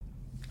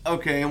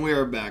Okay, and we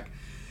are back.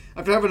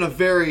 After having a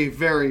very,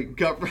 very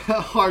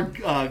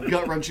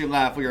gut-wrenching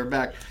laugh, we are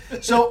back.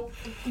 So,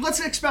 let's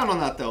expound on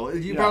that, though.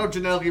 You brought up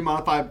genetically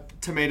modified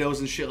tomatoes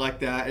and shit like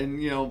that,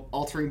 and,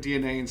 altering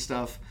DNA and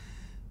stuff.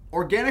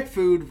 Organic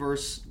food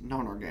versus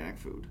non-organic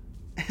food.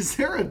 Is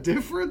there a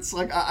difference?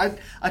 Like, I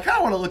kind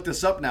of want to look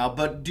this up now,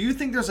 but do you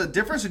think there's a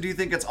difference, or do you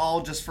think it's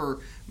all just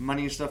for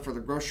money and stuff for the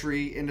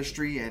grocery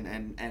industry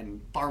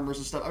and farmers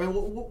and stuff? I mean,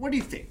 what do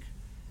you think?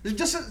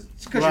 Just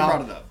because you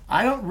brought it up.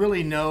 I don't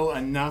really know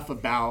enough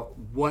about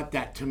what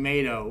that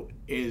tomato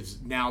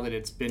is now that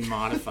it's been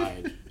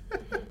modified.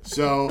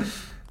 So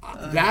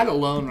that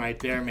alone right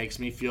there makes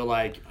me feel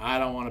like I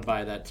don't want to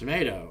buy that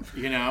tomato,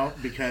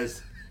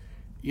 because,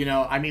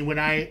 I mean,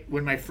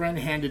 when my friend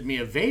handed me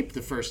a vape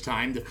the first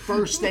time, the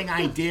first thing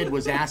I did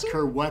was ask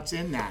her what's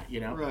in that,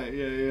 Right,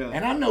 yeah.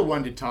 And I'm no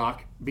one to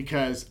talk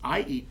because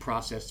I eat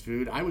processed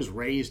food. I was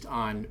raised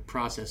on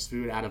processed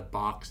food out of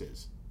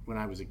boxes when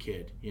I was a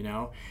kid,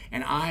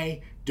 and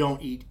I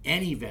don't eat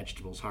any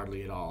vegetables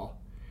hardly at all.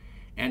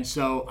 And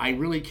so I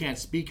really can't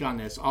speak on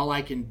this. All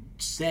I can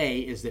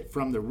say is that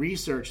from the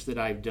research that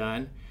I've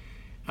done,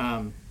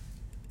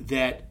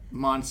 that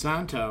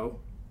Monsanto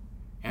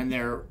and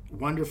their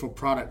wonderful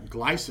product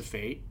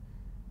glyphosate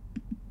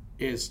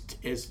is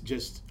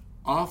just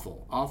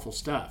awful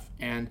stuff.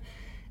 And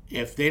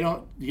if they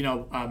don't,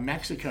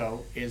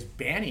 Mexico is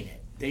banning it.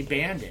 They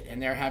banned it,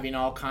 and they're having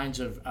all kinds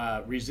of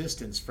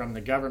resistance from the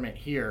government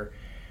here,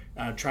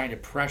 trying to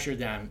pressure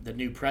the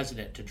new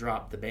president, to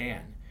drop the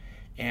ban.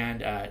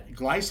 And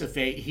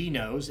glyphosate, he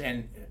knows,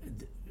 and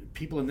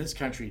people in this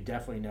country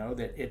definitely know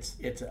that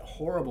it's a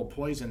horrible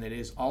poison that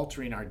is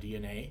altering our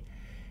DNA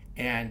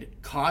and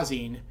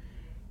causing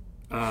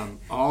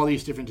all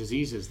these different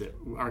diseases that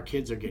our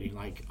kids are getting,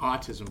 like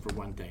autism for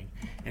one thing.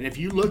 And if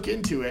you look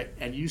into it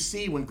and you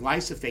see when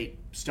glyphosate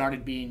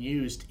started being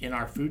used in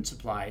our food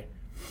supply,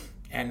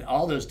 and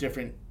all those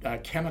different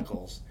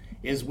chemicals,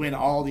 is when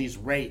all these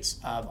rates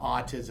of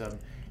autism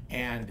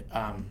and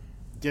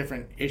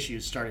different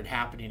issues started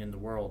happening in the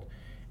world.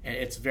 And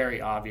it's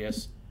very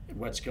obvious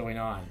what's going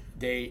on.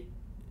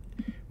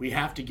 We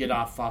have to get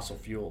off fossil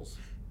fuels.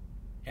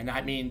 And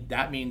that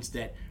means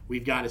that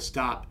we've got to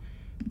stop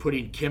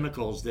putting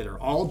chemicals that are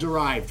all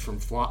derived from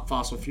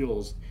fossil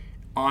fuels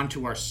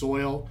onto our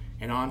soil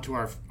and onto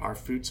our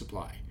food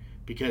supply,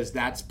 because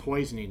that's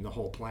poisoning the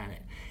whole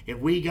planet. If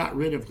we got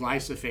rid of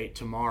glyphosate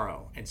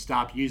tomorrow and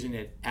stopped using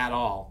it at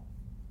all,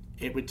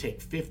 it would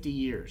take 50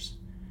 years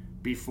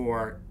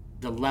before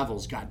the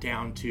levels got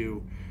down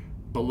to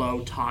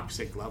below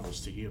toxic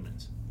levels to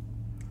humans.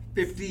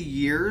 50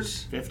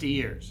 years? 50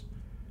 years.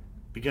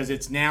 Because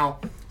it's now,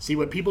 see,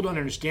 what people don't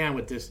understand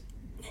with this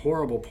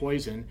horrible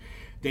poison,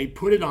 they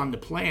put it on the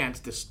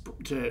plants it's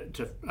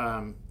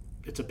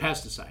a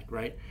pesticide,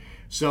 right?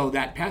 So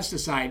that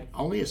pesticide,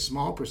 only a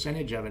small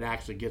percentage of it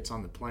actually gets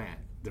on the plant.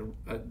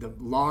 The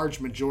large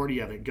majority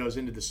of it goes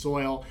into the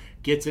soil,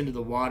 gets into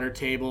the water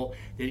table.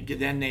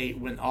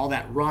 When all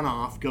that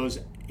runoff goes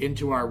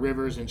into our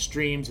rivers and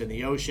streams and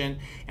the ocean,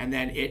 and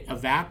then it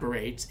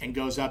evaporates and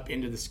goes up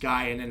into the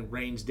sky and then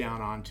rains down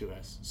onto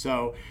us.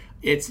 So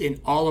it's in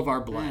all of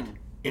our blood.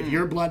 If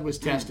your blood was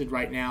tested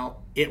right now,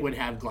 it would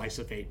have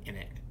glyphosate in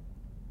it.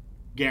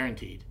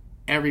 Guaranteed.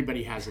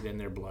 Everybody has it in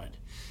their blood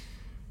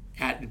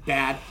at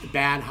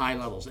bad high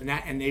levels,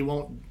 and they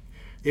won't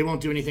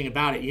do anything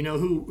about it. You know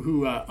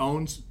who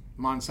owns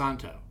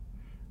Monsanto?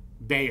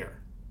 Bayer.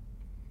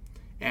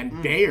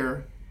 And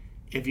Bayer,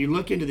 if you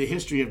look into the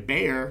history of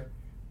Bayer,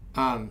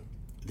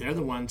 they're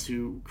the ones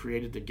who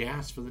created the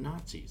gas for the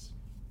Nazis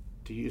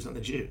to use on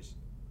the Jews.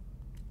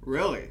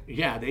 Really?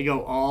 Yeah, they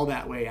go all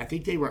that way. I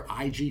think they were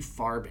IG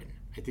Farben,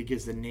 I think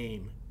is the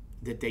name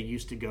that they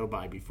used to go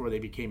by before they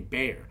became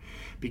Bayer,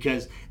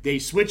 because they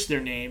switched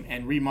their name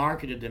and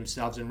remarketed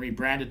themselves and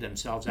rebranded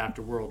themselves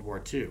after World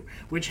War II,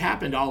 which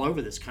happened all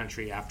over this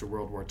country after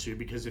World War II,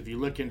 because if you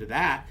look into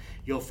that,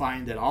 you'll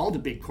find that all the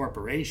big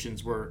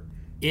corporations were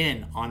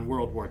in on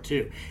World War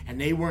II,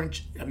 and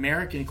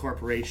American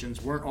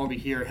corporations weren't over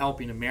here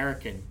helping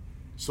American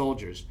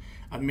soldiers.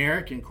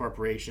 American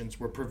corporations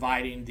were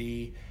providing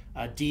the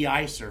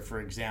de-icer,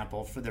 for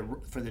example,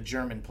 for the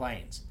German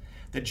planes.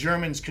 The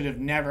Germans could have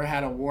never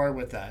had a war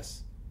with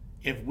us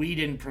if we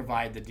didn't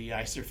provide the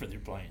de-icer for their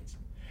planes.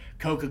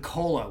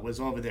 Coca-Cola was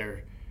over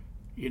there,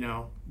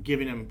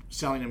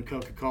 selling them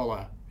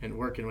Coca-Cola and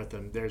working with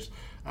them. There's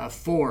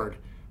Ford.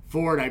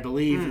 Ford, I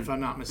believe, if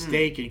I'm not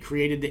mistaken,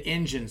 created the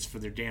engines for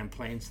their damn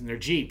planes and their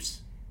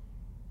Jeeps.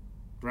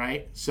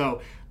 Right?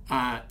 So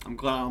I'm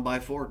glad I don't buy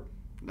Ford.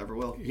 Never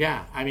will.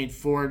 Yeah, I mean,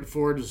 Ford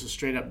was a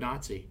straight up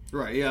Nazi.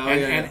 Right. Yeah.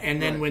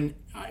 And then when,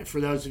 for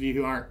those of you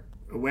who aren't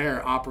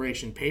aware,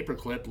 Operation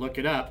Paperclip, look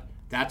it up.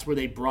 That's where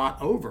they brought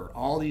over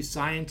all these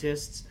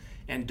scientists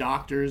and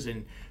doctors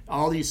and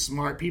all these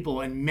smart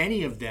people, and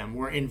many of them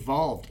were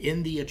involved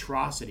in the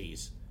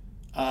atrocities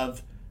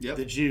of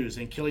the Jews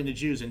and killing the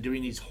Jews and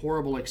doing these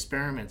horrible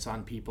experiments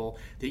on people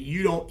that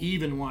you don't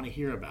even want to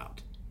hear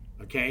about.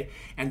 Okay?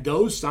 And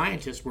those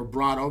scientists were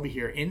brought over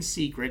here in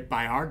secret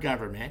by our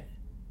government,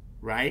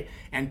 right?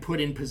 And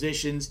put in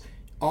positions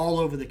all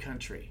over the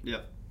country.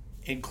 Yep.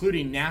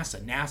 Including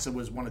NASA. NASA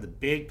was one of the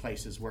big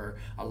places where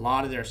a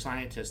lot of their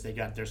scientists, they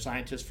got their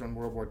scientists from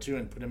World War II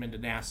and put them into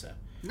NASA.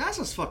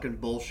 NASA's fucking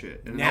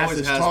bullshit. And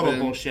NASA's total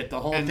bullshit. The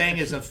whole thing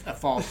is a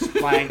false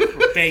flag,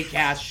 fake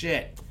ass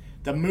shit.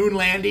 The moon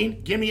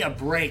landing, give me a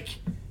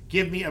break.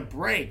 Give me a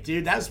break,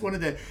 dude. That's one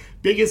of the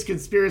biggest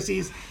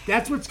conspiracies.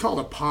 That's what's called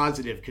a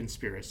positive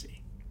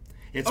conspiracy.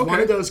 It's one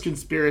of those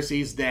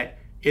conspiracies that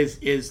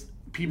is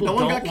people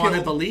don't want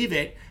to believe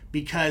it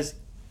because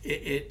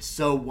it's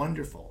so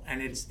wonderful,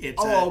 and it's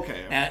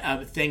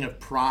a thing of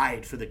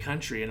pride for the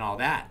country and all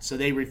that. So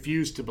they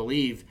refuse to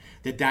believe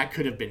that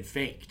could have been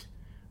faked.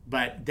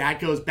 But that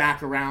goes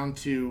back around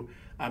to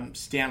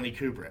Stanley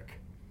Kubrick,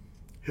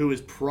 who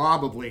is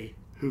probably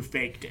who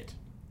faked it,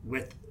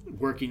 with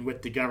working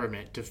with the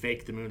government to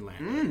fake the moon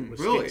landing.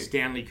 Really?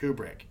 Stanley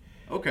Kubrick.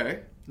 Okay.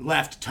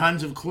 Left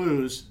tons of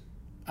clues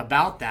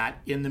about that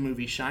in the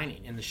movie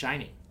Shining, in The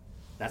Shining.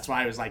 That's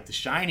why I was like, The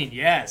Shining,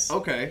 yes.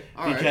 Okay,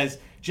 all right. Because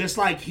just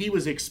like he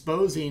was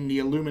exposing the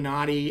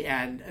Illuminati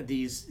and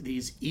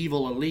these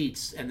evil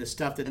elites and the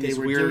stuff that they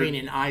were doing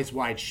in Eyes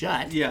Wide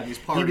Shut, these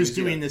parties, he was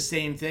doing the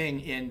same thing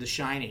in The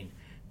Shining.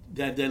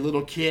 The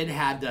little kid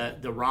had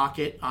the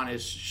rocket on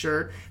his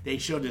shirt. They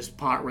showed this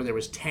part where there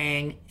was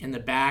Tang in the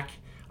back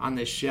on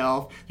this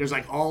shelf. There's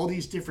like all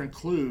these different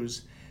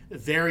clues,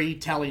 very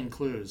telling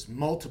clues,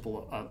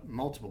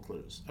 multiple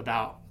clues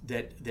about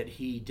that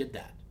he did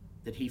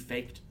that he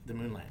faked the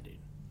moon landing.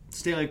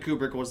 Stanley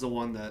Kubrick was the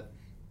one that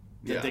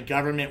the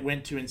government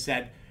went to and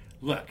said,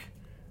 look,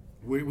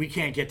 we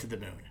can't get to the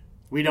moon.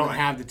 We don't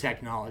have the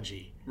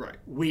technology. Right.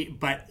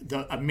 But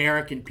the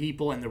American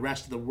people and the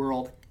rest of the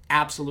world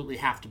absolutely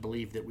have to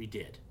believe that we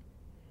did.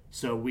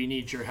 So we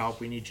need your help.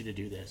 We need you to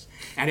do this.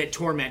 And it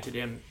tormented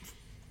him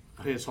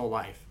his whole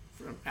life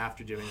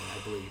after doing it,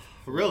 I believe.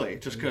 Really?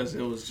 Just because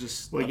it was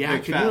just can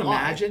you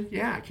imagine?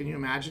 Yeah, can you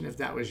imagine if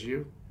that was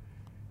you?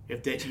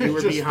 If that you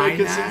were Just behind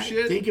that?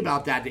 shit? Think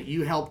about that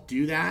you helped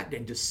do that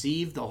and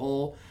deceive the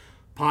whole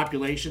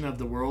population of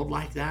the world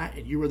like that,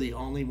 and you were the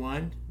only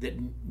one that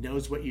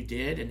knows what you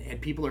did,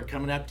 and people are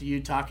coming up to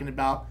you talking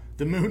about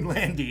the moon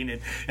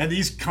landing, and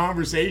these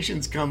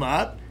conversations come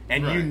up,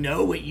 and you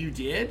know what you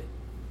did.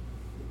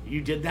 You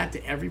did that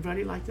to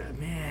everybody like that?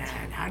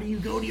 Man, how do you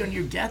go on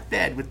your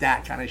deathbed with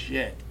that kind of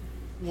shit?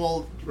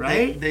 Well,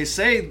 right? They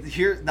say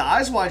here the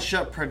Eyes Wide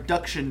Shut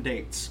production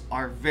dates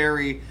are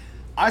very...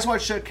 Eyes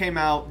Wide Shut came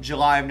out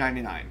July of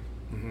 99.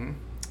 Mm-hmm.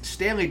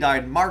 Stanley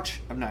died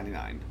March of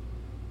 99.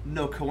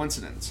 No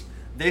coincidence.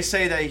 They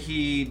say that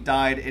he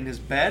died in his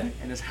bed,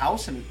 in his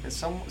house, and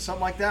something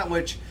like that,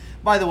 which,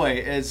 by the way,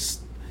 is...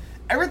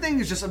 Everything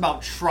is just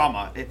about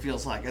trauma, it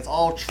feels like. It's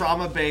all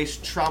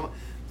trauma-based, trauma...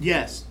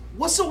 Yes.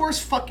 What's the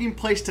worst fucking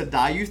place to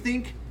die, you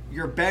think?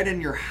 Your bed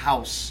in your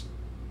house.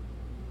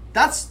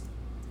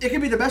 It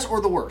can be the best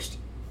or the worst.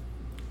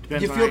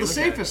 Depends you feel the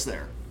safest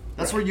there.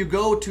 That's where you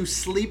go to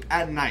sleep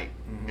at night,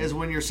 is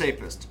when you're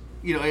safest.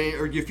 You know,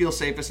 or you feel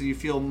safest and you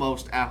feel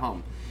most at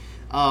home.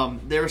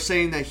 They were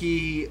saying that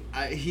he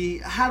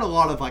had a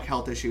lot of like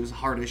health issues,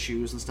 heart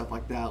issues and stuff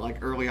like that, like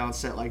early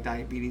onset like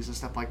diabetes and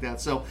stuff like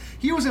that. So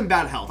he was in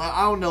bad health.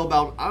 I don't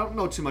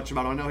know too much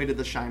about him. I know he did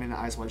The Shining and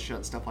Eyes Wide Shut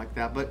and stuff like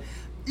that. But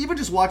even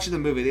just watching the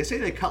movie, they say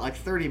they cut like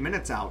 30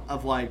 minutes out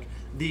of like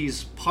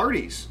these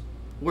parties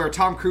where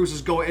Tom Cruise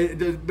is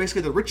going.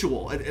 Basically, the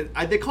ritual.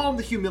 They call them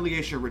the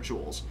humiliation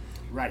rituals.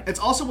 Right. It's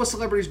also what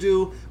celebrities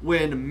do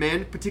when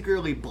men,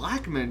 particularly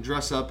black men,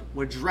 dress up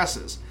with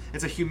dresses.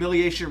 It's a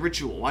humiliation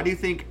ritual. Why do you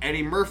think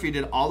Eddie Murphy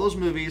did all those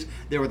movies?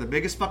 They were the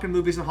biggest fucking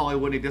movies in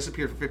Hollywood, and he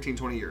disappeared for 15,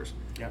 20 years.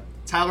 Yep.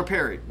 Tyler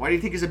Perry. Why do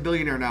you think he's a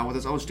billionaire now with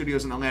his own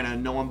studios in Atlanta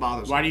and no one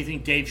bothers him? Why do you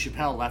think Dave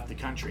Chappelle left the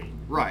country?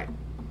 Right.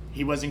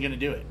 He wasn't going to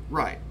do it.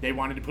 Right. They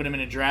wanted to put him in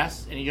a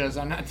dress, and he goes,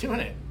 I'm not doing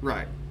it.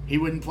 Right. He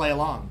wouldn't play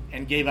along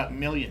and gave up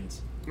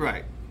millions.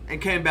 Right.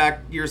 And came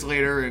back years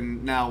later,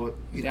 and now...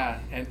 Yeah,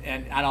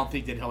 and I don't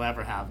think that he'll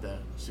ever have the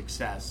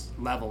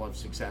level of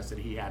success that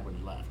he had when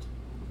he left.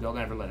 They'll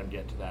never let him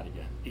get to that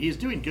again. He's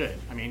doing good.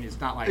 I mean, it's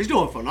not like... He's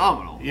doing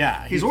phenomenal.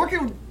 Yeah. He's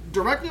working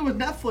directly with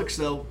Netflix,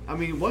 though. I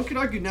mean, one could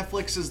argue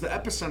Netflix is the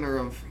epicenter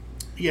of...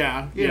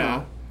 Yeah, you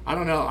know. I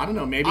don't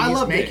know. Maybe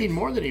he's making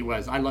more than he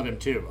was. I love him,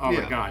 too. Oh,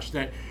 my gosh.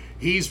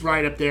 He's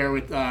right up there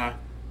with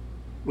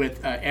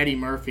Eddie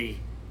Murphy,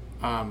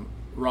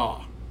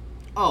 Raw.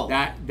 Oh,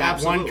 that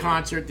absolutely. one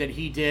concert that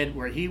he did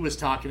where he was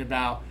talking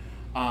about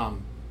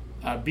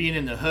being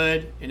in the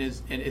hood and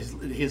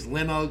his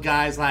limo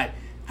guy's like,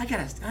 I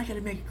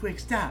gotta make a quick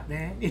stop,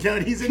 man. You know,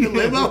 and he's in the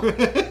limo.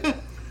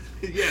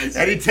 Yes,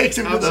 and he takes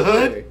him to the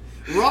hood.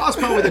 Raw is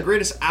probably the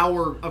greatest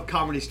hour of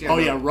comedy stand-up. Oh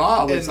yeah,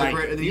 Raw was like,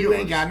 you universe.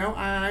 Ain't got no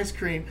ice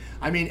cream.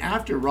 I mean,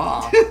 after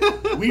Raw,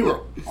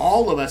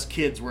 all of us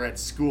kids were at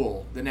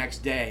school the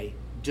next day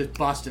just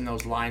busting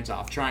those lines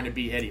off, trying to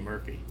be Eddie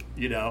Murphy.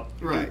 You know,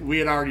 right? We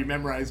had already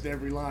memorized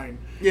every line.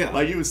 Yeah,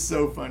 like it was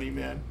so funny,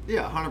 man.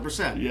 Yeah,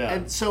 100%. Yeah,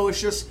 and so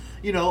it's just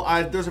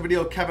there's a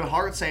video of Kevin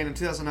Hart saying in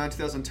 2009,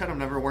 2010, I'm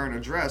never wearing a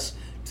dress.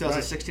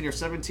 2016 or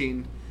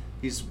 17,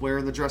 he's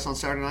wearing the dress on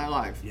Saturday Night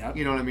Live. Yep.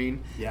 You know what I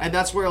mean? Yeah. And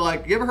that's where,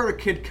 like, you ever heard of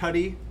Kid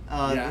Cudi?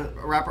 a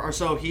rapper.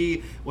 So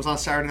he was on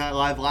Saturday Night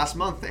Live last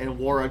month and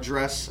wore a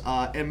dress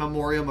in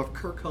memoriam of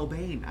Kurt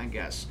Cobain, I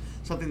guess.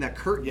 Something that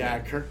Kurt did. Yeah,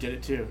 Kurt did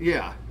it too.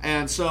 Yeah,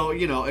 and so,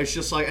 it's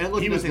just like, and it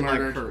looked He was nothing like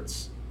murdered.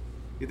 Kurt's.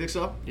 You think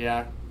so?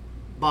 Yeah.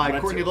 By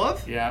Courtney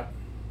Love? Yeah.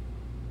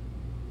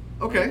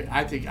 Okay.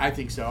 I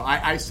think so.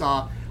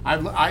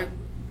 I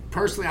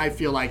personally, I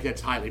feel like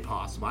that's highly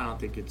possible. I don't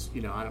think it's,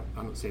 I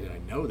don't say that I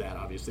know that,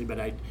 obviously,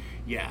 but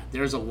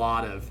there's a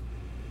lot of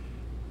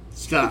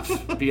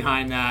stuff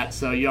behind that,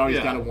 so you always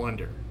got to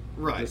wonder.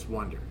 Right. Just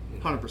wonder.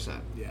 100%.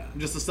 Yeah.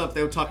 Just the stuff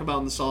they would talk about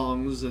in the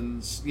songs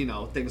and,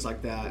 things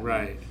like that.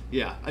 Right.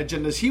 And,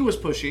 agendas he was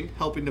pushing,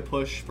 helping to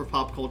push for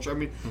pop culture. I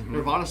mean,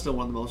 Nirvana's still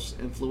one of the most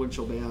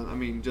influential bands. I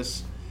mean,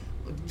 just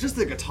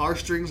the guitar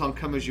strings on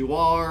Come As You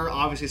Are.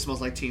 Obviously, Smells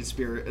Like Teen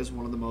Spirit is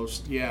one of the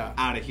most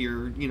out of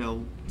here,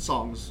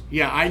 songs.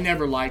 Yeah, I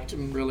never liked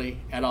him really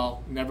at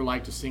all. Never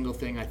liked a single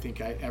thing I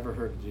think I ever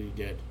heard that he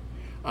did.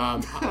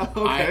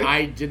 Okay.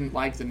 I didn't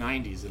like the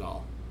 90s at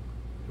all.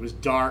 It was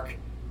dark,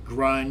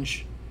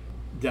 grunge,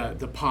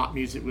 the pop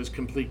music was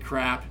complete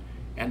crap,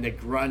 and the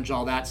grunge,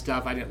 all that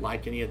stuff, I didn't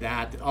like any of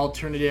that. The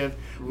alternative,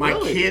 my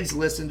kids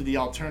listened to the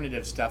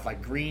alternative stuff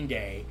like Green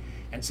Day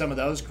and some of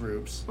those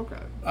groups. Okay.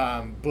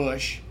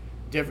 Bush,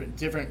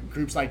 different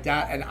groups like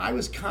that, and I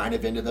was kind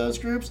of into those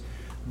groups,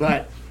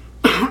 but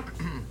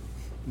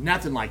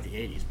nothing like the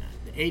 80s, man.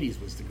 The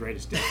 80s was the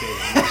greatest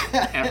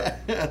decade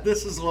ever.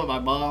 This is what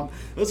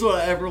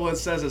everyone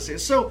says.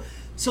 So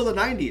the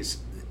 90s,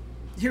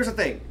 here's the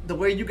thing. The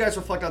way you guys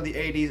reflect on the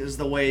 80s is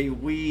the way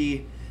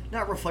we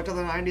not reflect on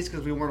the 90s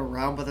because we weren't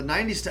around, but the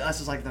 90s to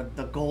us is like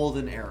the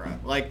golden era.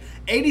 Like,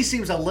 80s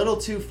seems a little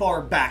too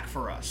far back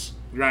for us.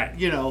 Right.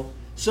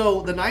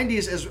 So the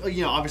 90s is,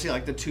 obviously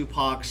like the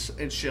Tupacs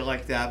and shit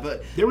like that,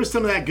 but there was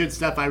some of that good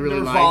stuff I really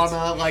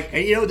Nirvana, liked.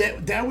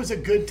 And that was a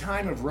good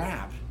time of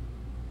rap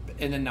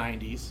in the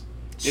 90s.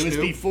 It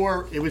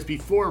was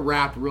before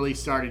rap really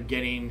started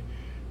getting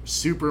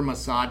super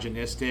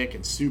misogynistic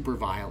and super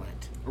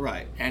violent.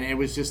 Right. And it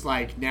was just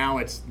like now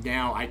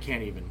I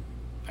can't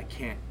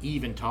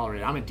even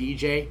tolerate it. I'm a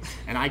DJ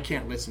and I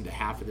can't listen to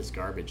half of this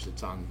garbage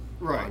that's on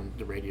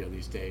the radio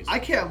these days. I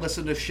can't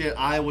listen to shit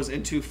I was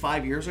into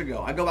 5 years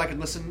ago. I go back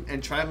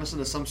and try and listen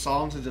to some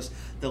songs and just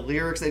the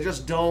lyrics, they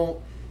just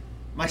don't.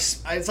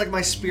 It's like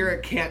my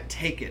spirit can't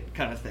take it,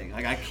 kind of thing.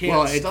 Like I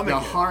can't stomach it. The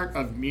heart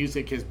of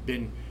music has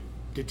been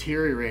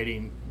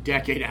deteriorating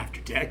decade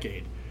after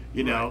decade.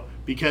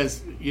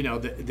 Because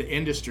the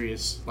industry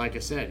is, like I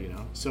said,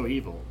 so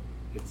evil.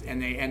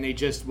 And they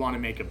just want to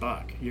make a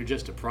buck. You're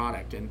just a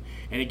product, and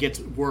it gets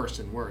worse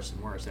and worse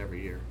and worse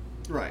every year.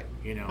 Right.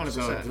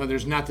 100%. So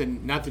there's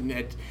nothing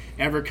that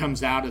ever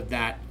comes out of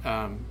that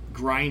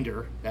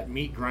grinder, that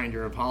meat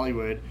grinder of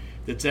Hollywood,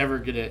 that's ever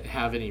gonna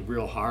have any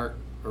real heart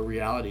or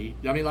reality.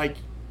 I mean, like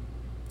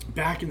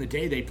back in the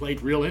day, they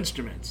played real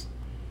instruments.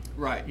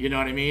 Right. You know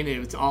what I mean? It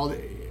was all.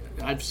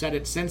 I've said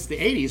it since the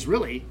 '80s,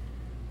 really.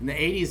 In the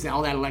 '80s,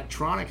 all that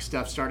electronic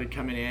stuff started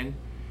coming in.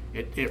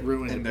 It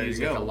ruined the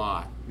music a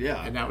lot.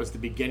 Yeah. And that was the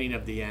beginning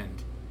of the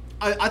end.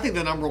 I think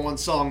the number one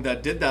song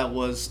that did that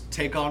was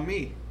Take On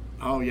Me.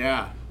 Oh,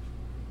 yeah.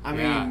 I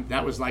mean,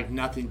 that was like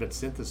nothing but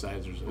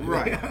synthesizers.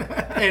 Right.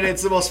 And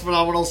it's the most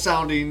phenomenal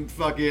sounding,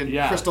 fucking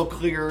crystal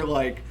clear,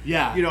 like, you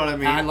know what I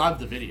mean? I love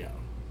the video.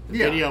 The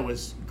video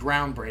was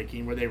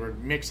groundbreaking, where they were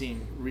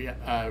mixing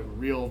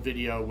real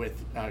video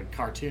with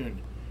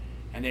cartoon.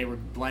 And they were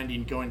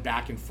blending, going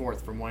back and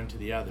forth from one to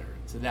the other.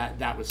 So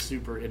that was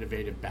super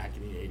innovative back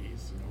in the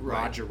 80s.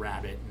 Roger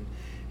Rabbit, and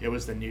it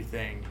was the new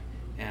thing.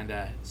 And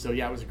it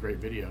was a great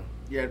video.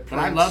 Yeah, but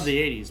I love the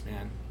 80s,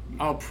 man.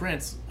 Oh,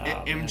 Prince. Oh,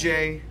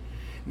 MJ.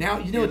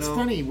 Man. Now, it's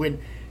funny,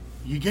 when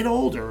you get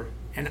older,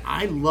 and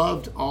I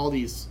loved all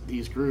these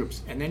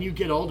groups, and then you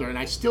get older, and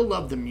I still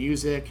love the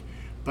music,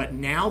 but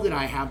now that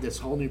I have this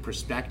whole new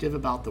perspective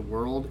about the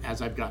world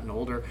as I've gotten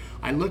older,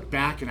 I look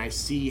back and I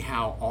see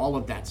how all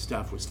of that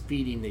stuff was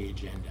feeding the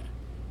agenda.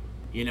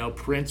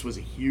 Prince was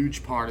a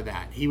huge part of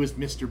that. He was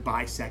Mr.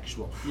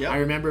 Bisexual. Yep. I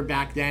remember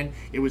back then,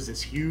 it was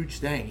this huge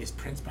thing. Is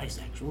Prince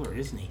bisexual or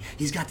isn't he?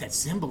 He's got that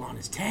symbol on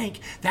his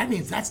tank. That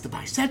means that's the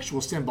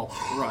bisexual symbol.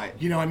 Right.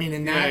 You know what I mean?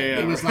 And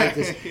it was like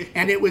this.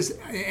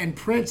 And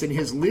Prince and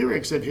his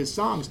lyrics of his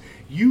songs,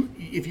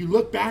 if you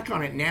look back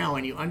on it now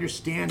and you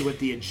understand what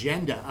the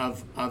agenda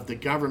of the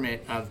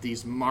government, of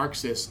these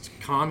Marxist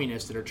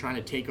communists that are trying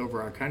to take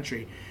over our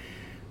country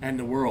and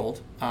the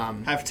world,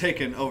 have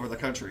taken over the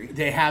country.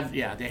 They have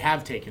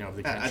taken over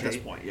the country at this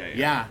point.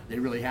 Yeah, they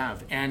really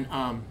have. And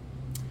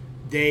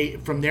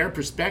from their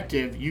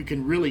perspective, you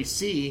can really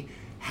see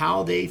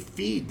how they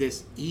feed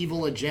this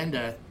evil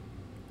agenda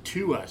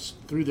to us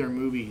through their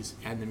movies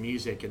and the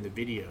music and the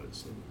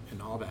videos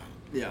and all that.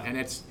 Yeah, and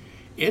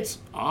it's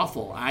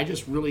awful. I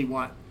just really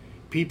want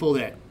people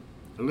that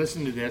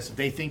listen to this, if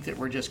they think that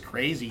we're just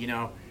crazy,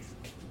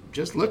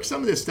 just look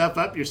some of this stuff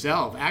up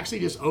yourself.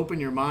 Actually, just open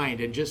your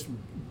mind and just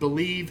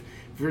believe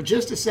for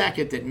just a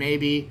second that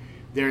maybe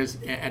there's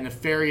a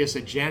nefarious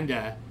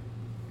agenda,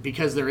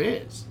 because there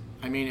is.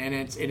 I mean, and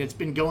it's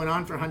been going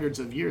on for hundreds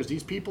of years.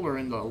 These people are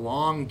in the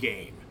long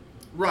game.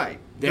 Right.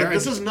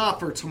 This is not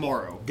for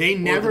tomorrow. They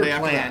never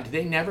planned.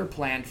 They never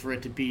planned for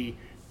it to be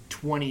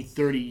 20,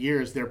 30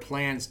 years. Their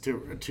plans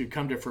to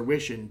come to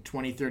fruition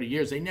 20, 30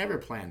 years. They never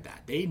planned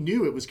that. They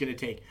knew it was going to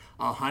take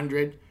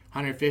 100,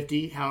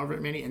 150, however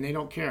many, and they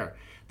don't care.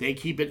 They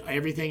keep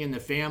everything in the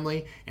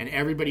family, and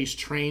everybody's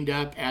trained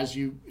up as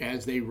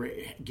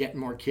they get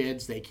more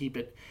kids. They keep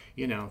it,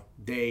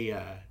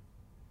 they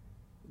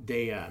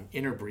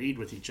interbreed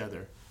with each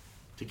other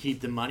to keep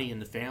the money in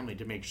the family,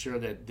 to make sure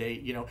that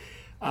they,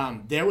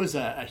 there was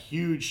a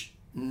huge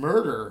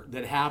murder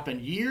that happened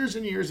years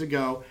and years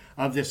ago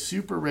of this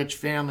super rich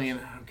family,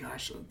 and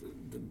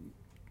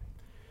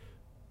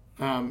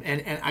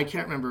and I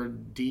can't remember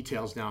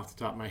details now off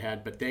the top of my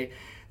head, but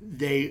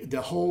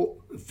the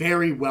whole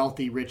very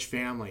wealthy rich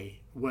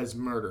family was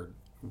murdered.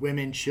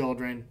 Women,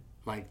 children,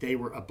 like they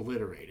were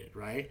obliterated,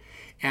 right?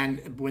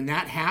 And when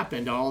that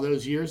happened all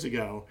those years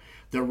ago,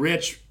 the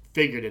rich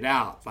figured it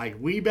out. Like,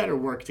 we better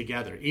work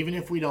together, even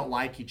if we don't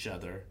like each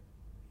other.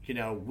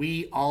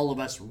 All of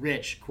us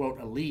rich, quote,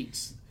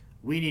 elites,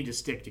 we need to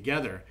stick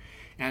together.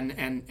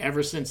 And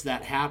ever since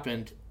that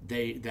happened,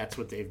 that's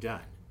what they've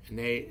done. And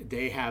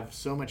they have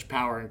so much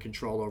power and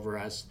control over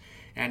us.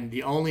 And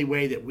the only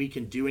way that we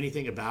can do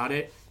anything about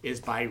it is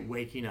by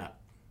waking up.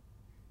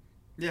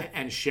 Yeah.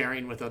 And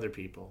sharing with other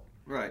people.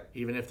 Right.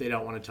 Even if they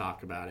don't want to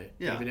talk about it.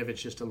 Yeah. Even if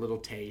it's just a little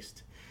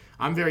taste.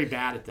 I'm very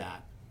bad at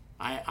that.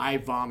 I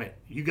vomit.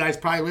 You guys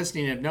probably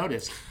listening have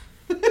noticed.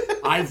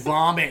 I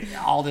vomit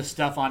all this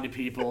stuff onto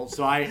people.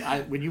 So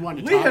I when you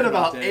wanted to talk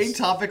about this. We hit about 8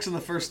 topics in the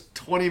first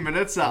 20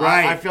 minutes that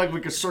right. I feel like we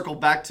could circle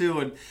back to.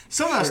 And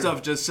some of that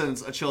stuff just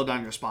sends a chill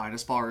down your spine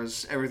as far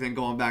as everything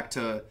going back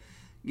to,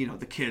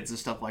 the kids and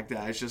stuff like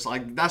that. It's just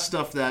like that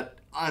stuff that,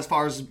 as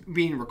far as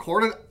being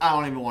recorded, I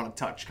don't even want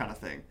to touch, kind of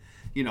thing.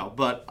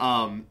 But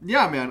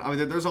yeah, man, I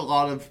mean, there's a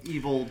lot of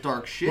evil,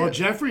 dark shit. Well,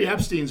 Jeffrey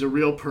Epstein's a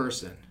real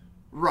person.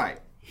 Right.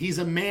 He's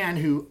a man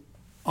who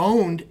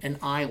owned an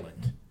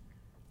island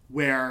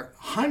where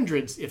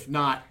hundreds, if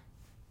not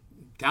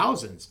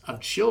thousands,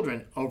 of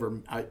children over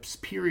a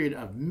period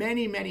of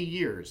many, many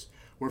years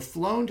were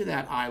flown to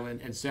that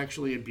island and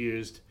sexually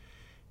abused.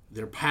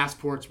 Their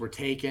passports were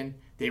taken.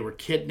 They were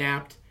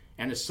kidnapped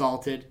and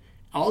assaulted.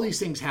 All these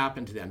things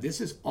happened to them. This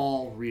is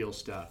all real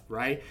stuff,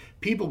 right?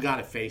 People got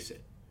to face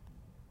it.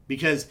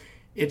 Because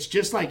it's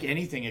just like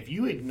anything. If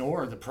you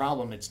ignore the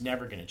problem, it's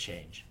never going to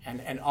change.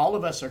 And all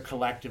of us are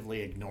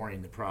collectively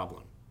ignoring the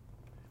problem.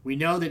 We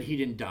know that he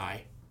didn't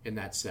die in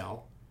that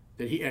cell.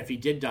 That if he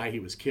did die, he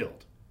was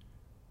killed.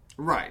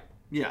 Right.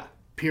 Yeah.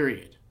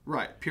 Period.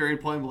 Right.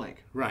 Period. Point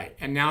blank. Right.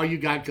 And now you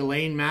got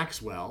Ghislaine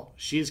Maxwell.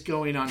 She's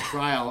going on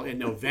trial in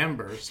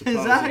November,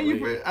 supposedly. Is that how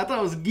you... I thought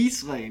it was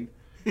Ghislaine.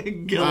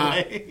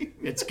 Ghislaine.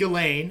 It's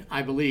Ghislaine,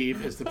 I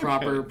believe, is the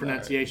proper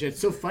pronunciation.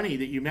 It's so funny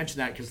that you mentioned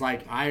that, because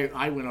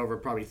I went over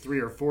probably 3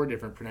 or 4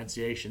 different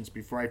pronunciations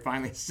before I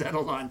finally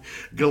settled on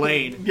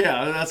Ghislaine.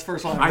 Yeah, that's the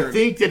first one I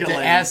think that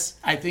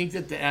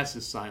the S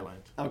is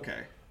silent.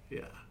 Okay.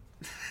 Yeah.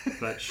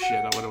 But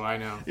shit, what do I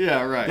know?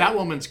 Yeah, right. That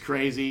woman's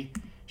crazy.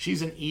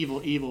 She's an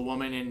evil, evil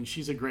woman, and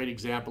she's a great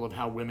example of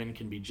how women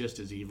can be just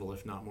as evil,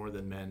 if not more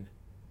than men.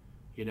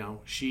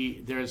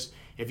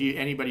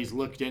 Anybody's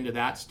looked into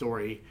that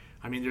story,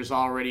 I mean, there's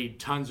already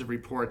tons of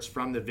reports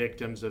from the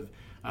victims of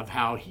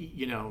how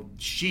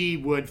she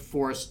would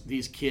force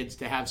these kids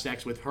to have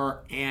sex with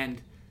her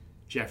and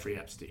Jeffrey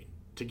Epstein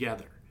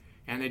together,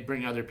 and they'd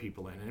bring other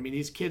people in. I mean,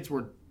 these kids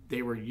were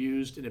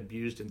used and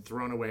abused and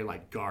thrown away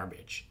like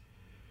garbage,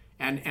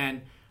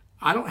 and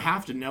I don't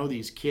have to know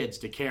these kids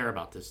to care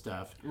about this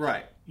stuff,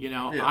 right?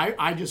 Yeah.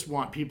 I just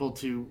want people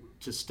to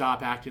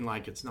stop acting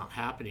like it's not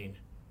happening,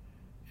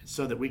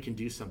 so that we can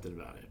do something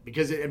about it.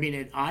 Because,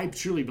 I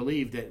truly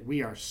believe that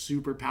we are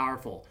super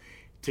powerful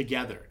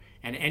together.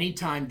 And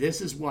anytime,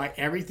 this is why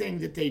everything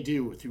that they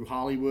do through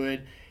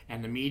Hollywood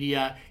and the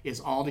media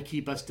is all to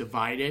keep us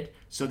divided,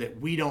 so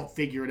that we don't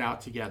figure it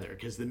out together.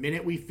 Because the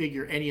minute we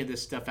figure any of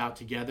this stuff out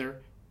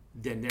together,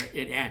 then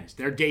it ends.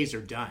 Their days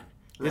are done.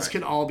 This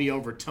could all be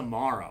over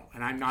tomorrow,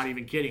 and I'm not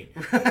even kidding.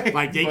 Right.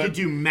 Like, they could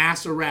do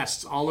mass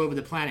arrests all over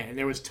the planet. And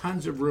there was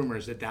tons of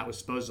rumors that was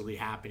supposedly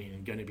happening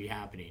and going to be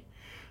happening.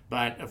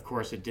 But, of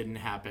course, it didn't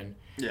happen,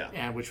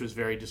 and which was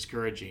very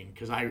discouraging,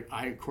 because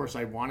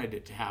I wanted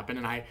it to happen,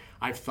 and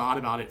I've thought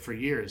about it for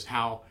years,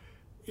 how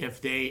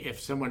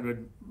if someone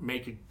would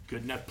make a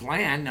good enough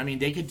plan, I mean,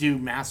 they could do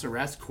mass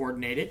arrests,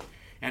 coordinate it,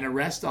 and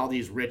arrest all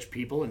these rich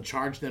people and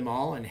charge them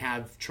all and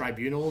have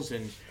tribunals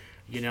and,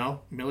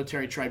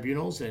 military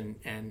tribunals and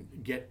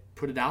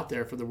put it out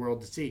there for the world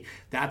to see.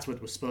 That's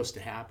what was supposed to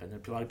happen.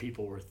 A lot of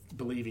people were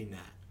believing that.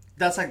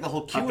 That's like the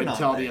whole QAnon up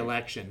until thing. The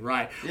election,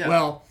 right. Yeah.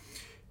 Well,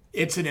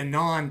 it's an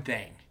anon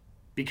thing,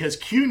 because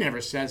Q never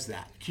says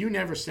that. Q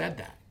never said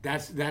that.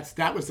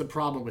 That was the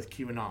problem with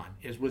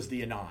QAnon, was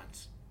the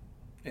anons,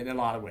 in a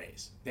lot of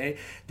ways.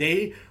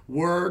 They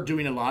were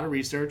doing a lot of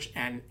research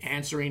and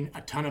answering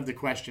a ton of the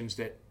questions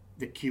that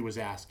Q was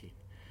asking.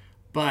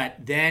 But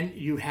then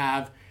you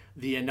have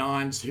the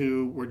anons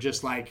who were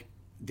just like,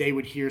 they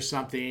would hear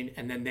something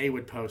and then they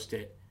would post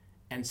it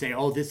and say,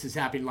 oh, this is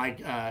happening, like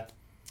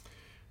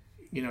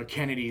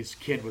Kennedy's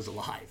kid was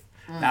alive.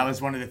 That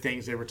was one of the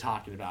things they were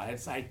talking about.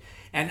 It's like,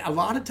 and a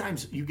lot of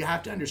times you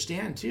have to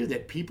understand too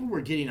that people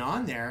were getting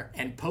on there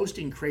and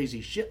posting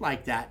crazy shit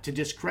like that to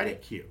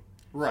discredit Q.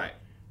 Right.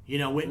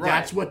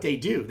 That's what they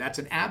do. That's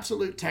an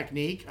absolute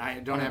technique. I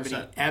don't 100%. Have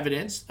any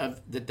evidence of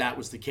that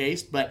was the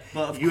case, but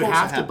you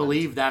have to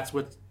believe that's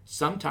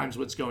sometimes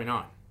what's going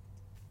on.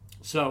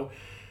 So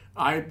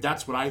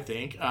that's what I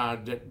think.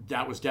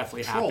 That was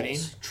definitely happening.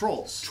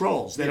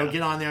 Trolls. They don't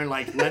get on there and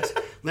like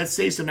let's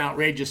say some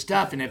outrageous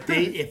stuff. And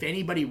if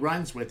anybody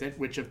runs with it,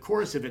 which of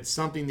course if it's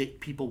something that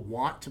people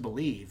want to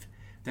believe,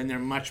 then they're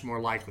much more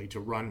likely to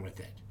run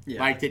with it. Yeah.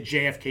 Like that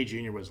JFK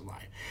Jr. was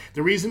alive.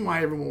 The reason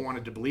why everyone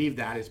wanted to believe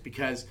that is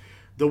because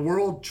the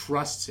world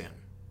trusts him.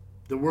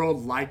 The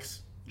world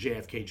likes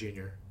JFK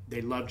Jr.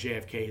 They love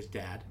JFK, his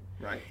dad.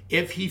 Right.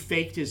 If he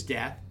faked his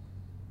death,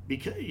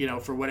 because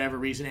for whatever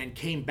reason, and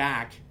came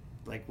back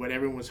like what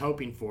everyone was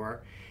hoping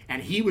for,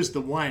 and he was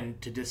the one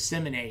to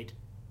disseminate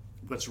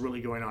what's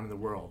really going on in the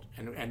world,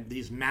 and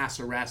these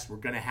mass arrests were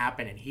going to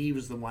happen, and he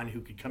was the one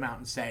who could come out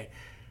and say,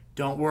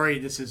 "Don't worry,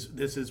 this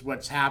is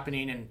what's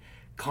happening," and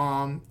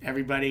calm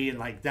everybody and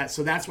like that.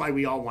 So that's why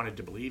we all wanted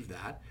to believe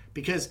that,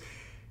 because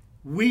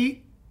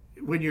when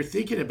you're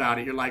thinking about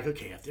it, you're like,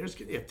 okay,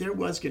 if there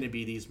was going to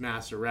be these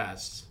mass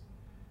arrests,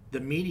 the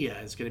media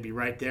is going to be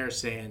right there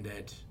saying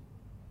that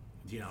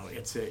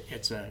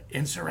it's a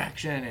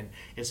insurrection and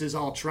this is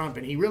all Trump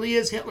and he really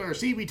is Hitler.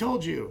 See, we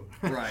told you.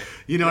 Right.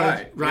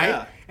 Right?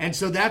 Yeah. And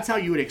so that's how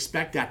you would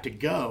expect that to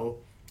go.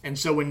 And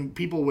so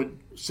when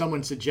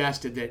someone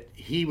suggested that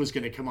he was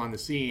going to come on the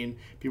scene,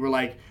 people were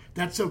like,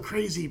 that's so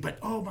crazy, but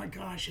oh my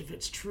gosh, if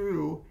it's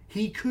true,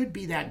 he could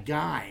be that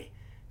guy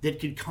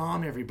that could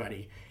calm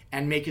everybody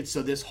and make it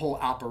so this whole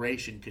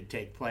operation could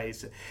take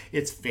place.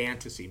 It's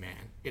fantasy,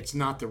 man. It's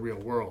not the real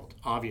world,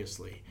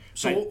 obviously.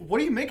 So what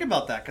do you make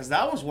about that? Because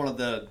that was one of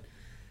the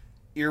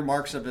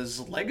earmarks of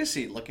his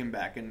legacy looking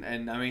back. And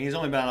I mean, he's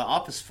only been out of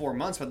office 4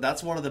 months, but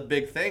that's one of the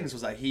big things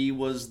was that he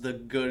was the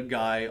good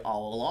guy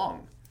all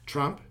along.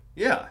 Trump?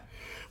 Yeah.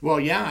 Well,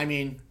 yeah, I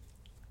mean,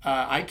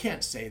 I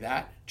can't say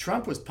that.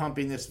 Trump was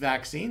pumping this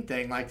vaccine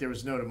thing like there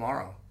was no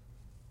tomorrow.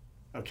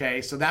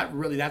 Okay, so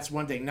that's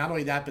one thing. Not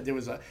only that, but there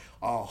was a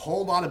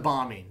whole lot of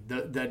bombing.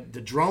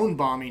 The drone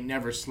bombing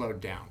never slowed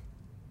down.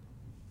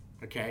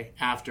 Okay,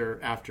 after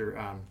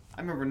I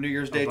remember New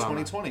Year's Day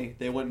Obama. 2020,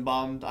 they went and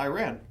bombed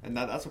Iran, and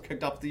that's what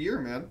kicked off the year,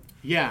 man.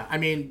 Yeah, I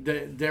mean,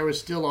 there was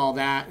still all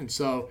that, and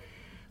so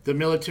the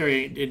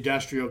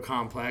military-industrial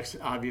complex,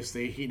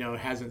 obviously,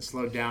 hasn't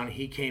slowed down.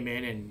 He came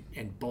in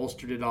and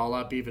bolstered it all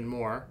up even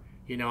more.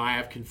 I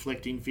have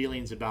conflicting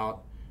feelings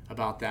about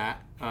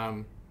that.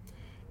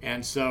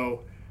 And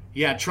so,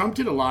 yeah, Trump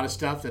did a lot of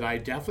stuff that I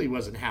definitely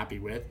wasn't happy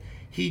with.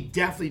 He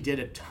definitely did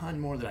a ton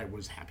more that I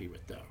was happy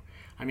with, though.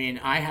 I mean,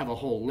 I have a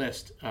whole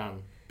list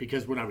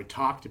because when I would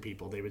talk to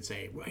people, they would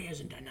say, well, he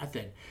hasn't done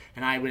nothing.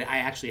 And I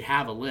actually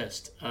have a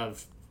list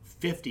of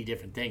 50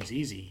 different things,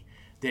 easy,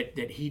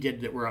 that he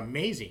did that were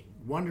amazing,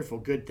 wonderful,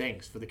 good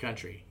things for the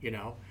country,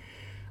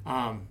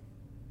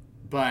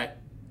 But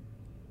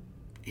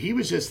he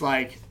was just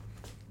like,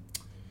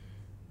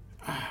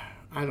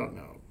 I don't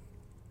know.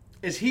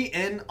 Is he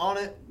in on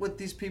it with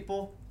these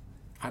people?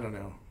 I don't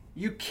know.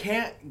 You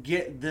can't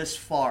get this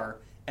far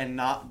and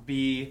not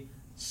be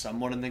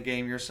someone in the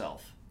game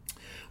yourself.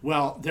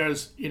 Well,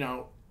 there's,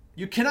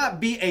 You cannot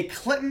be a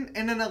Clinton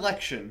in an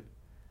election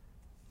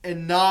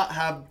and not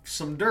have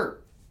some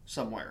dirt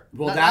somewhere.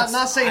 Well, I'm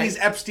not saying he's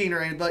Epstein or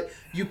anything, but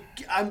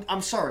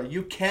I'm sorry.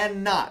 You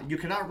cannot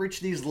reach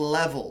these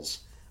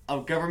levels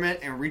of government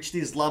and reach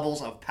these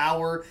levels of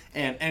power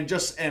and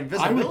visibility.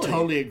 I would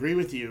totally agree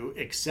with you,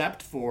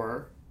 except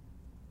for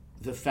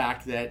the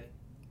fact that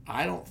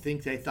I don't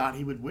think they thought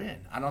he would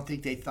win. I don't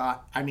think they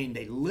thought,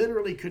 they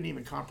literally couldn't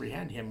even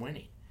comprehend him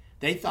winning.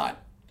 They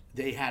thought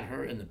they had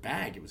her in the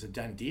bag. It was a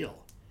done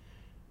deal.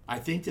 I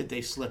think that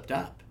they slipped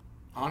up,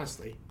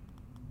 honestly.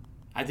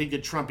 I think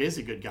that Trump is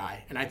a good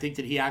guy, and I think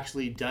that he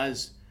actually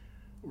does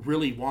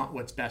really want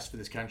what's best for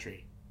this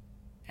country.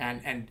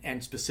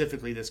 And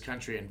specifically this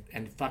country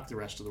and fuck the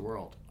rest of the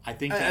world. I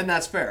think and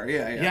that's fair.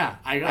 Yeah.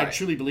 I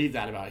truly believe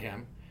that about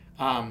him.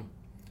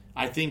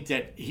 I think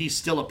that he's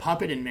still a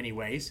puppet in many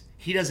ways.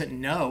 He doesn't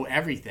know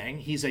everything.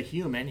 He's a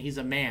human. He's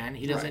a man.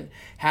 He doesn't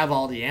have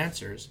all the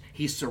answers.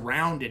 He's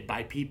surrounded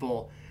by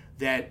people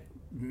that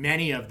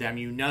many of them,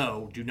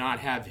 do not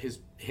have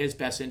his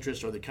best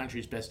interest or the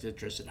country's best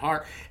interest at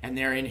heart, and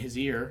they're in his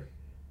ear,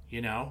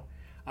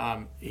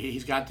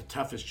 He's got the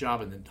toughest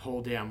job in the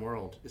whole damn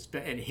world.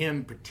 And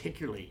him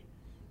particularly,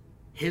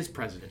 his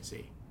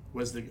presidency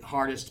was the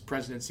hardest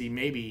presidency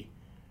maybe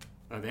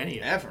of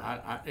any ever.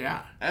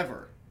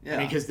 Ever. Yeah.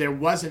 Because there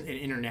wasn't an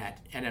internet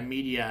and a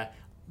media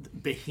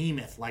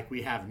behemoth like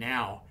we have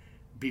now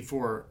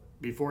before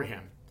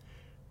him.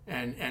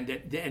 And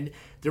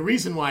the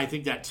reason why I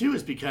think that too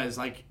is because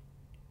it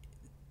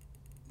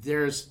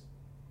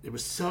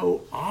was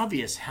so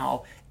obvious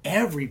how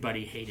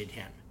everybody hated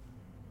him.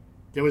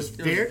 It was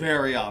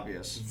very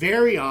obvious.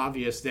 Very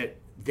obvious that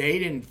they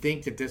didn't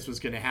think that this was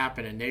going to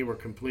happen, and they were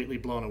completely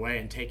blown away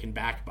and taken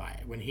back by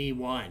it. When he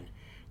won,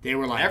 they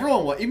were like...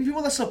 Everyone was. Even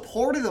people that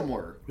supported him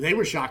were. They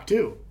were shocked,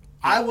 too.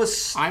 I was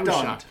stunned. I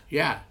was shocked,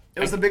 yeah. It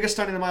was the biggest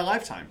stunning of my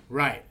lifetime.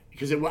 Right.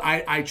 Because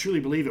I truly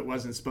believe it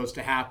wasn't supposed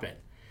to happen.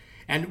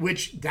 And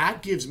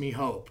that gives me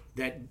hope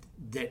that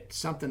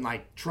something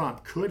like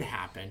Trump could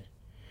happen.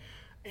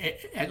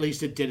 At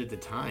least it did at the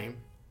time.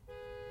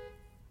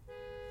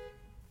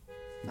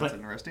 That's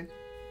interesting.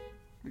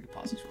 We can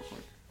pause this real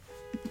quick.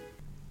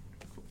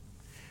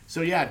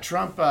 So yeah,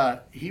 Trump,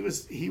 he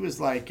was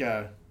like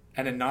an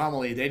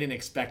anomaly they didn't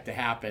expect to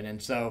happen,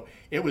 and so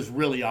it was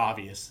really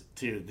obvious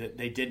too that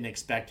they didn't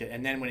expect it.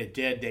 And then when it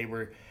did, they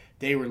were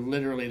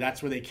literally,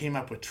 that's where they came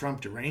up with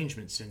Trump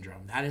derangement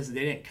syndrome. That is,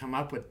 they didn't come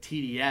up with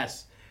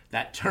TDS,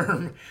 that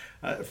term,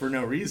 for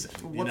no reason.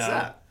 What's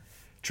that?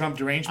 Trump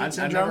derangement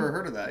syndrome. I've never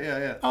heard of that.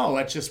 Yeah. Oh,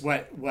 it's just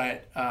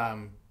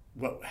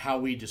how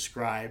we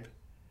describe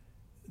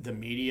the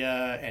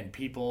media and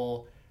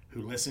people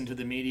who listen to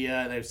the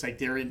media. It's like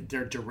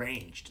they're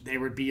deranged. They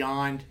were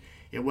beyond.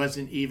 It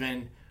wasn't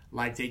even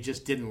like they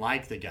just didn't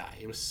like the guy.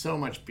 It was so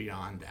much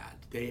beyond that.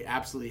 They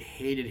absolutely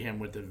hated him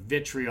with the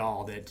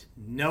vitriol that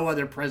no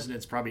other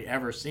president's probably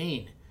ever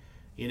seen.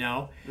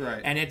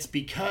 Right. And it's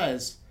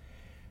because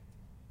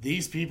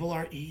these people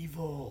are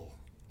evil,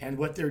 and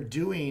what they're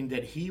doing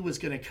that he was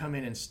going to come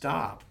in and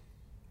stop,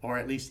 or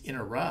at least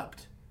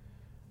interrupt.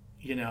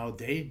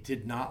 They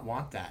did not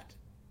want that.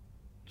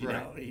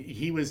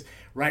 He was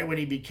right when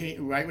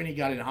he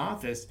got in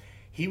office.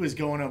 He was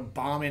going to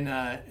bombing,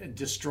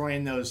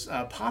 destroying those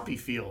poppy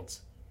fields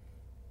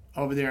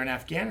over there in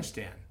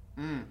Afghanistan.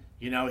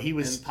 He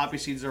was. And poppy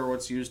seeds are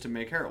what's used to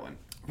make heroin.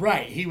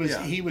 Right. He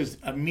was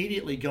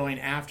immediately going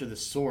after the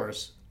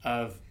source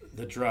of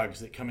the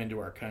drugs that come into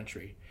our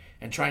country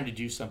and trying to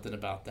do something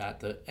about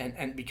that.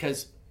 And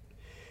because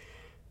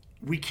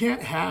we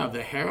can't have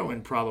the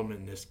heroin problem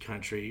in this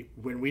country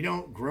when we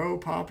don't grow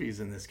poppies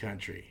in this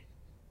country.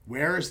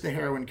 Where is the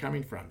heroin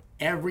coming from?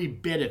 Every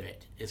bit of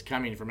it is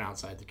coming from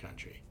outside the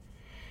country.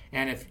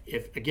 And if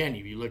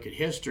you look at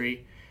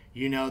history,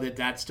 you know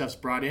that stuff's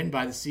brought in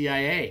by the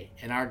CIA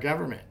and our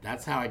government.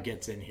 That's how it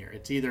gets in here.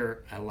 It's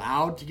either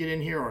allowed to get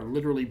in here or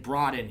literally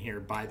brought in here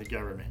by the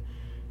government.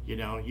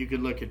 You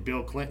could look at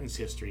Bill Clinton's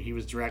history. He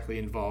was directly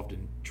involved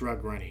in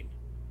drug running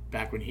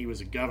back when he was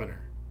a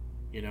governor,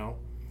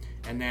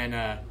 And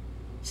then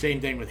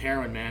same thing with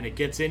heroin, man. It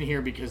gets in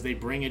here because they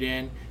bring it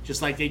in,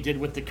 just like they did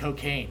with the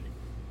cocaine.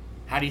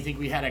 How do you think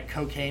we had a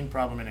cocaine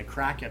problem and a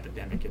crack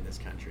epidemic in this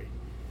country?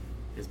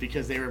 It's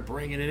because they were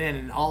bringing it in,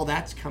 and all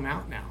that's come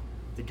out now.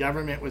 The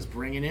government was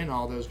bringing in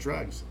all those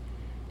drugs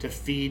to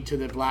feed to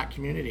the black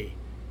community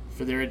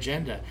for their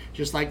agenda.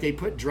 Just like they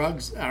put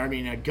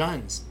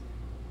guns,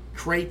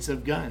 crates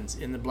of guns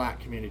in the black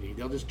community.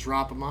 They'll just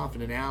drop them off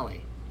in an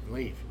alley and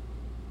leave.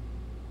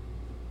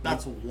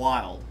 That's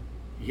wild.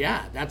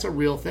 Yeah, that's a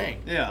real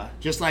thing. Yeah.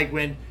 Just like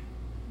when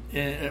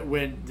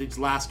these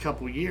last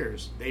couple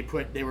years they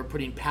were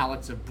putting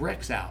pallets of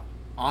bricks out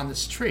on the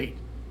street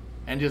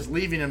and just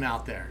leaving them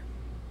out there,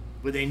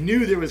 but they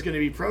knew there was going to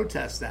be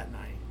protests that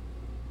night.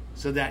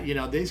 So that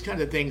these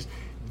kinds of things,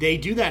 they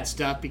do that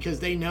stuff because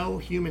they know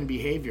human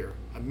behavior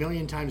a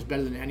million times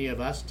better than any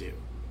of us do.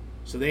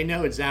 So they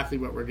know exactly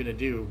what we're going to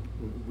do.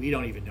 We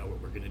don't even know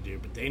what we're going to do,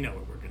 but they know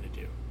what we're going to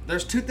do.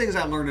 There's two things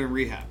I learned in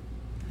rehab.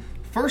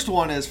 First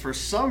one is, for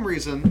some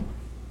reason,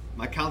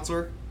 my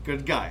counselor,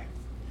 good guy,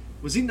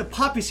 was eating a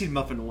poppy seed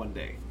muffin one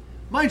day.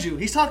 Mind you,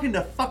 he's talking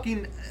to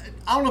fucking...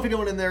 I don't know if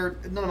anyone in there...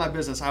 None of my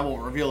business. I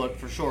won't reveal it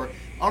for sure.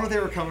 I don't know if they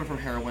were coming from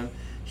heroin.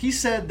 He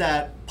said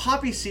that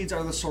poppy seeds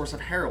are the source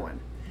of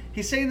heroin.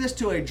 He's saying this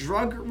to a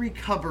drug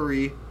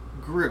recovery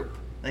group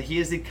that he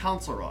is the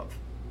counselor of.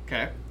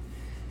 Okay?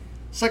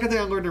 Second thing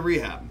I learned in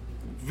rehab.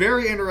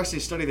 Very interesting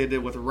study they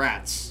did with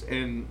rats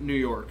in New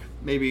York,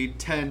 maybe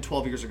 10,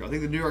 12 years ago. I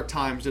think the New York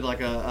Times did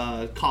like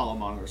a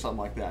column on it or something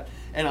like that.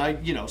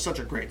 And such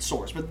a great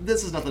source. But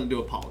this has nothing to do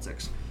with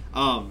politics.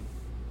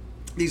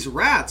 These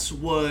rats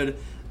would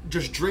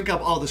just drink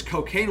up all this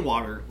cocaine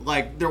water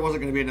like there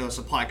wasn't going to be another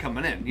supply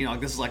coming in.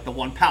 This is like the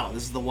one pallet.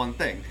 This is the one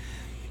thing.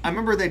 I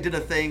remember they did a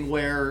thing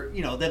where,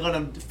 they let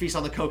them feast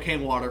on the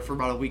cocaine water for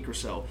about a week or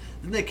so.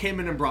 Then they came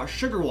in and brought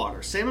sugar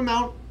water. Same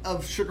amount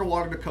of sugar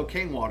water to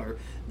cocaine water.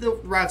 The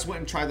rats went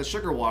and tried the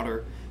sugar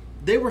water.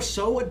 They were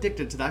so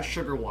addicted to that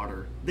sugar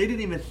water, they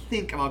didn't even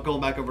think about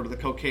going back over to the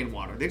cocaine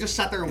water. They just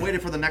sat there and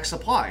waited for the next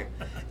supply.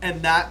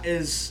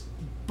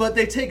 But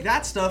they take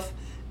that stuff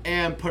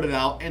and put it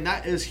out, and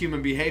that is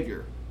human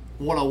behavior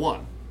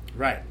 101.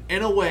 Right.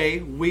 In a way,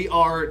 we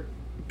are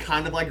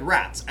kind of like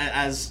rats.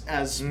 As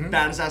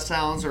bad as that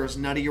sounds, or as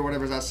nutty or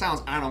whatever that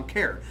sounds, I don't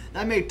care.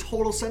 That made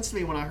total sense to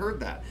me when I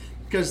heard that,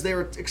 because they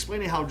were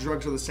explaining how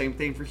drugs are the same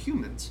thing for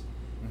humans.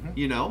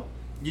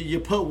 You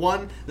put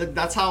one.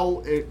 That's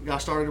how it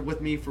got started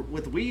with me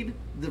with weed.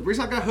 The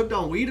reason I got hooked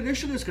on weed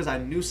initially is because I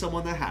knew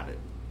someone that had it.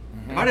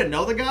 If I didn't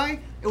know the guy,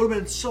 it would have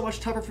been so much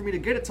tougher for me to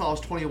get it till I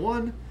was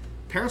 21.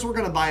 Parents were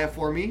going to buy it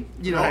for me,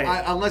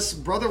 right. Unless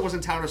brother was in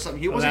town or something,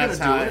 he wasn't going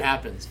to do it. That's how it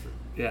happens.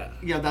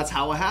 that's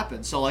how it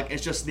happens. So like,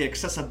 it's just the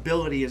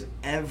accessibility is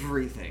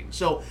everything.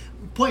 So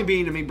point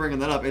being to me bringing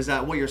that up is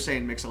that what you're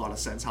saying makes a lot of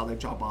sense, how they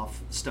drop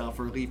off stuff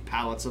or leave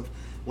pallets of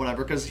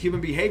whatever, because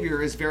human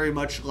behavior is very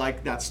much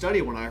like that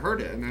study when I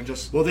heard it. And I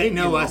just, well, they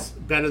know us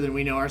better than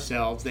we know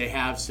ourselves. They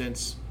have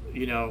since,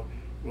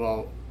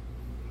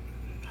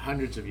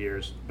 hundreds of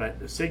years.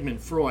 But Sigmund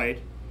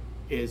Freud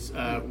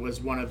was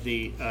one of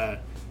the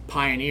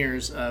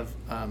pioneers of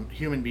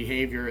human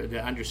behavior,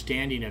 the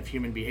understanding of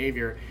human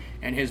behavior,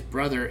 and his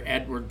brother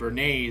Edward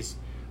Bernays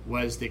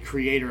was the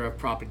creator of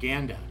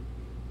propaganda,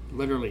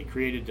 literally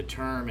created the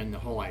term and the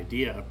whole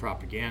idea of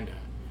propaganda.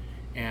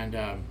 And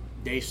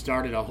they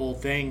started a whole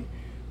thing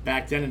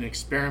back then, an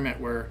experiment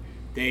where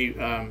they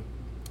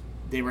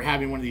were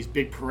having one of these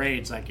big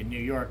parades like in New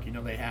York,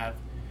 they have,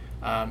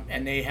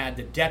 and they had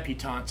the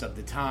debutantes of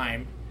the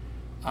time,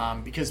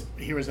 because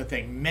here was the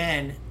thing,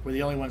 men were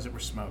the only ones that were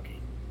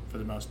smoking for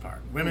the most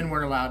part. Women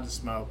weren't allowed to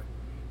smoke.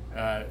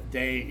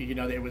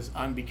 It was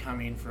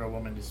unbecoming for a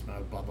woman to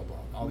smoke, blah, blah, blah.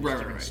 All these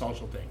different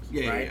social things,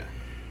 right? Yeah.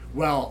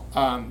 Well,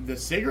 the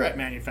cigarette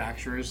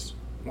manufacturers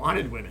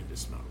wanted women to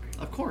smoke.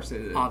 Of course they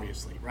did.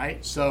 Obviously,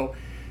 right? So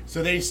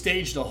they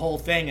staged a whole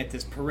thing at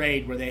this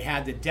parade where they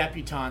had the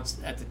debutantes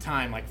at the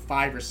time, like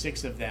 5 or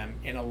 6 of them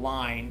in a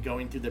line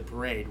going through the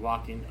parade,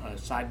 walking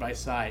side by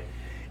side.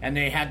 And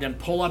they had them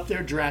pull up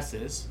their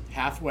dresses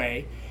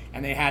halfway,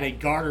 and they had a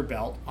garter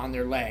belt on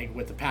their leg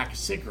with a pack of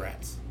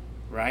cigarettes,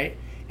 right?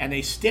 And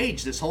they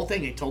staged this whole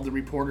thing. They told the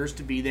reporters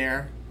to be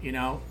there,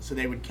 so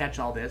they would catch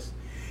all this.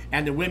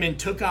 And the women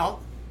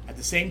at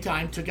the same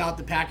time, took out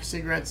the pack of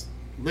cigarettes,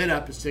 lit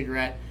up a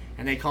cigarette,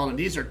 and they called them,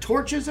 these are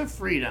torches of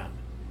freedom.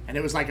 And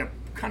it was like a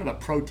kind of a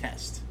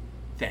protest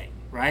thing,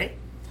 right?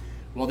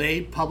 Well,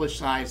 they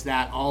publicized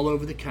that all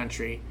over the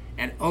country,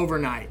 and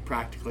overnight,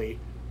 practically,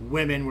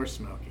 women were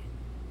smoking.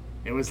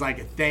 It was like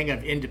a thing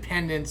of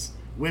independence,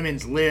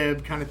 women's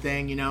lib kind of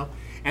thing,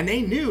 And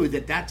they knew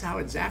that that's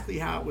exactly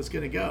how it was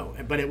going to go.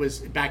 But it was,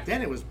 back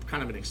then, it was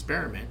kind of an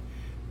experiment,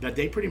 but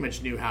they pretty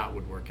much knew how it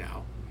would work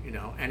out,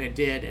 and it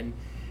did,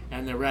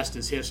 and the rest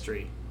is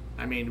history.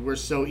 I mean, we're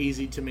so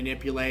easy to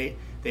manipulate.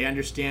 They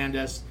understand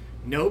us.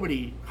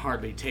 Nobody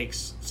hardly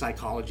takes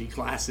psychology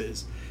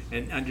classes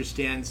and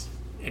understands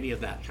any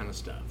of that kind of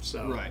stuff.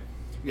 So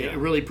it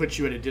really puts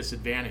you at a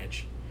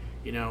disadvantage.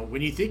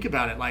 When you think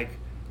about it, like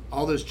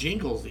all those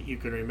jingles that you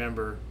can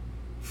remember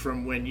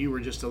from when you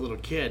were just a little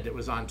kid that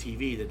was on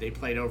TV that they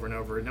played over and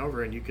over and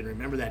over, and you can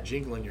remember that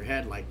jingle in your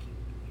head like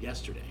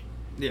yesterday.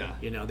 Yeah.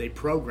 They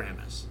program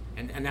us.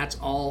 And that's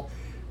all.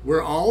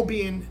 We're all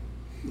being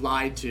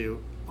lied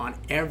to on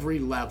every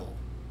level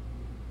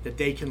that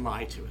they can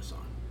lie to us on.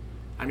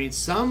 I mean,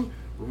 some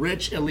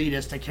rich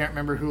elitist, I can't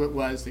remember who it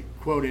was, that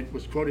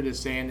was quoted as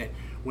saying that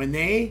when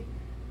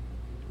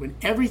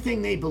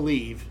everything they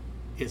believe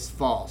is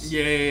false,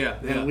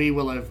 then we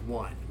will have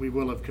won. We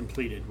will have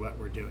completed what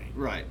we're doing.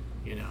 Right.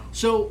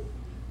 So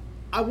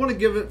I want to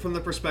give it from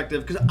the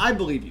perspective, because I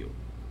believe you.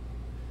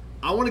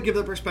 I want to give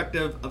the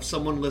perspective of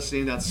someone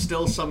listening that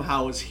still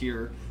somehow is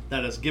here,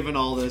 that has given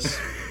all this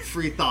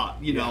free thought,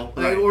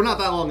 Right. We're not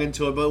that long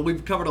into it, but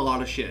we've covered a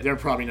lot of shit. They're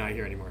probably not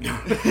here anymore.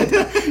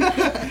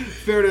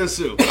 Fair to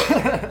assume.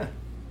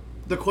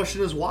 The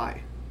question is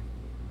why?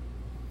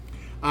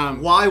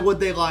 Why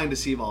would they lie and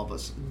deceive all of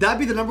us? That'd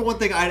be the number one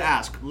thing I'd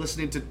ask,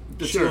 listening to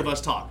the two of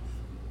us talk.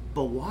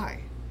 But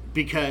why?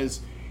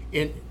 Because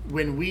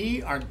when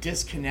we are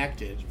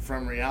disconnected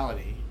from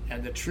reality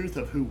and the truth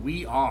of who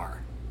we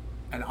are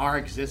and our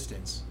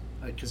existence,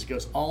 because it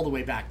goes all the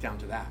way back down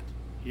to that,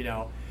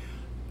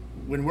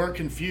 when we're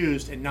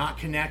confused and not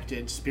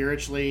connected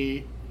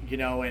spiritually,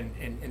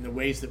 in the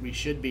ways that we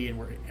should be,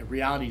 and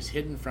reality is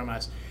hidden from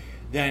us,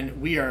 then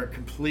we are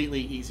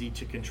completely easy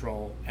to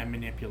control and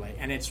manipulate.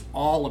 And it's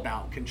all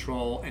about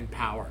control and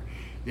power.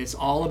 It's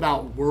all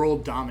about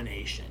world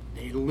domination.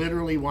 They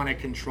literally want to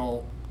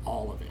control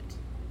all of it.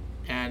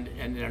 And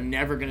they're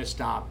never going to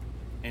stop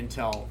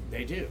until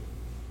they do.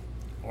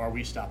 Or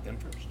we stop them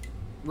first.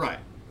 Right.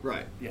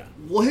 Yeah.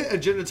 We'll hit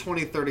Agenda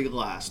 2030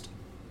 last.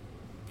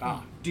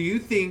 Do you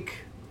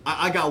think...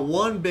 I got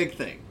one big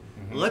thing.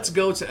 Mm-hmm. Let's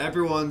go to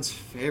everyone's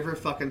favorite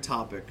fucking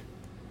topic,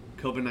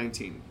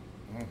 COVID-19.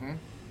 Mm-hmm.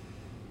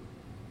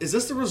 Is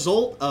this the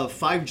result of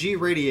 5G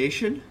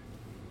radiation,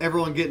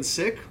 everyone getting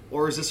sick,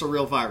 or is this a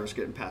real virus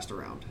getting passed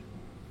around?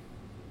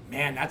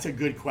 Man, that's a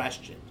good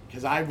question,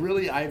 because I've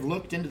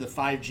looked into the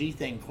 5G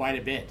thing quite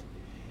a bit.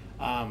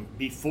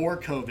 Before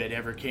COVID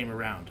ever came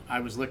around,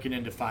 I was looking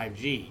into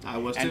 5G. I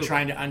was and too.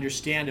 Trying to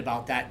understand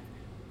about that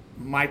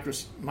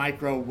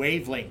micro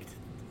wavelength,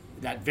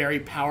 that very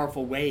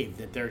powerful wave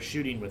that they're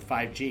shooting with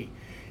 5G,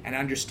 and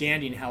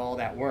understanding how all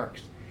that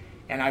works.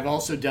 And I've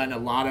also done a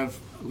lot of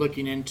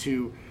looking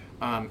into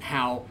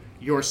how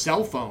your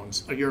cell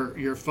phones, or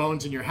your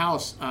phones in your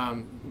house,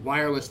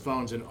 wireless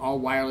phones and all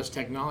wireless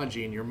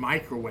technology, and your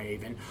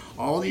microwave, and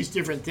all these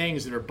different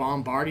things that are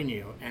bombarding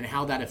you, and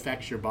how that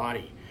affects your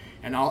body.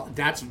 And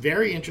that's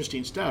very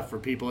interesting stuff for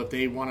people if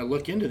they want to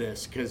look into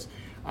this, because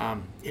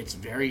it's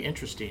very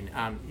interesting.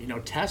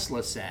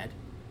 Tesla said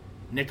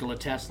Nikola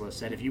Tesla,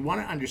 said, if you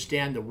want to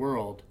understand the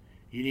world,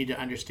 you need to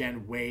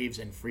understand waves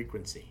and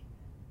frequency.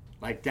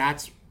 Like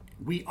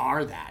we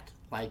are that.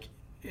 Like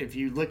if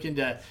you look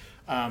into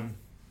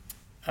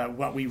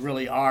what we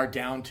really are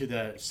down to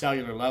the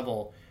cellular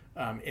level,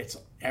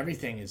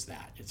 everything is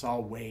that. It's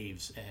all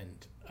waves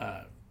and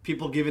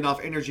people giving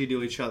off energy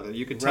to each other.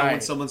 You can tell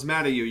when someone's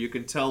mad at you. You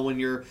can tell when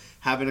you're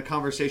having a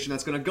conversation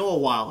that's going to go a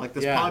while, like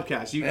this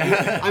podcast.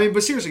 I mean,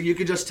 but seriously, you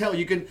can just tell.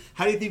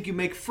 How do you think you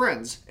make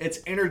friends? It's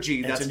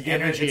energy. That's an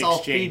energy It's all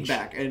exchange.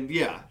 feedback. And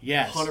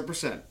yes,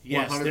 100%.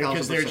 Yes,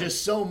 because there's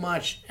just so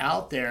much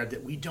out there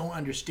that we don't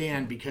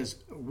understand because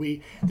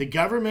the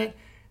government,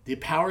 the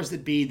powers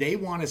that be, they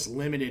want us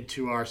limited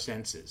to our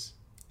senses.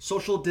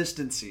 Social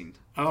distancing.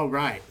 Oh,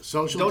 right.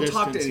 Social Don't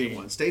distancing. talk to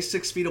anyone. Stay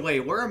 6 feet away.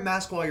 Wear a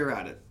mask while you're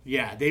at it.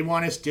 Yeah, they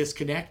want us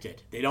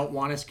disconnected. They don't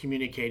want us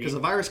communicating. Because the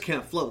virus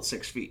can't float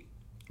 6 feet.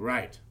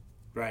 Right.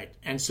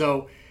 And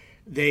so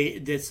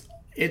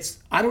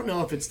I don't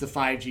know if it's the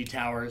 5G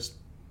towers.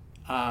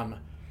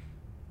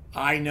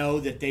 I know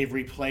that they've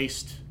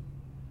replaced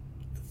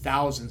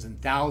thousands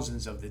and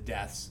thousands of the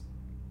deaths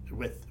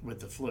with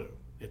the flu.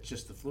 It's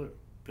just the flu.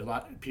 A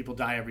lot of people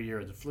die every year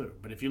of the flu.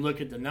 But if you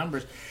look at the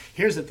numbers,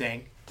 here's the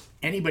thing.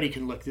 Anybody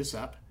can look this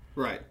up.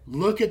 Right.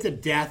 Look at the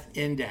death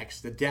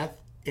index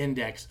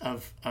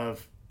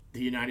of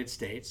the United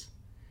States.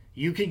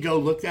 You can go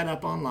look that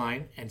up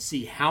online and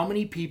see how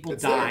many people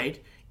died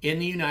in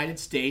the United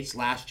States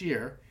last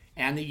year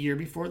and the year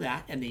before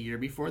that and the year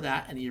before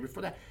that and the year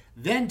before that.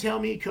 Then tell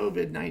me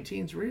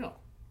COVID-19 is real.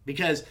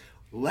 Because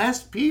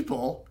less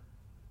people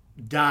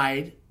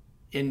died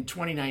in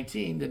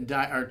 2019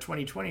 or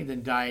 2020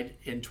 than died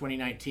in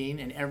 2019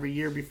 and every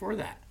year before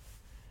that.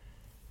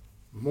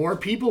 More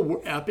people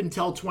were, up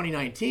until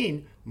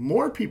 2019,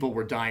 more people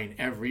were dying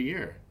every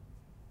year.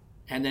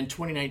 And then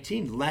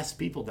 2019, less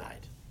people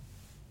died.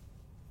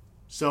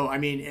 So, I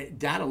mean,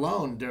 that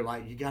alone, they're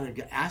like, you got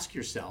to ask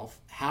yourself,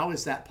 how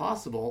is that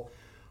possible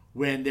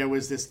when there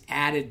was this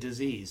added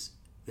disease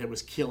that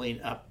was killing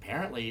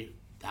apparently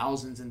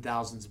thousands and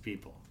thousands of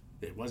people?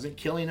 It wasn't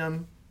killing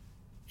them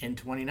in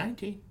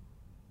 2019.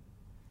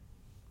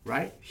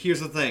 Right?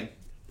 Here's the thing.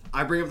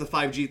 I bring up the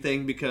 5G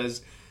thing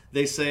because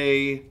they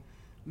say,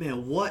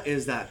 man, what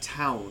is that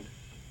town?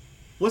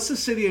 What's the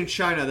city in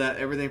China that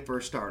everything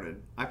first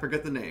started? I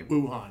forget the name.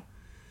 Wuhan.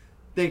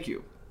 Thank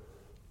you.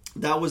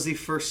 That was the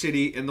first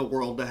city in the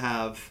world to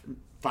have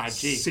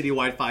 5G.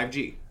 Citywide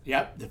 5G.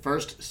 Yep. The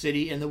first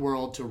city in the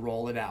world to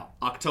roll it out.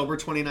 October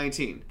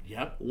 2019.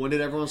 Yep. When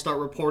did everyone start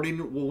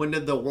reporting? When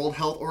did the World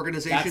Health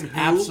Organization That's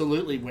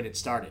absolutely when it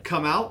started.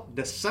 Come out?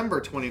 December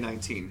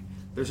 2019.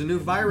 There's a new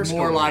virus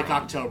More going like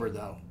around. October,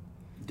 though.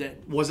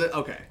 Was it?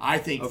 Okay. I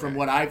think from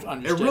what I've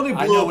understood. It really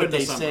blew I know up what in they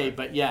December. say,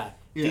 but yeah.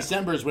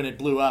 December is when it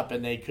blew up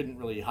and they couldn't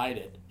really hide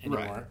it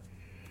anymore. Right.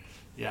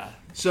 Yeah.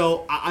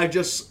 So I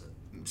just,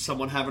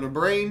 someone having a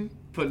brain,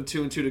 putting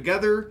two and two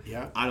together.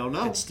 Yeah. I don't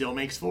know. It still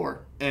makes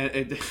 4.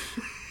 And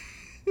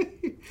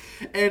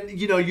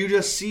you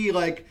just see,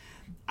 like,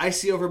 I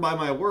see over by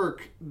my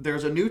work,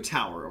 there's a new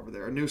tower over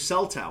there, a new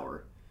cell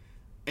tower.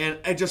 And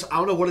I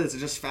don't know what it is. It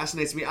just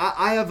fascinates me.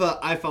 I have an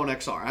iPhone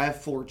XR. I have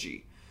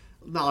 4G.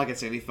 Not like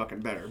it's any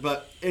fucking better.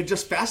 But it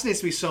just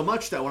fascinates me so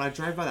much that when I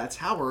drive by that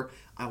tower,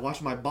 I watch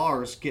my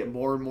bars get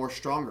more and more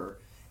stronger.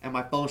 And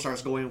my phone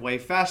starts going way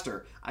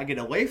faster. I get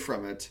away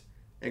from it.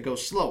 It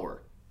goes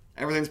slower.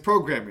 Everything's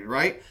programming,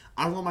 right?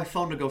 I don't want my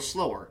phone to go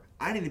slower.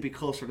 I need to be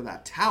closer to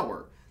that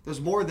tower. There's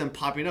more of them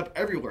popping up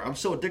everywhere. I'm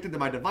so addicted to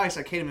my device,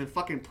 I can't even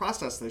fucking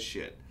process this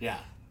shit. Yeah.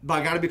 But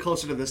I got to be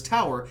closer to this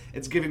tower.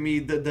 It's giving me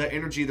the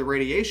energy, the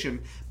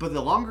radiation. But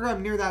the longer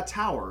I'm near that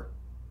tower,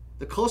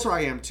 the closer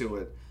I am to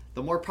it,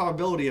 the more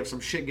probability of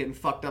some shit getting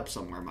fucked up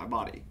somewhere in my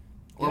body.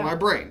 Or my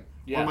brain.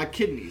 Or my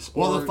kidneys.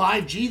 Well, the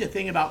 5G, the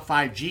thing about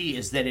 5G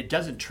is that it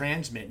doesn't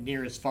transmit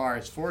near as far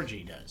as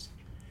 4G does.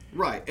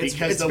 Right. It's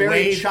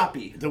very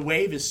choppy. The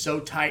wave is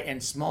so tight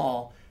and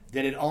small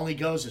that it only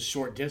goes a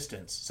short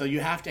distance. So you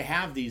have to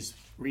have these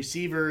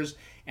receivers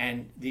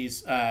and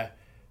these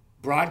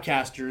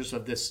broadcasters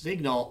of this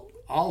signal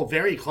all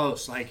very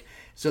close. Like,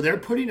 so they're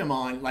putting them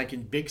on, like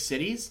in big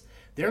cities,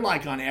 they're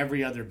like on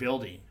every other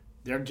building.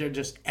 They're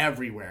just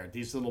everywhere,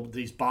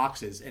 these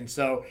boxes. And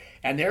so,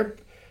 and they're,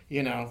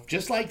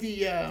 just like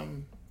the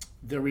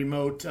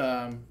remote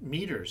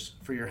meters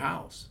for your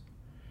house.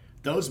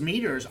 Those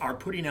meters are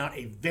putting out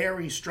a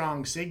very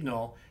strong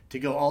signal to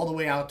go all the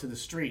way out to the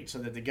street so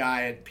that the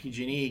guy at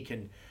PG&E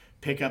can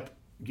pick up,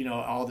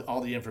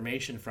 all the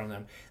information from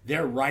them.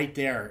 They're right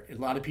there. A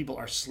lot of people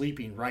are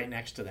sleeping right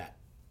next to that.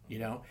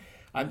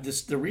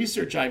 The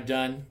research I've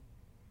done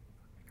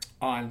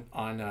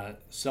on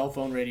cell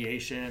phone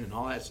radiation and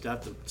all that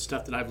stuff, the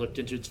stuff that I've looked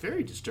into, it's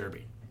very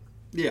disturbing.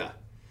 Yeah.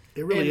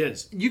 It really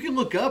is. You can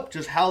look up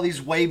just how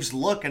these waves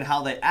look and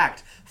how they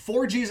act.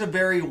 4G is a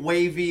very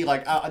wavy,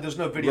 there's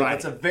no video. Right.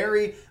 It's a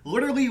very,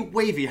 literally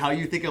wavy, how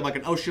you think of like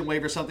an ocean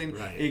wave or something.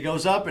 Right. It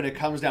goes up and it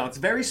comes down. It's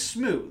very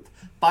smooth.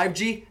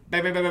 5G,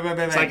 bang, bang, bang, bang, bang,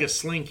 bang. It's like a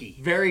slinky.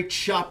 Very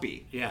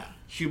choppy. Yeah.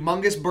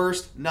 Humongous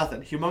burst,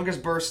 nothing. Humongous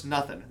burst,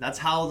 nothing. That's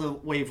how the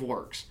wave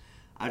works.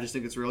 I just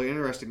think it's really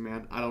interesting,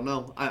 man. I don't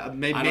know.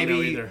 Maybe, I don't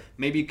know either.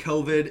 Maybe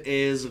COVID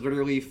is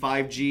literally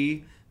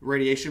 5G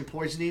radiation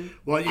poisoning.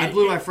 Well, I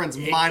blew my friend's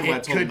mind when I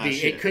told him that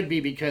shit. It could be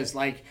because,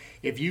 like,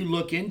 if you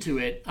look into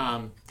it,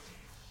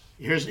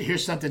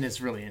 here's something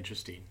that's really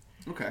interesting.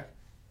 Okay.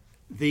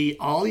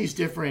 All these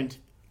different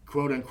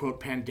quote unquote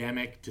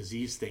pandemic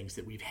disease things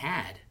that we've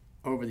had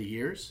over the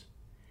years,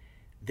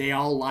 they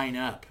all line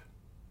up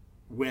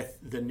with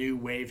the new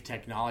wave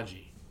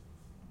technology.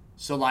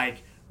 So,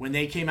 like, when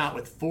they came out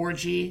with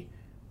 4G,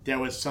 there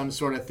was some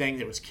sort of thing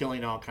that was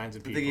killing all kinds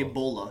of people. I think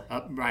Ebola,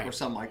 right, or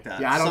something like that.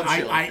 Yeah,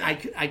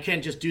 I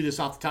can't just do this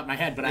off the top of my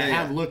head, but I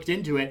have looked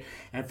into it,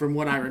 and from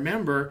what I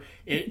remember,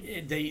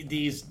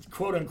 these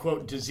quote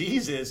unquote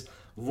diseases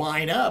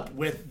line up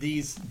with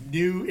these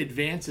new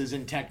advances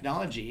in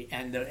technology,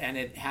 and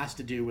it has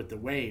to do with the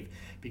wave,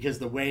 because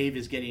the wave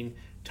is getting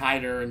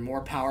tighter and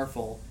more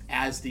powerful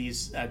as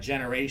these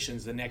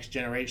generations, the next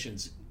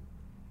generations,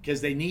 because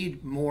they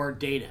need more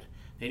data.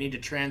 They need to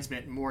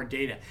transmit more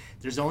data.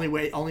 There's only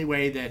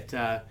way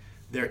that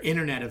their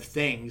Internet of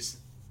Things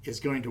is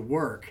going to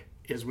work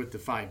is with the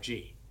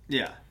 5G.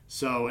 Yeah.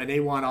 So, and they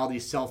want all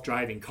these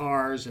self-driving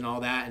cars and all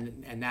that,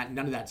 and that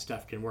none of that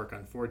stuff can work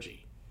on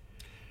 4G.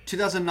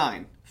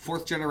 2009,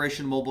 fourth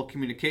generation mobile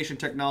communication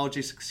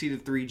technology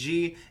succeeded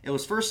 3G. It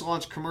was first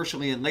launched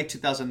commercially in late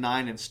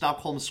 2009 in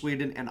Stockholm,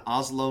 Sweden, and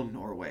Oslo,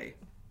 Norway.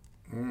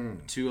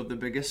 Two of the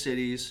biggest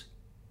cities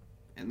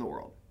in the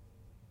world.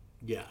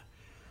 Yeah.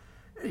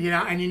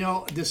 And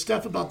the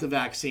stuff about the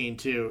vaccine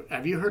too.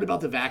 Have you heard about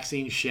the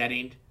vaccine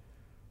shedding?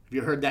 Have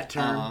you heard that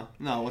term?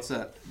 No, what's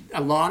that? A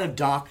lot of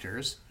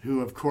doctors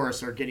who, of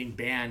course, are getting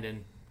banned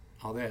and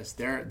all this,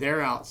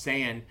 they're out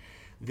saying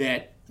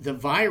that the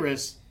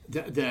virus,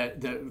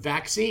 the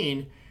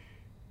vaccine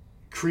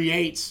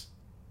creates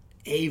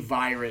a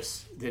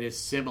virus that is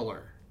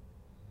similar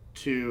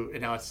to,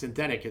 now it's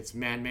synthetic, it's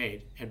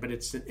man-made, but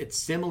it's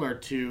similar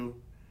to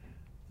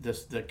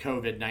the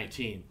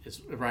COVID-19,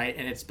 right?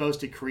 And it's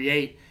supposed to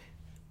create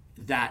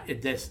that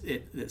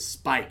it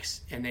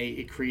spikes, and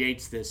it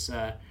creates these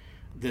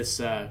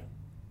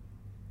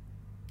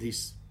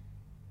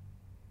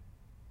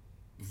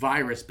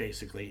virus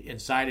basically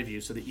inside of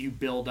you, so that you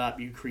build up,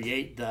 you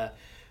create the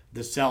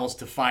cells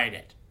to fight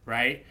it,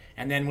 right?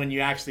 And then when the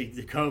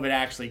COVID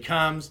actually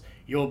comes,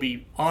 you'll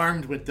be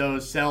armed with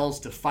those cells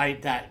to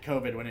fight that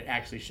COVID when it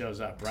actually shows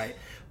up, right?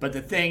 But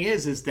the thing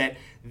is that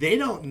they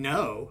don't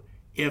know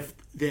if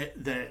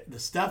the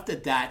stuff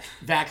that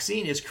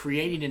vaccine is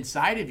creating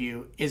inside of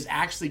you is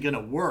actually going to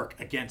work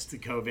against the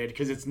COVID,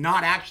 because it's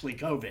not actually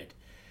COVID,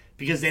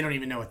 because they don't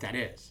even know what that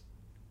is.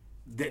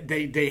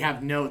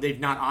 They've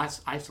not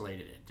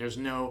isolated it. There's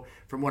no,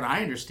 from what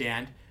I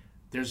understand,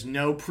 there's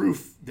no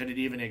proof that it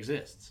even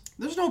exists.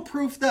 There's no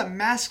proof that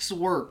masks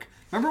work.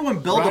 Remember when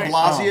Bill de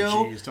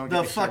Blasio,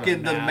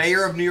 the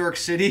mayor of New York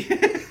City,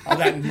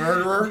 that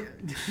murderer,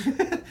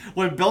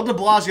 when Bill de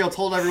Blasio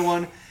told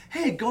everyone,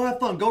 hey, go have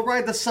fun, go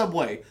ride the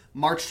subway,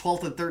 March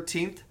 12th and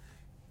 13th.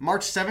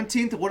 March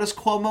 17th, what is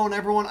Cuomo and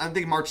everyone? I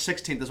think March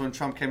 16th is when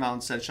Trump came out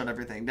and said shut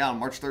everything down.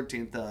 March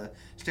 13th,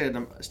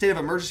 state of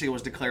emergency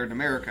was declared in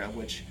America,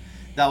 which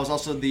that was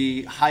also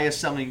the highest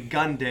selling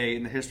gun day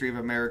in the history of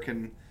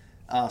American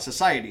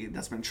society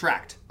that's been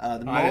tracked.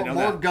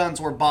 More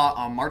guns were bought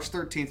on March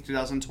 13th,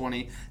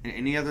 2020 than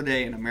any other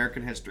day in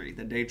American history,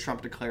 the day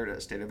Trump declared it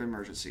a state of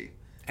emergency.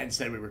 And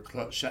said we were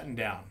shutting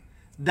down.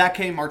 That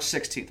came March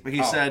 16th, but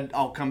he said,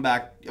 I'll come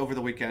back over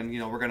the weekend,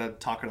 we're going to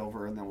talk it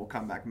over, and then we'll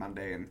come back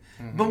Monday.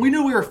 But we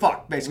knew we were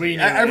fucked, basically.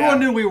 Everyone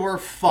knew we were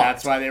fucked.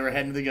 That's why they were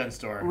heading to the gun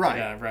store. Right.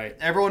 Yeah, right.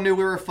 Everyone knew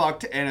we were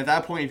fucked, and at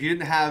that point, if you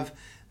didn't have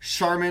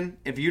Charmin,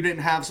 if you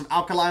didn't have some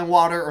alkaline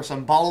water or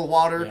some bottled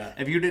water,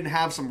 if you didn't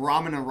have some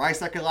ramen and rice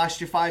that could last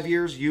you 5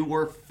 years, you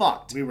were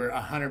fucked. We were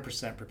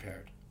 100%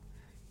 prepared.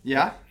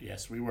 Yeah?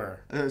 Yes, we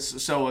were.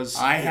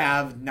 I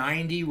have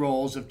 90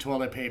 rolls of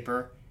toilet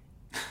paper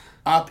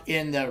up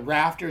in the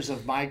rafters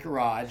of my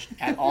garage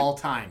at all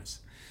times.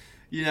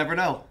 You never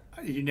know.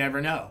 You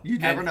never know. You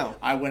never know.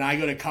 When I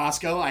go to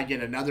Costco, I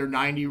get another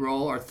 90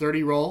 roll or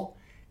 30 roll,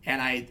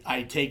 and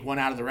I take one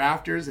out of the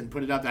rafters and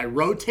put it up. I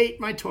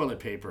rotate my toilet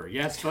paper.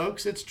 Yes,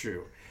 folks, it's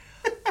true.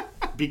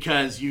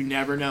 Because you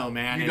never know,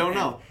 man. You don't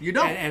know. You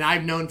don't. And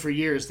I've known for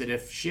years that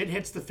if shit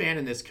hits the fan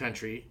in this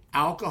country,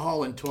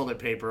 alcohol and toilet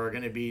paper are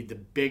going to be the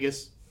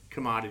biggest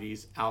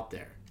commodities out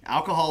there.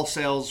 Alcohol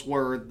sales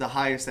were the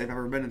highest they've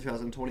ever been in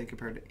 2020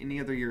 compared to any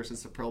other year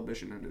since the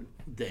Prohibition ended.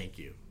 Thank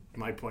you.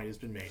 My point has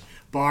been made.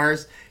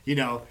 Bars, it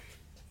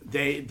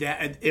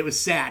was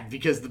sad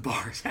because the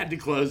bars had to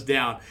close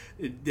down.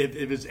 If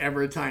it was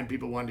ever a time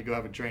people wanted to go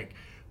have a drink.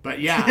 But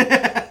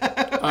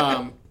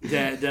yeah,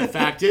 the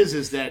fact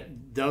is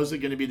that those are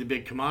going to be the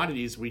big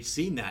commodities. We've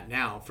seen that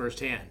now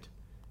firsthand.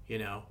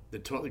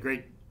 The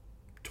great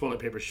toilet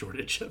paper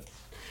shortage of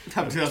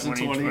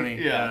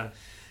 2020. Yeah.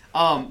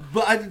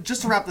 But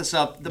just to wrap this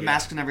up, the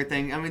mask and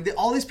everything, I mean,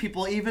 all these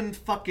people, even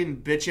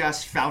fucking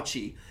bitch-ass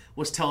Fauci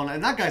was telling,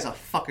 and that guy's a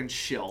fucking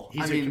shill.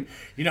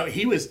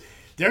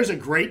 There's a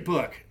great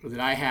book that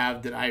I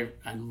have that I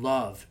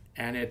love,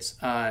 and it's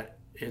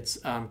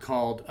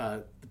called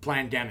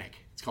Plandemic.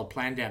 It's called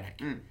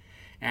Plandemic.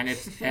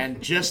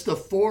 And just the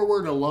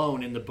foreword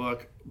alone in the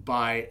book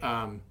by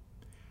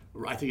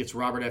I think it's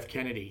Robert F.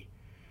 Kennedy,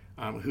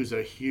 who's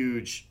a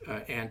huge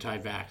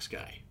anti-vax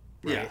guy.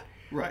 Right? Yeah.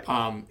 Right.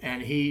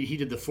 And he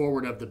did the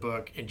foreword of the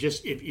book, and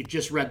just if you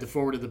just read the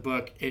foreword of the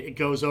book, it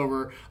goes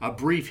over a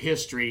brief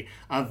history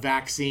of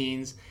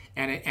vaccines.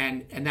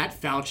 And that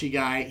Fauci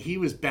guy, he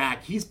was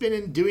back. He's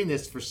been doing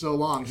this for so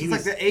long. He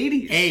was like the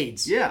 80s.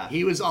 AIDS. Yeah.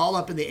 He was all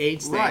up in the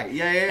AIDS thing. Right.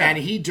 Yeah. And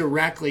he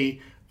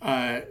directly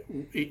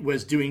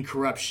was doing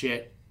corrupt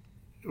shit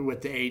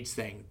with the AIDS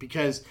thing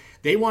because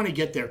they want to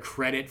get their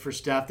credit for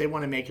stuff. They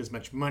want to make as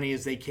much money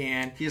as they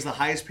can. He is the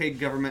highest paid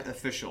government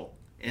official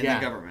in the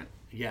government.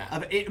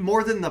 Yeah.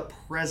 More than the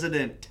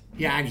president.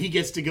 Yeah, and he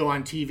gets to go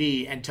on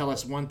TV and tell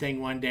us one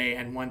thing one day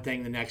and one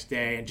thing the next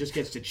day and just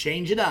gets to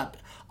change it up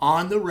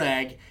on the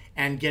reg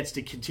and gets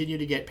to continue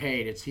to get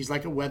paid. He's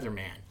like a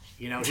weatherman.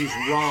 You know, he's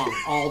wrong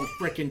all the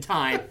frickin'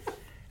 time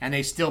and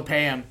they still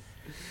pay him.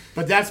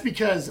 But that's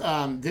because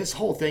this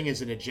whole thing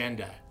is an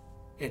agenda.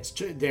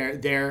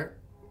 They're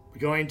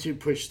going to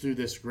push through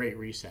this Great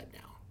Reset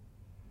now.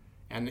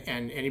 And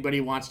anybody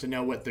who wants to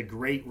know what the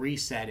Great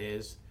Reset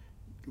is,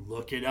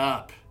 look it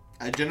up.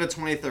 Agenda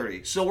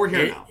 2030. So we're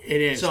here now.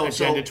 It is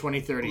Agenda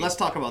 2030. Let's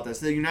talk about this.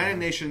 The United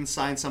Nations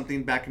signed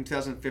something back in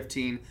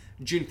 2015,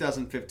 June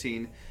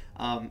 2015,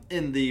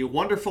 in the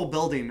wonderful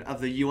building of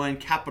the UN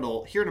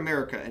Capitol here in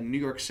America in New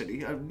York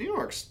City. New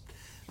York's,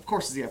 of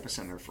course, is the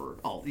epicenter for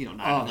all 9/11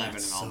 and all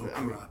that.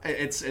 I mean,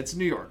 it's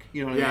New York.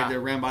 You know what I mean?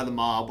 They're ran by the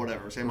mob,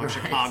 whatever. Same like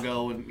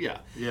Chicago and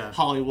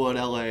Hollywood,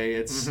 LA.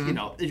 It's if you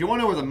want to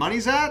know where the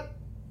money's at.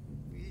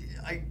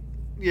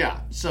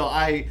 Yeah, so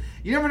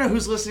you never know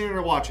who's listening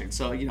or watching,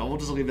 so we'll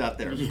just leave that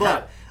there.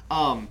 Yeah.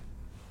 But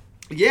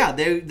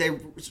they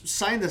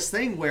signed this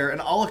thing where,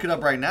 and I'll look it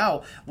up right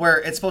now, where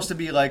it's supposed to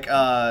be like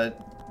I'll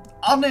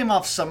name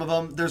off some of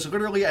them. There's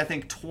literally I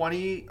think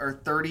 20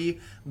 or 30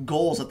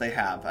 goals that they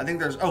have. I think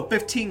there's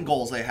 15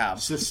 goals they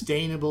have.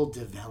 Sustainable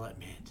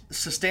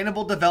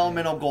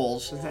developmental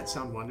goals. Does that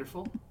sound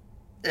wonderful?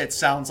 It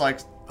sounds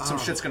like some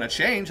shit's gonna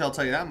change. I'll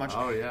tell you that much.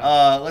 Oh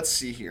yeah. Let's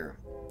see here.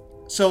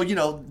 So,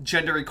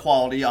 gender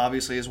equality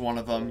obviously is one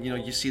of them.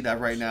 You see that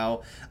right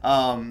now.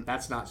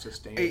 That's not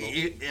sustainable.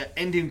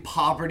 Ending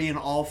poverty in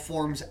all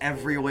forms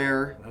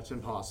everywhere. That's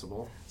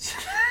impossible.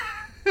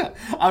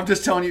 I'm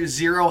just telling you,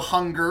 zero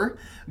hunger,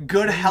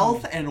 good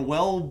health and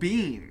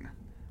well-being.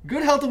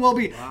 Good health and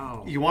well-being.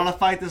 Wow. You want to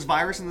fight this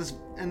virus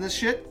and this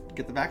shit?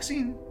 Get the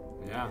vaccine.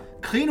 Yeah.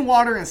 Clean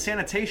water and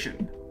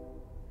sanitation.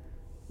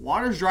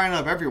 Water's drying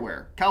up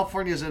everywhere.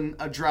 California's in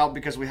a drought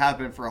because we have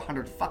been for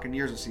 100 fucking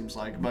years, it seems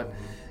like. But,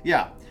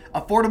 yeah.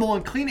 Affordable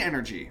and clean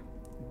energy.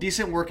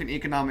 Decent work and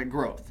economic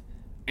growth.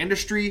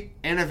 Industry,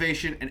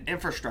 innovation, and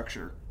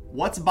infrastructure.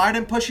 What's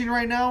Biden pushing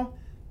right now?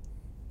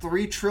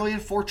 $3 trillion,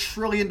 $4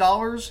 trillion?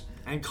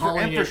 And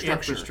calling it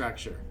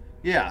infrastructure.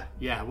 Yeah.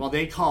 Yeah, well,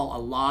 they call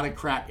a lot of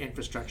crap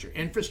infrastructure.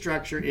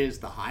 Infrastructure is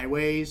the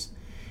highways.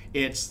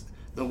 It's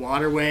the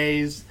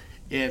waterways.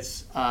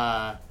 It's...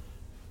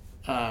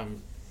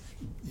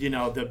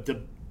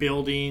 the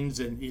buildings,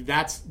 and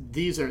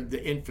these are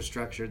the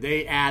infrastructure.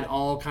 They add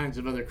all kinds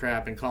of other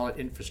crap and call it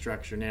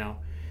infrastructure now,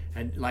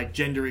 and like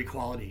gender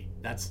equality.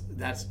 That's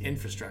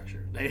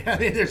infrastructure.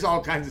 There's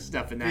all kinds of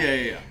stuff in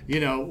that.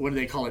 Yeah. What do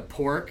they call it?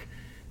 Pork.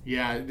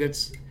 Yeah,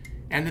 that's.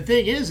 And the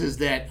thing is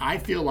that I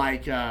feel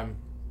like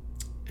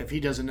if he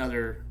does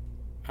another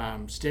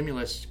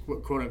stimulus,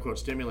 quote unquote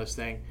stimulus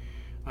thing,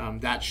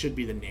 that should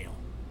be the nail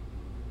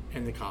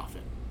in the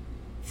coffin.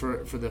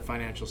 For the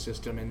financial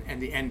system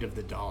and the end of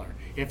the dollar,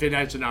 if it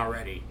hasn't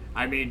already.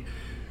 I mean,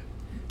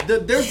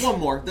 there's one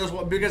more. There's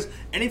one because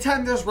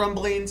anytime there's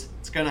rumblings,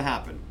 it's gonna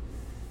happen.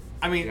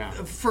 I mean,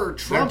 for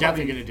Trump, they're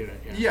definitely gonna do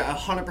it. Yeah,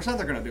 100%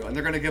 they're gonna do it, and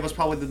they're gonna give us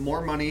probably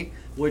more money,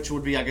 which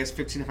would be, I guess,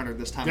 $1,500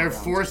 this time. They're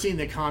forcing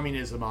the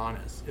communism on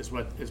us, is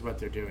what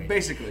they're doing.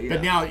 Basically, yeah.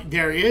 But now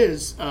there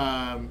is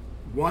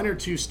one or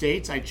two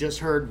states I just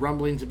heard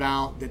rumblings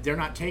about that they're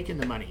not taking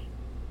the money.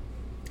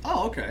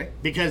 Oh, okay.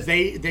 Because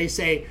they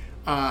say.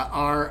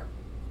 Our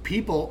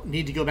people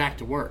need to go back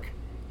to work.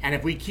 And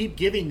if we keep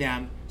giving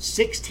them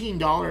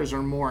 $16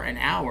 or more an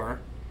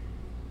hour,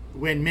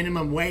 when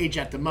minimum wage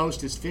at the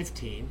most is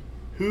 $15,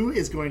 who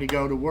is going to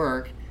go to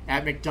work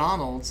at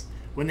McDonald's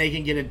when they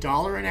can get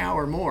 $1 an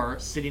hour more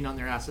sitting on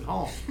their ass at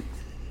home?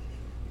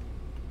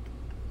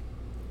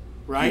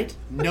 Right?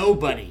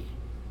 Nobody.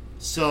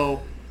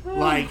 So,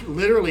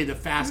 literally the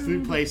fast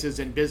food places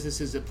and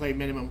businesses that pay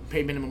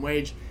minimum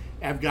wage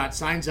have got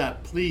signs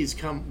up, please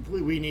come,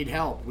 we need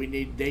help.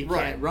 They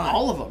can't run.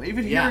 All of them,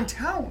 even here in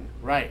town.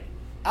 Right.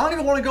 I don't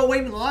even want to go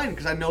wait in line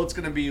because I know it's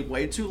going to be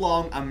way too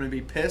long. I'm going to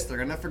be pissed. They're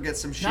going to forget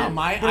some shit.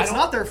 But it's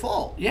not their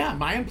fault. Yeah,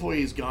 my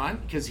employee's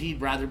gone because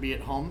he'd rather be at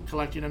home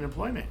collecting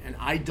unemployment, and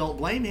I don't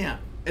blame him.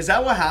 Is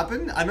that what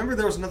happened? I remember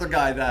there was another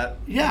guy that...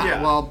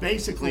 Yeah. Well,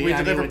 basically... We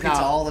deliver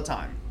pizza all the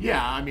time.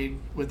 Yeah, I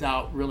mean,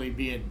 without really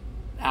being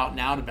out and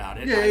out about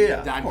it.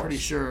 I'm pretty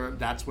sure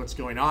that's what's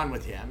going on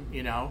with him,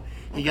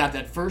 He got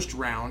that first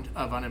round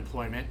of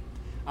unemployment.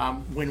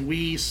 when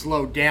we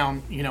slowed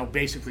down,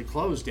 basically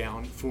closed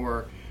down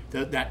for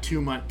that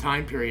 2-month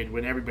time period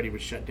when everybody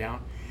was shut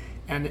down.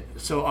 And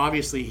so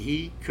obviously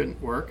he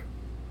couldn't work.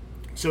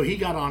 So he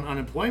got on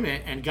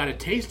unemployment and got a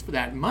taste for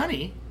that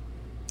money.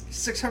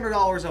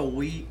 $600 a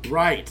week.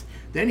 Right.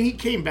 Then he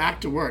came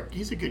back to work.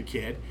 He's a good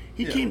kid.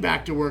 He came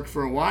back to work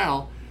for a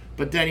while,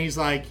 but then he's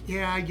like,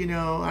 yeah, I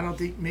don't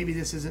think maybe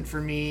this isn't for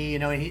me.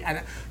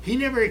 And he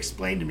never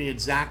explained to me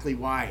exactly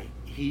why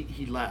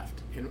he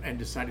left and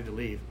decided to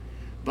leave.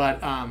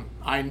 But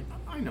I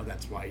know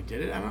that's why he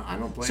did it. I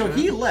don't blame him. So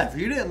he left.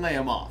 You didn't lay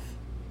him off.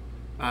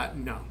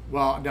 No.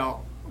 Well,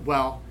 no.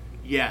 Well,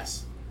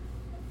 yes.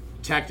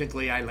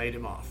 Technically, I laid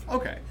him off.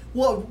 Okay.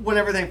 Well, when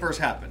everything first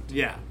happened.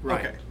 Yeah,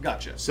 right. Okay,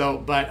 gotcha. So,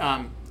 but,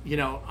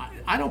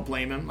 I don't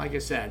blame him, like I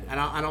said.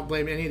 I don't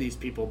blame any of these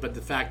people. But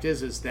the fact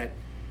is that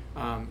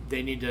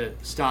they need to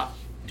stop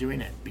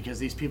doing it because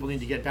these people need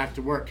to get back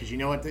to work. Because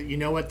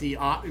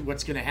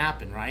what's going to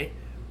happen, right?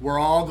 We're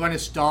all going to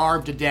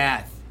starve to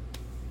death.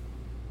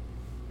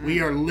 We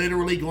are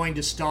literally going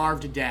to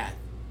starve to death.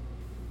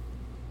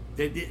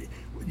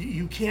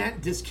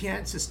 This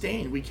can't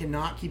sustain. We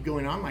cannot keep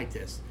going on like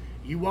this.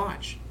 You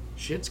watch.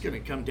 Shit's going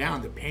to come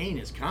down. The pain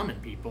is coming,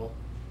 people.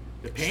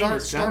 The pain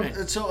is coming.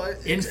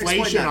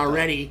 Inflation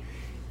already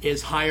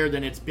is higher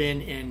than it's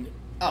been in,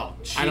 I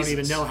don't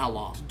even know how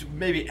long.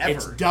 Maybe ever.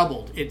 It's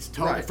doubled. It's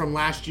from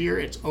last year,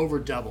 it's over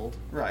doubled.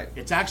 Right.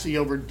 It's actually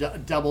over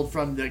doubled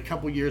from the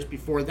couple years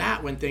before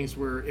that when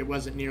it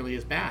wasn't nearly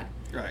as bad.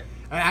 Right.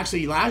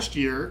 Actually, last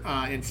year,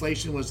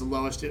 inflation was the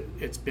lowest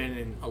it's been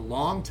in a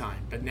long time.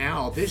 But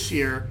now, this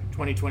year,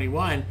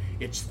 2021,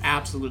 it's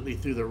absolutely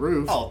through the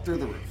roof. Oh, through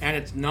the roof. And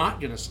it's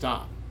not going to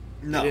stop.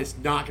 No. It is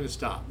not going to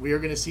stop. We are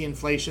going to see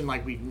inflation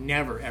like we've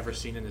never, ever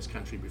seen in this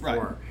country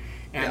before.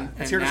 Right. And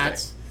it's here to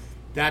stay.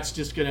 That's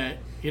just going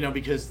to,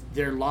 because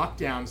their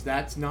lockdowns,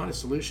 that's not a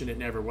solution. It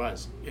never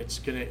was. It's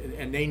going to,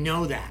 and they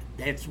know that.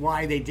 That's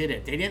why they did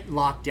it. They didn't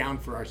lock down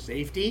for our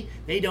safety.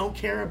 They don't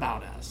care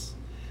about us.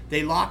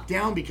 They lock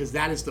down because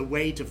that is the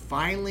way to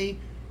finally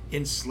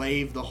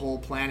enslave the whole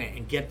planet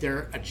and get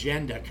their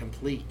agenda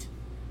complete.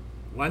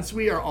 Once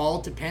we are all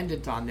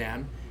dependent on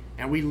them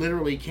and we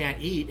literally can't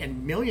eat,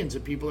 and millions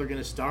of people are going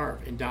to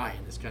starve and die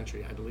in this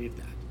country, I believe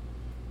that.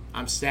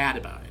 I'm sad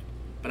about it.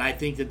 But I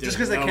think that there's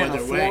just because no they can't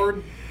other afford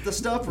way. the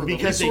stuff or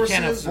because the they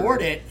can't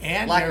afford it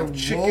and there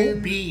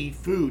won't be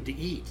food to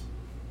eat.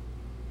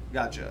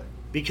 Gotcha.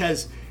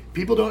 Because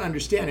people don't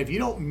understand, if you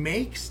don't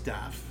make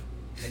stuff,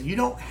 then you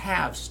don't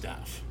have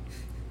stuff.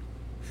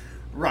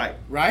 Right.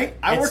 Right?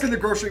 I work in the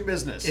grocery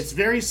business. It's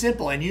very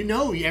simple. And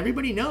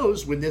everybody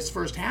knows when this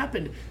first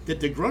happened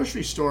that the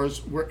grocery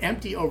stores were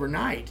empty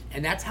overnight.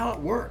 And that's how it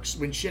works.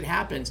 When shit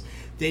happens,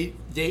 the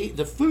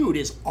food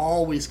is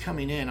always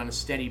coming in on a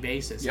steady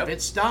basis. Yep. If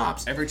it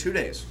stops... Every 2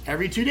 days.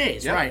 Every 2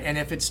 days, yep. Right. And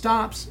if it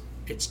stops,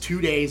 it's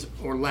 2 days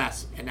or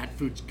less, and that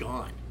food's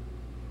gone.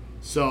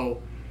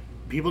 So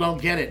people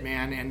don't get it,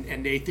 man.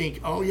 And they think,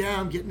 oh, yeah,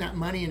 I'm getting that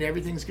money and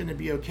everything's going to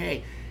be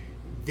okay.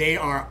 They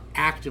are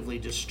actively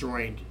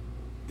destroying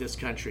this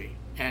country,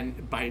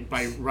 and by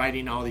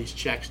writing all these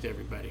checks to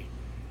everybody,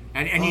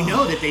 and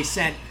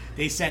that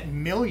they sent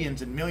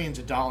millions and millions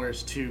of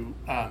dollars to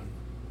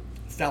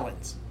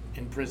felons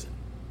in prison.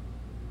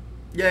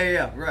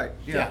 Yeah, right.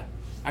 Yeah.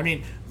 I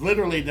mean,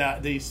 literally,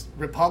 these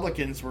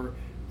Republicans were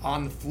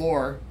on the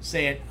floor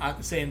saying,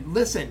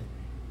 "Listen,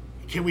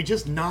 can we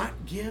just not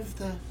give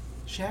the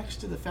checks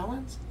to the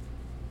felons?"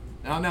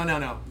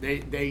 No.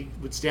 They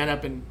would stand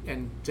up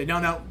and say,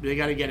 no, they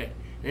got to get it.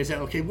 And they said,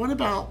 okay, what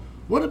about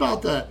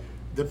the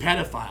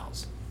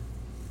pedophiles?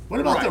 What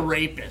about the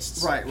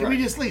rapists? Right. Can we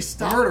just at least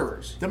stop?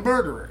 The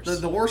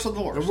murderers. The worst of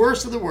the worst. The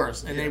worst of the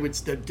worst. And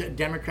the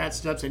Democrats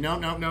stood up and say, no,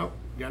 you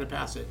got to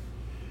pass it.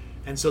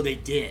 And so they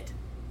did.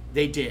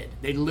 They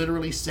They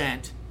literally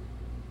sent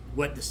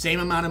the same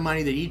amount of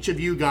money that each of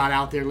you got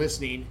out there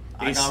listening.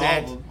 I got all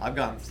of them. I've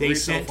gotten 3 They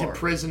so sent far. to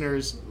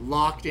prisoners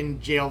locked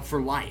in jail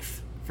for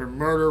life. For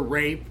murder,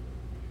 rape,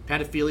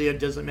 pedophilia,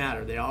 doesn't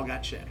matter. They all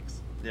got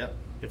checks. Yep.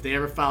 If they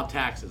ever filed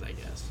taxes, I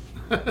guess.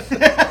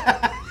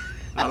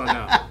 I don't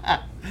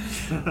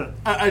know.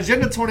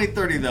 Agenda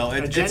 2030, though.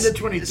 Agenda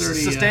 2030.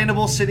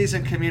 Sustainable cities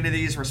and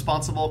communities,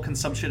 responsible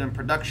consumption and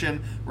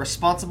production,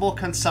 responsible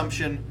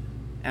consumption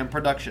and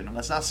production.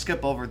 Let's not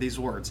skip over these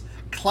words.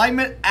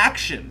 Climate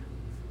action.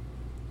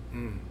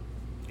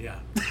 Yeah.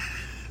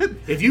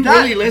 If you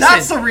really listen,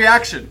 that's the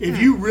reaction. If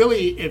you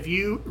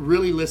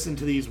really listen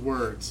to these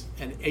words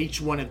and each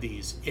one of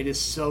these, it is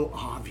so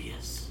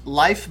obvious.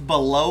 Life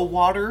below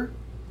water,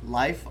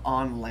 life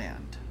on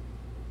land.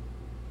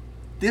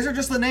 These are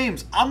just the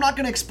names. I'm not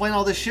going to explain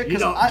all this shit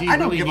because I don't give a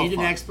fuck. Do you really need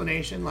an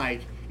explanation?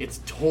 Like, it's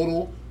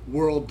total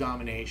world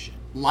domination.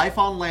 Life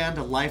on land,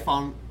 life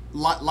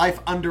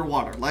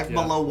underwater, life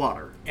below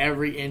water.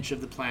 Every inch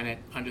of the planet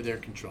under their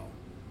control.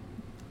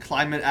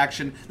 Climate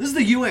action. This is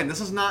the UN. This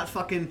is not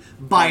fucking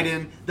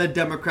Biden, the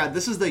Democrat.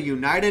 This is the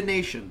United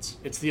Nations.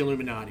 It's the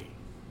Illuminati.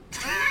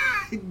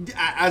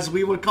 As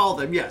we would call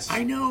them, yes.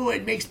 I know,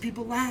 it makes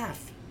people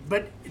laugh.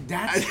 But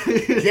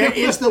there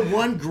is the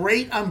one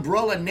great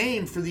umbrella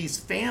name for these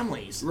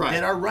families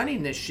that are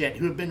running this shit,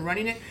 who have been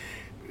running it.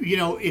 You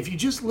know, if you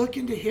just look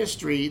into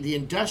history, the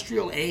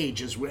industrial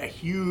age is a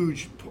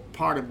huge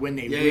part of when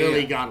they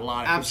really got a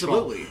lot of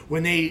control.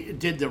 When they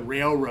did the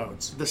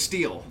railroads. The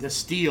steel.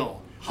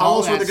 How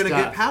else were they going to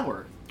get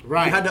power?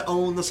 Right. You had to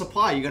own the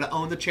supply. You got to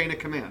own the chain of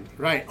command.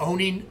 Right.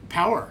 Owning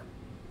power.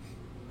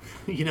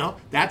 You know,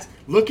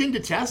 look into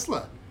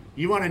Tesla.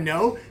 You want to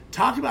know?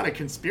 Talk about a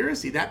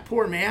conspiracy. That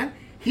poor man,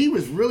 he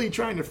was really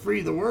trying to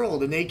free the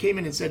world, and they came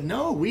in and said,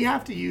 no, we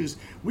have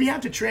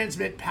to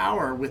transmit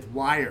power with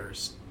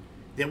wires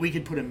that we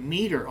could put a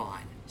meter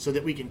on so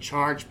that we can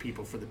charge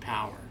people for the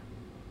power.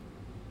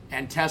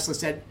 And Tesla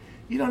said,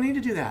 you don't need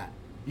to do that.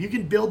 You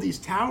can build these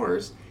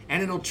towers,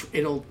 and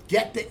it'll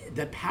get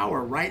the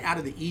power right out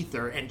of the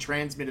ether and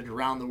transmit it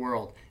around the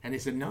world. And they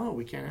said, no,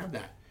 we can't have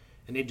that.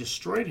 And they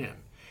destroyed him.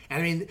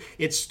 I mean,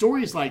 it's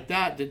stories like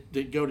that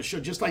go to show,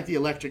 just like the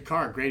electric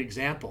car, great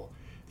example.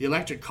 The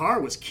electric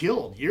car was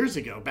killed years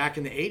ago. Back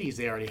in the 80s,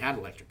 they already had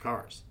electric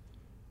cars,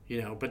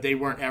 you know, but they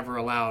weren't ever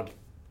allowed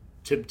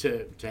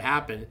to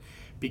happen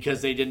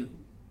because they didn't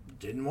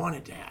want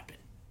it to happen.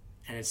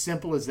 And it's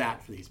simple as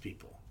that for these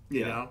people.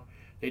 You know,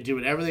 they do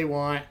whatever they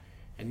want,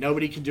 and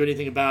nobody can do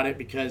anything about it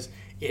because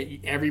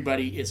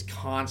everybody is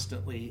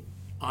constantly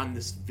on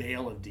this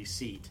veil of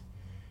deceit.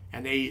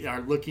 And they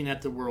are looking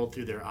at the world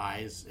through their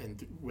eyes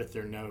and with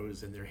their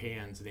nose and their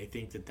hands, and they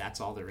think that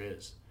that's all there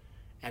is.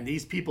 And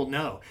these people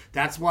know.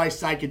 That's why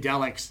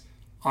psychedelics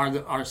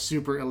are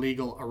super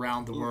illegal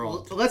around the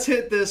world. Let's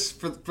hit this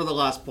for the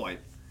last point.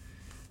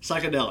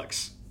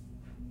 Psychedelics.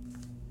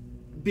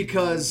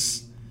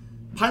 Because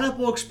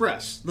Pineapple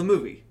Express, the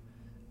movie,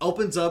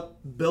 opens up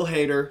Bill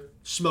Hader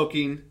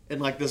smoking in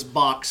like this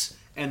box,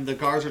 and the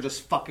guards are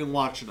just fucking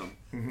watching him.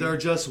 Mm-hmm. They're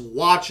just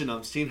watching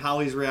him, seeing how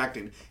he's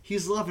reacting.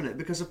 He's loving it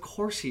because of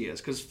course he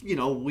is. Because, you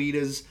know, weed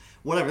is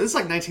whatever. This is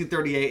like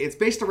 1938. It's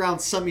based around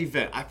some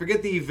event. I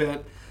forget the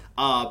event.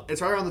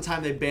 It's right around the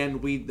time they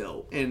banned weed,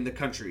 though, in the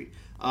country.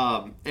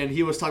 And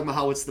he was talking about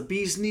how it's the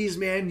bee's knees,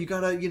 man. You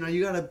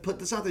gotta put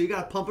this out there. You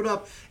gotta pump it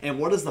up. And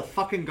what does the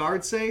fucking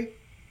guard say?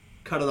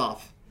 Cut it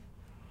off.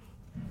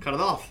 Cut it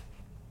off.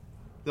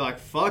 They're like,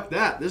 fuck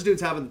that. This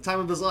dude's having the time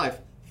of his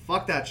life.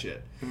 Fuck that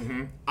shit.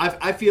 Mm-hmm.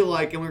 I feel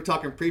like, and we were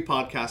talking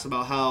pre-podcast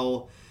about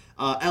how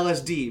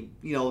LSD,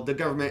 you know, the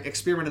government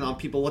experimented on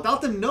people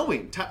without them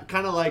knowing,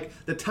 kind of like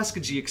the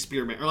Tuskegee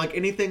experiment or like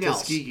anything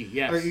else. Tuskegee,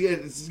 yes.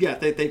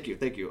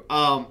 Thank you.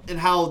 And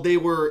how they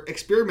were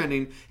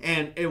experimenting,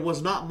 and it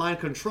was not mind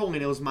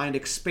controlling, it was mind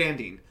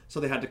expanding. So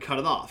they had to cut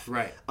it off.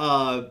 Right.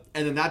 And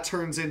then that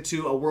turns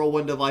into a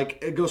whirlwind of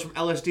like, it goes from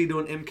LSD to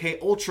an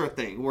MK Ultra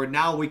thing, where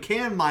now we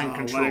can mind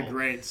control. What a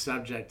great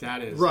subject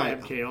that is.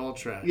 Right. MK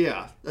Ultra.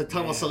 Yeah. A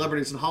ton of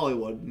celebrities in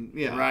Hollywood.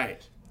 Yeah.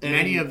 Right. And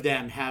many of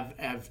them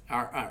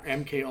are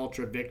MK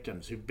Ultra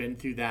victims who've been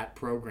through that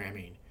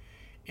programming,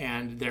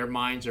 and their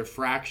minds are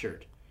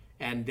fractured,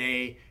 and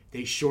they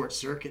short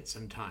circuit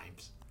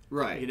sometimes.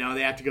 Right. You know,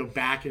 they have to go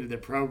back into the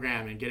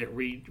program and get it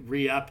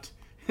re-upped.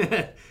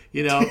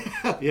 You know,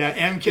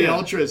 MK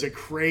Ultra is a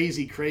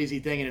crazy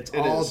thing, and it's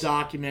all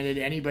documented.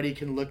 Anybody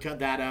can look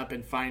that up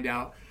and find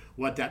out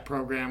what that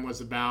program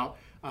was about.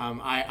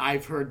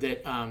 I've heard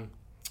that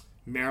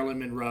Marilyn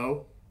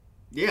Monroe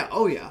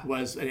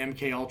was an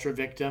MK Ultra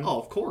victim. Oh,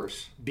 of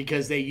course.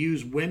 Because they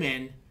use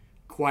women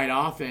quite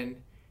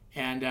often,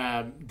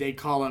 and they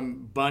call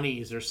them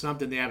bunnies or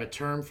something. They have a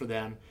term for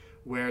them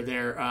where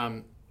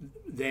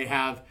they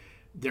have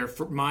their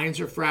minds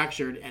are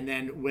fractured, and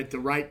then with the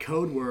right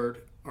code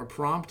word or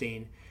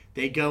prompting,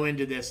 they go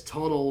into this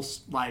total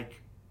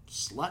like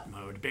slut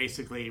mode,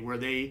 basically, where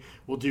they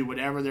will do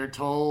whatever they're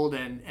told,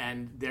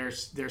 and they're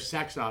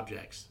sex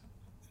objects,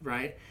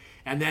 right?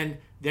 And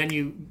then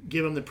you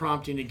give them the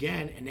prompting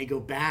again, and they go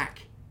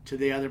back to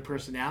the other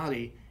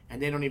personality,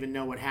 and they don't even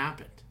know what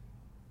happened.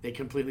 They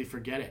completely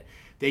forget it.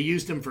 They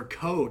used them for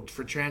code,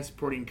 for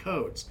transporting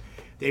codes.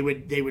 They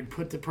would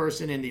put the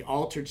person in the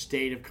altered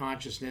state of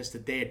consciousness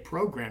that they had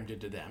programmed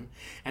into them,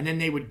 and then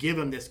they would give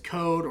them this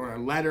code or a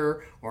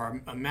letter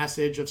or a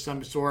message of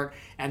some sort,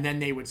 and then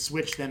they would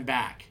switch them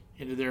back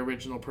into their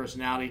original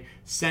personality,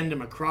 send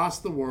them across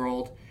the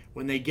world.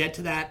 When they get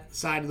to that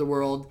side of the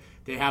world,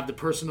 they have the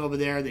person over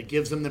there that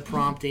gives them the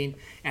prompting,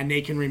 and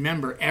they can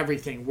remember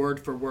everything word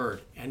for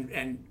word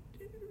and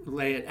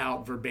lay it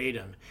out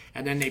verbatim,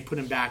 and then they put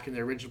them back in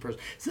their original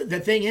person. So the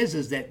thing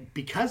is that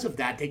because of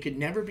that, they could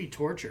never be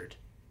tortured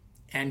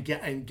and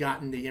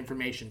gotten the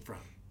information from.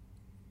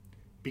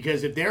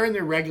 Because if they're in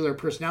their regular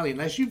personality,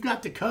 unless you've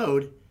got the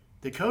code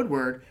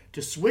word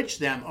to switch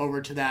them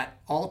over to that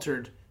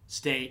altered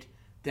state,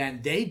 then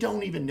they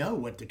don't even know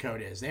what the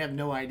code is. They have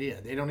no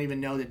idea. They don't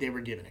even know that they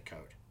were given a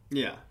code.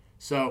 Yeah.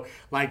 So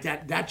like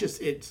that just,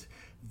 it's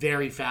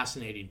very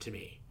fascinating to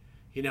me,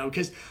 you know,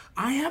 because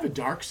I have a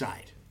dark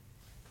side.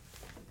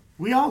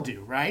 We all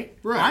do, right?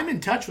 Right. I'm in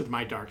touch with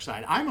my dark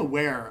side. I'm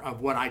aware of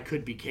what I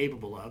could be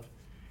capable of.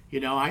 You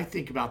know, I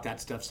think about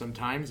that stuff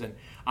sometimes, and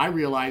I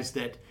realize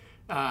that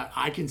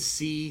I can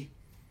see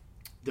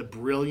the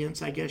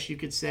brilliance, I guess you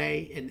could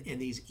say, in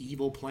these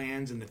evil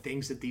plans and the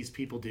things that these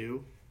people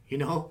do. You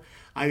know,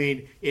 I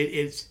mean, it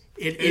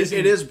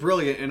is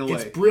brilliant in a way.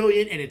 It's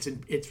brilliant, and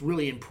it's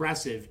really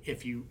impressive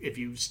if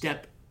you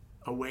step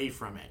away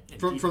from it.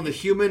 From the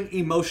human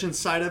emotion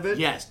side of it.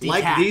 Yes,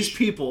 like detached. these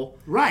people,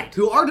 right,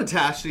 who are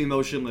detached and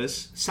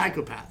emotionless,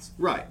 psychopaths.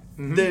 Right.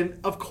 Then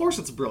of course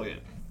it's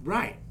brilliant.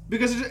 Right.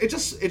 Because it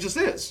just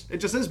is. It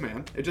just is,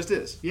 man. It just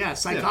is. Yeah,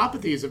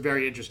 psychopathy is a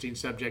very interesting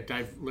subject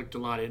I've looked a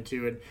lot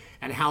into,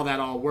 and how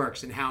that all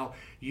works, and how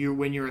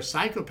when you're a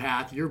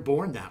psychopath, you're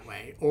born that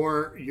way,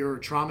 or you're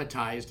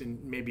traumatized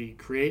and maybe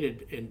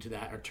created into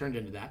that or turned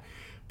into that.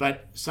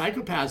 But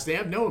psychopaths, they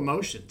have no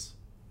emotions.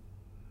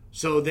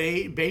 So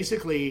they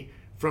basically,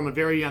 from a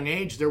very young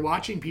age, they're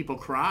watching people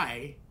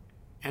cry,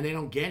 and they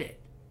don't get it.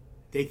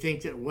 They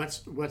think that what's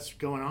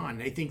going on.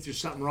 They think there's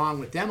something wrong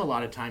with them a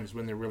lot of times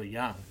when they're really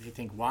young. They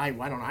think, why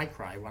don't I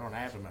cry? Why don't I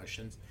have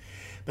emotions?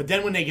 But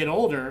then when they get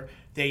older,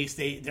 the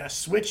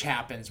switch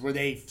happens where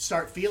they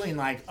start feeling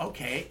like,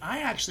 okay, I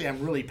actually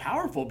am really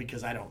powerful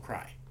because I don't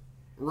cry.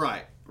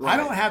 Right. I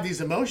don't have these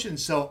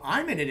emotions, so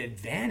I'm at an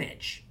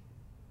advantage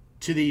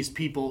to these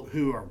people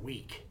who are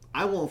weak.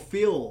 I won't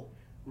feel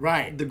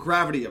the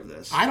gravity of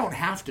this. I don't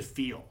have to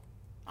feel.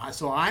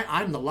 So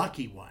I'm the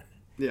lucky one.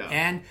 Yeah.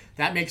 And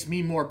that makes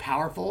me more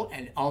powerful,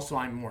 and also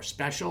I'm more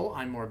special,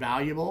 I'm more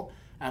valuable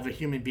of a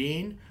human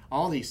being,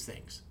 all these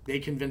things. They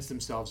convince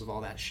themselves of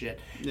all that shit.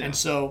 Yeah. And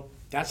so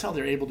that's how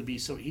they're able to be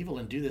so evil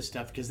and do this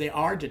stuff, because they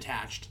are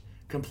detached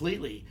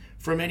completely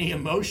from any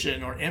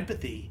emotion or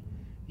empathy,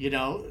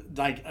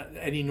 like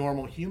any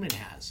normal human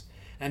has.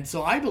 And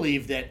so I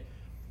believe that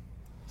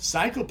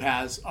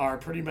psychopaths are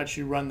pretty much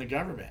who run the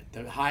government.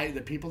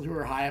 The people who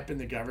are high up in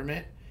the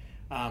government,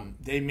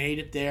 they made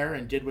it there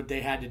and did what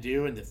they had to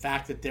do, and the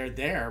fact that they're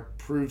there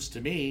proves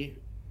to me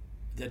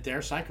that they're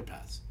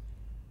psychopaths,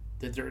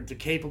 that they're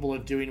capable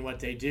of doing what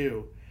they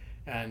do,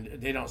 and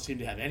they don't seem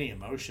to have any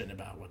emotion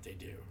about what they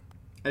do.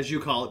 As you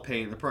call it,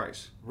 paying the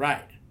price.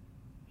 Right.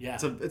 Yeah.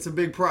 It's a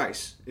big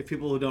price. If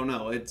people who don't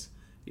know,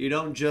 you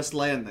don't just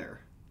land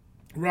there.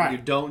 Right. You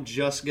don't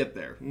just get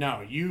there.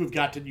 No, you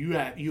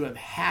have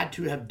had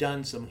to have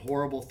done some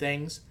horrible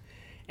things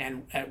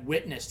and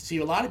witnessed. See,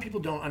 a lot of people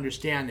don't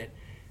understand that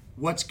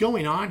what's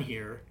going on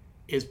here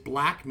is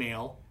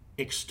blackmail,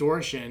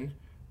 extortion,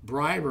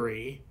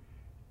 bribery,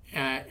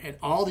 and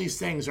all these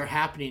things are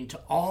happening to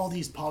all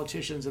these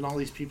politicians and all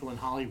these people in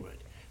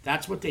Hollywood.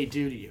 That's what they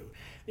do to you.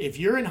 If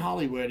you're in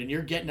Hollywood and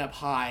you're getting up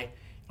high,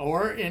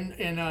 or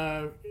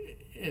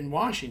in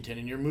Washington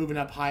and you're moving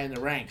up high in the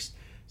ranks,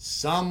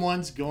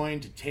 someone's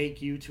going to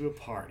take you to a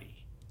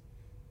party,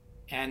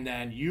 and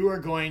then you are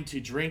going to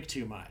drink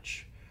too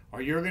much,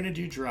 or you're going to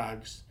do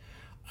drugs.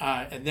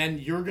 And then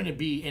you're going to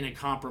be in a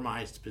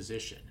compromised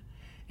position.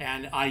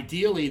 And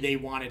ideally, they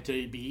want it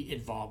to be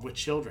involved with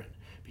children.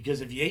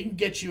 Because if they can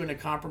get you in a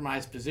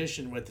compromised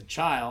position with a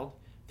child,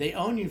 they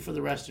own you for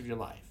the rest of your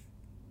life.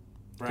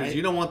 Right? Because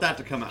you don't want that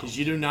to come out. Because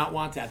you do not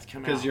want that to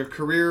come out. Because your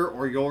career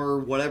or your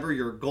whatever,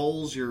 your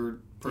goals,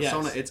 your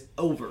persona, it's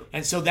over.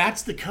 And so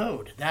that's the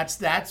code.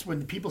 That's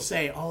when people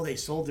say, oh, they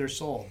sold their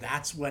soul.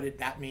 That's what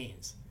that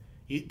means.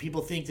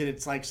 People think that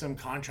it's like some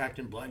contract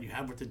in blood you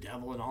have with the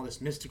devil and all this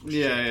mystical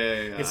shit.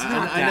 Yeah. It's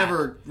not that. I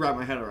never wrap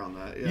my head around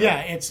that. Yeah,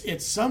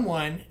 it's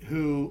someone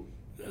who,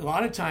 a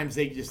lot of times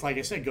they just, like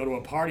I said, go to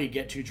a party,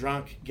 get too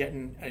drunk, get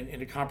in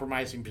a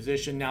compromising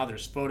position. Now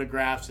there's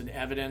photographs and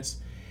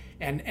evidence.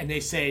 And they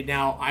say,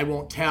 now I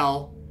won't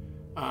tell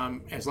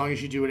as long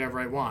as you do whatever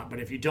I want. But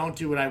if you don't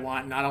do what I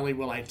want, not only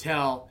will I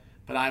tell,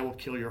 but I will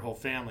kill your whole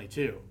family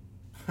too.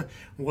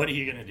 What are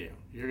you going to do?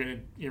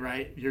 You're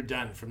right. You're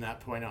done from that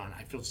point on.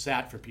 I feel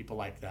sad for people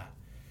like that.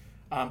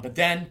 But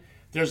then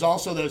there's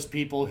also those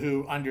people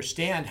who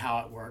understand how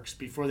it works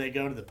before they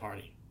go to the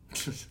party.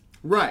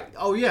 Right.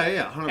 Oh,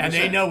 yeah, 100%. And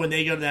they know when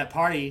they go to that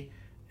party,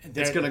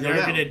 they're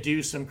going to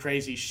do some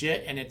crazy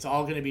shit, and it's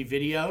all going to be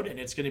videoed, and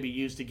it's going to be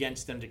used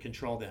against them to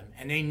control them.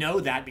 And they know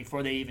that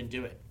before they even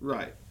do it.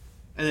 Right.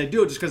 And they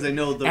do it just because they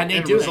know the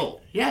end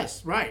result.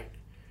 Yes, right.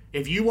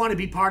 If you want to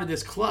be part of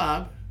this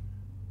club,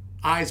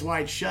 Eyes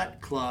Wide Shut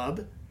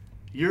Club,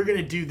 you're going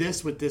to do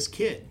this with this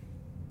kid.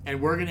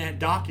 And we're going to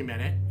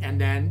document it,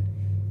 and then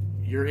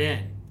you're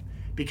in.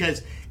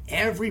 Because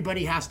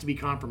everybody has to be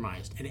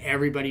compromised, and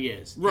everybody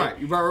is. Right.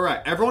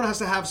 Everyone has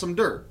to have some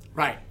dirt.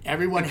 Right.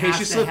 Everyone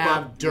has to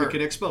have dirt. We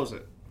can expose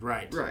it.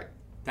 Right. Right.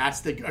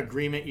 That's the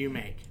agreement you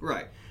make.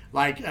 Right.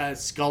 Like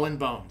Skull and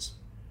Bones.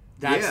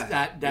 That's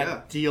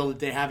that deal that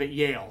they have at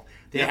Yale.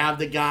 They have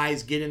the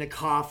guys get in a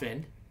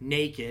coffin,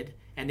 naked,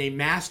 and they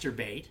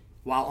masturbate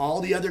while all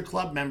the other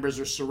club members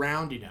are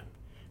surrounding them.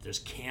 There's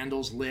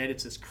candles lit.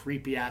 It's this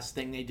creepy-ass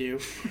thing they do.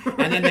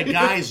 And then the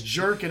guy's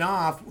jerking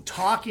off,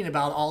 talking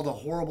about all the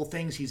horrible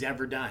things he's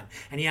ever done.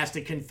 And he has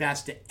to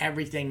confess to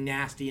everything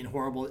nasty and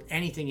horrible,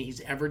 anything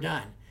he's ever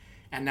done.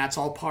 And that's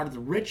all part of the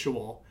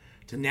ritual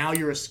to now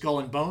you're a Skull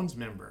and Bones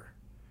member.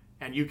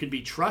 And you can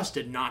be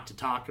trusted not to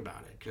talk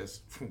about it,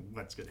 because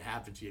what's going to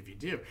happen to you if you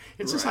do?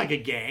 It's just like a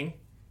gang.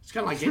 It's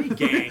kind of like any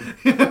gang.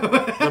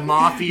 The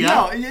mafia.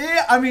 No,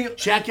 yeah, I mean,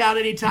 check out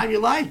anytime you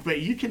like,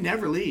 but you can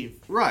never leave.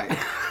 right?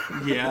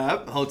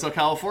 Yeah, Hotel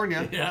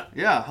California. Yeah,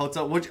 yeah,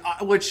 Hotel,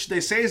 which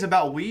they say is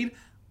about weed.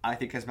 I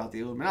think it's about the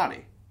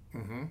Illuminati.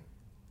 Mm-hmm.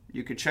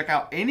 You can check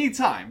out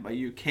anytime, but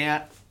you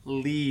can't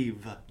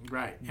leave.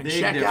 Right. And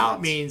Big check difference.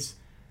 out means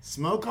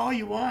smoke all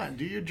you want,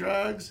 do your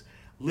drugs,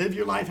 live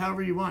your life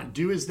however you want,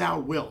 do as thou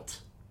wilt.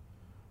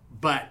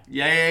 But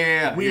we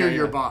are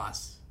your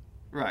boss.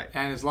 Right.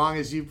 And as long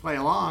as you play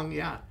along,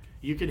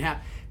 you can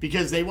have,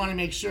 because they want to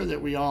make sure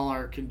that we all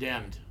are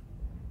condemned.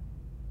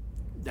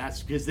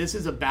 That's because this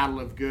is a battle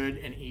of good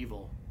and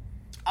evil.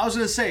 I was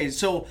going to say,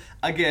 so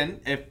again,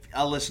 if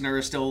a listener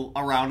is still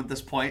around at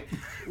this point.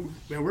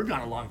 Man, we're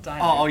gone a long time.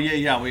 Oh,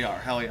 yeah, we are.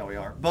 Hell yeah, we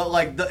are. But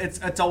like,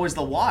 it's always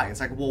the why. It's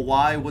like, well,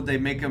 why would they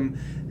make them,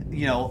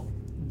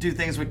 do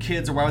things with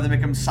kids, or why would they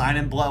make them sign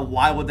in blood?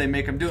 Why would they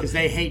make them do it? Because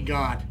they hate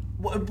God.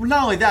 Well,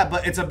 not only that,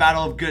 but it's a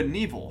battle of good and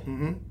evil.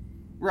 Mm-hmm.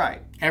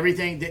 Right.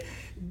 Everything.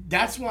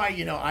 That's why,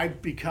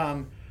 I've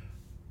become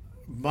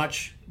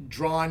much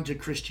drawn to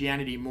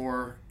Christianity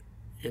more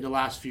in the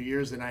last few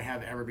years than I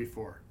have ever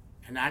before.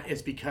 And that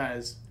is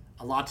because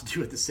a lot to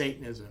do with the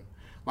Satanism.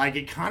 Like,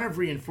 it kind of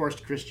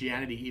reinforced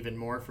Christianity even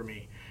more for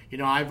me.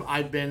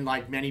 I've been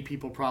like many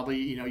people probably,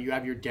 you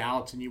have your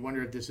doubts and you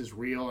wonder if this is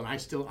real. And I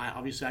still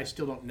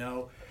don't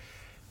know.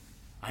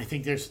 I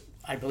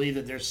believe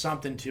that there's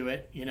something to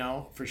it,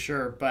 for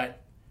sure.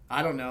 But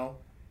I don't know.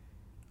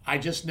 I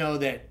just know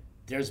that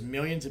there's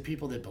millions of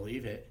people that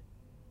believe it.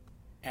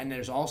 And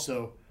there's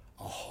also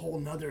a whole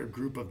nother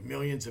group of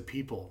millions of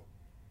people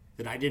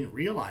that I didn't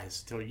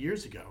realize till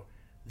years ago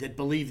that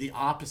believe the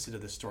opposite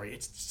of the story.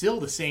 It's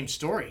still the same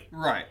story.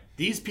 Right.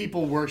 These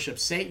people worship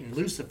Satan,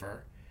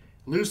 Lucifer.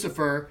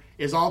 Lucifer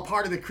is all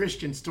part of the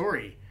Christian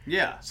story.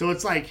 Yeah. So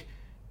it's like,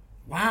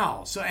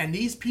 wow. So, and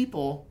these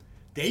people,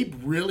 they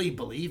really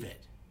believe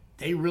it.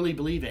 They really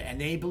believe it. And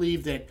they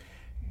believe that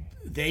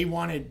they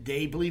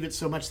believe it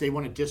so much they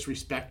want to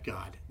disrespect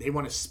God. They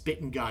want to spit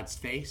in God's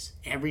face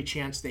every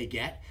chance they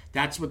get.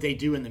 That's what they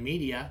do in the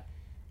media,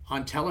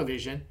 on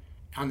television,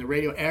 on the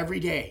radio, every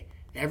day.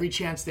 Every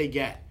chance they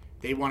get,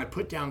 they want to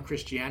put down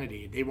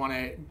Christianity. They want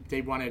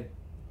to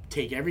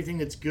take everything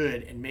that's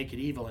good and make it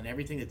evil, and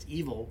everything that's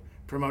evil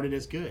promote it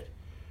as good.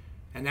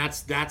 And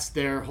that's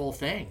their whole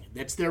thing.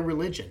 That's their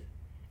religion.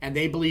 And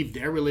they believe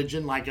their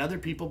religion like other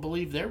people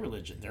believe their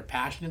religion. They're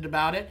passionate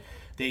about it.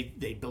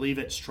 They believe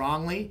it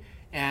strongly.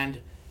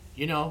 And,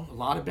 a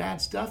lot of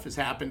bad stuff has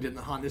happened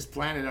on this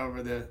planet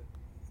over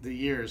the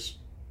years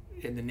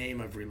in the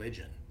name of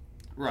religion.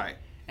 Right.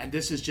 And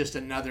this is just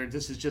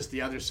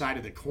the other side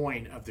of the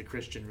coin of the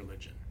Christian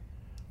religion.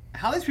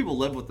 How these people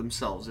live with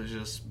themselves is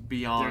just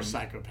beyond.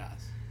 They're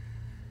psychopaths.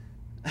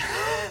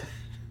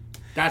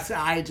 That's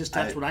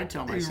what I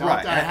tell myself.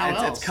 Right. How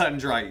else? It's cut and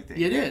dry, you think?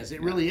 It is.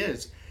 It really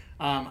is.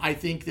 I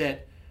think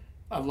that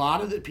a lot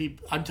of the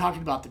people, I'm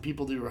talking about the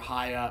people that are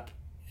high up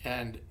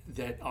and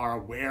that are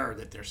aware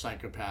that they're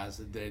psychopaths,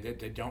 that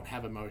they don't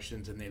have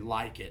emotions and they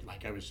like it,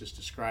 like I was just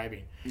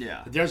describing.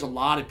 Yeah. But there's a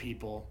lot of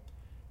people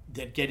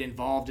that get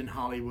involved in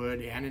Hollywood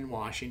and in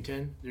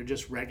Washington. They're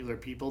just regular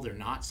people. They're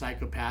not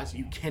psychopaths.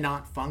 You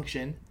cannot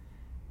function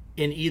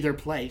in either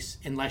place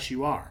unless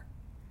you are.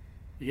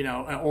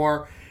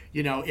 Or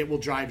it will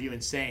drive you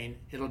insane.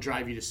 It'll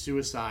drive you to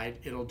suicide.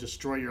 It'll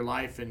destroy your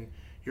life and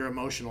your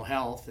emotional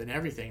health and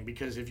everything,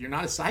 because if you're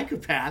not a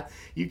psychopath,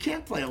 you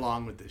can't play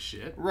along with this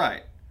shit.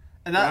 Right.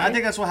 And I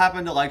think that's what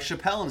happened to like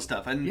Chappelle and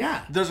stuff. And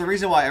there's a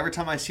reason why every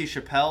time I see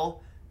Chappelle,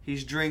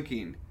 he's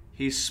drinking,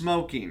 he's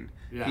smoking,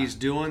 he's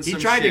doing some shit.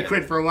 He tried to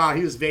quit for a while.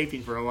 He was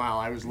vaping for a while.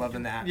 I was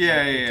loving that.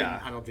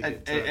 Yeah. I don't think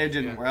it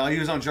didn't. Well, he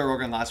was on Joe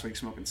Rogan last week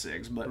smoking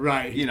cigs, but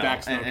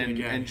back smoking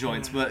again. And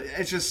joints. But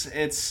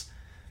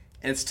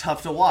it's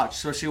tough to watch,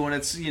 especially when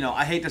it's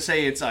I hate to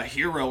say it's a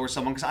hero or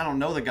someone because I don't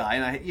know the guy,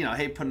 and I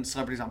hate putting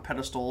celebrities on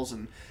pedestals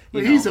and.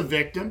 He's a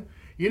victim.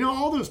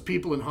 All those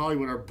people in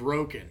Hollywood are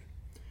broken.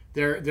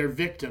 They're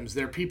victims.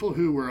 They're people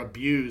who were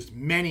abused.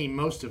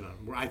 Most of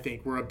them, I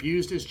think, were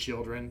abused as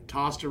children,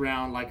 tossed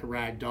around like a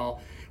rag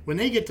doll. When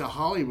they get to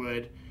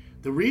Hollywood,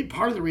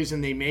 part of the reason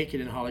they make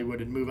it in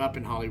Hollywood and move up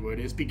in Hollywood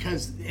is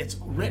because it's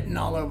written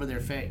all over their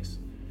face.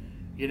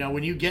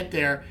 When you get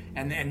there,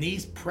 and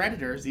these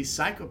predators, these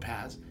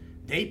psychopaths,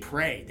 they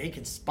prey. They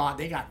can spot.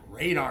 They got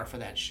radar for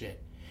that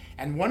shit.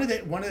 And one of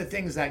the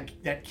things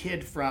that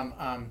kid from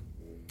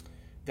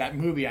that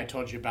movie I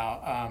told you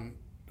about.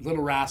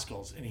 Little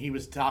Rascals, and he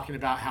was talking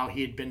about how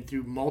he had been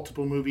through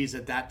multiple movies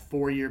at that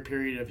 4-year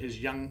period of his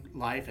young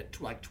life at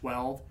like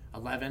 12,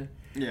 11.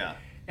 Yeah.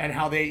 And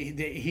how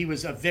he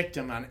was a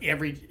victim on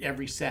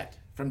every set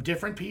from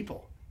different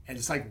people. And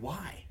it's like,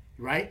 why?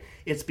 Right?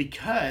 It's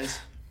because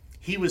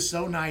he was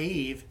so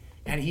naive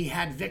and he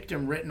had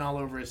victim written all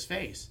over his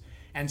face.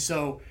 And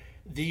so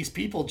these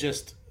people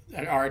just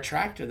are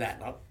attracted to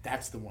that. Oh,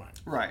 that's the one.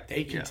 Right.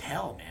 They can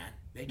tell, man.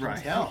 They can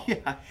tell.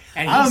 Yeah.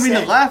 And I don't mean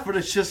to laugh, but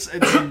it's just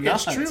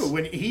it's true.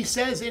 When he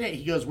says in it,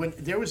 he goes, when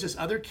there was this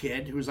other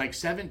kid who was like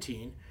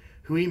 17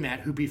 who he met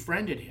who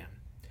befriended him.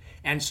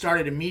 and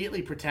started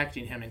immediately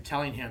protecting him and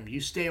telling him, you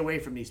stay away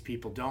from these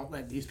people. Don't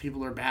let these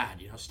people are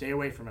bad, stay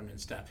away from them and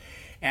stuff.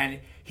 And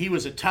he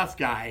was a tough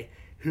guy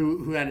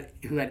who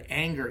had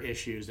anger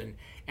issues,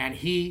 and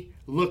he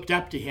looked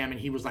up to him and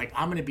he was like,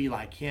 I'm going to be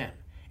like him.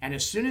 And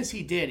as soon as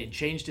he did and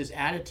changed his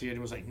attitude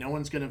and was like, no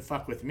one's going to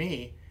fuck with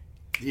me,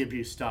 the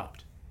abuse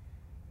stopped.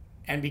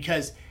 And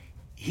because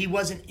he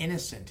wasn't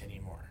innocent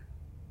anymore.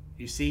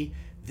 You see,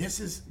 this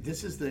is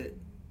the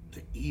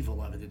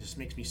evil of it that just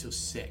makes me so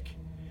sick.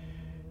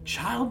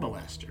 Child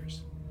molesters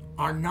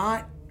are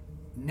not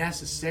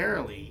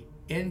necessarily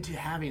into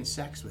having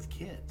sex with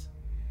kids.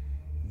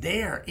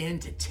 They're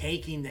into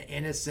taking the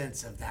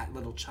innocence of that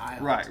little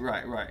child.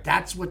 Right.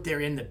 That's what they're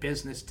in the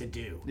business to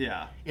do.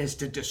 Yeah. Is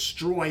to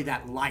destroy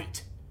that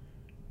light.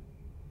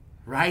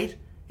 Right?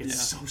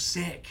 It's so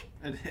sick.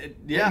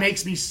 It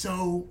makes me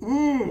so,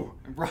 ooh.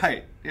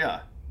 Right,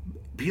 yeah.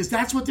 Because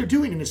that's what they're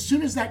doing. And as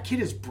soon as that kid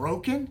is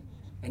broken,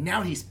 and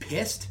now he's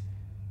pissed,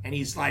 and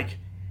he's like,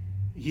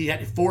 he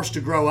got forced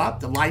to grow up,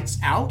 the light's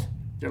out,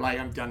 they're like,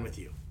 I'm done with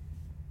you.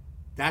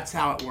 That's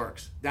how it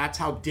works. That's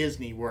how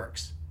Disney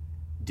works.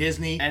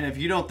 Disney, and if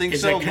you don't think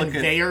is so, a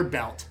conveyor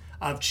belt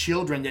of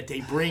children that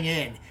they bring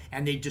in,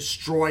 and they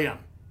destroy them,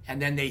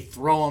 and then they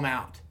throw them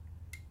out.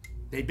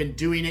 They've been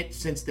doing it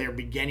since their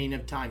beginning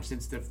of time,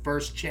 since the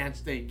first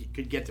chance they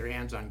could get their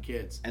hands on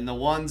kids. And the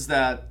ones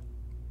that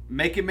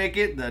make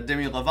it, the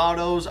Demi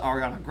Lovato's,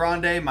 Ariana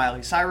Grande,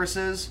 Miley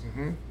Cyrus's.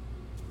 Mm-hmm.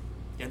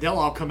 Yeah, they'll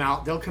all come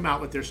out. They'll come out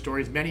with their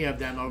stories. Many of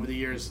them over the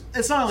years.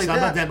 It's not only some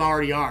that. Some of them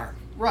already are.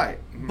 Right.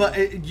 Mm-hmm.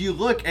 But you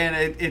look and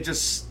it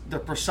just, the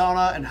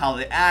persona and how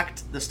they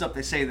act, the stuff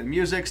they say in the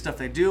music, stuff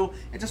they do,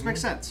 it just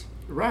makes sense.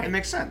 Right. It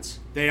makes sense.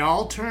 They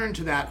all turn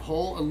to that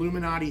whole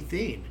Illuminati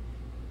theme.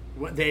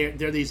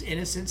 They're these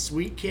innocent,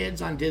 sweet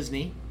kids on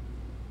Disney,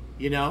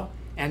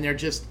 and they're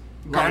just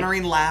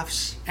garnering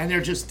laughs, and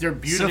they're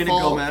beautiful, Selena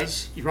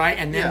Gomez, right?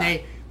 And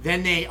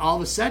then they all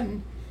of a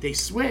sudden they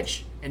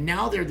switch, and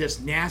now they're this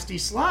nasty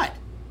slut,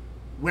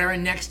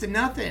 wearing next to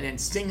nothing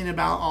and singing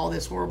about all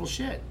this horrible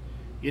shit.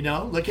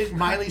 Look at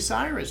Miley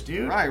Cyrus,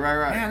 dude. Right.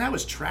 Man, that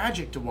was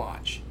tragic to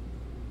watch.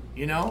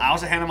 I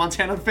was a Hannah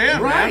Montana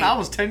fan, right. Man. I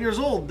was 10 years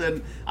old,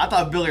 and I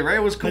thought Billy Ray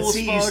was cool as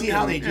fuck. You see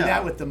how they do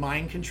that with the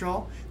mind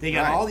control? They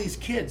got all these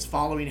kids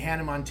following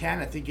Hannah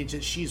Montana, thinking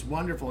she's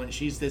wonderful and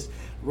she's this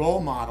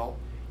role model,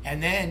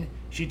 and then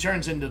she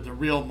turns into the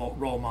real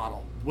role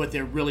model. What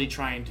they're really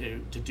trying to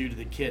do to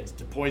the kids,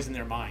 to poison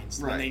their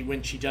minds. Right.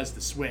 When she does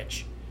the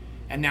switch,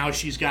 and now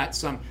she's got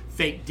some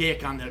fake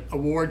dick on the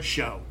award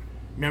show.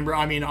 Remember,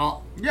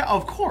 yeah,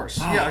 of course.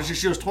 Oh. Yeah,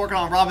 she was twerking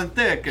on Robin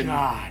Thicke, and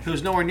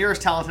who's nowhere near as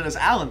talented as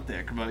Alan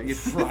Thicke, but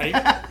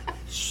right,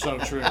 so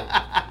true.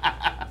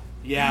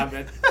 Yeah,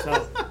 but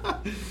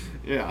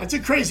it's a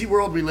crazy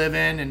world we live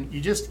in, and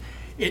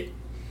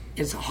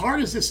as hard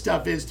as this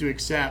stuff is to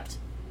accept.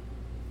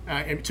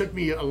 It took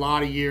me a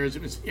lot of years.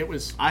 It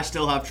was. I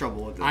still have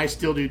trouble with it. I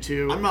still do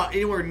too. I'm not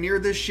anywhere near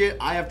this shit.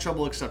 I have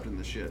trouble accepting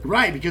this shit.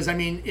 Right, because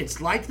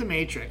it's like the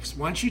Matrix.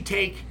 Once you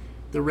take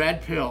the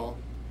red pill.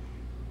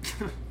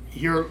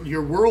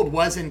 Your world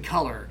was in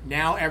color.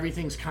 Now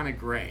everything's kind of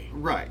gray.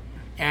 Right.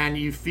 And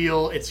you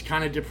feel it's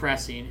kind of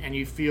depressing, and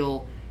you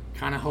feel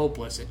kind of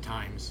hopeless at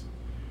times.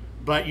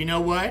 But you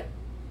know what?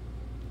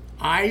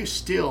 I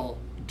still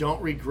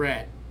don't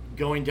regret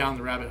going down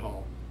the rabbit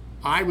hole.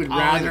 I would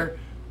rather,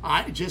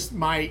 just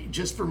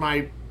for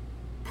my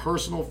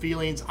personal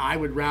feelings, I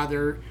would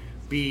rather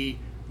be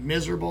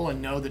miserable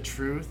and know the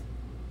truth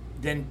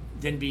than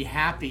be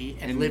happy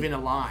and live in a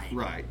lie.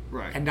 Right.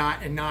 And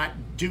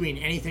not doing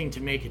anything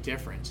to make a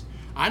difference.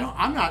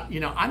 What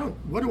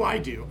do I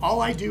do?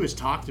 All I do is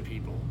talk to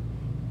people.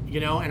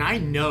 And I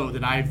know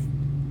that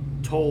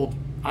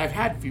I've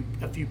had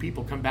a few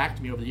people come back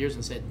to me over the years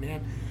and said,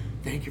 man,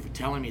 thank you for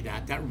telling me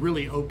that. That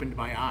really opened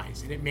my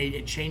eyes, and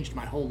it changed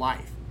my whole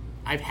life.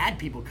 I've had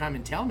people come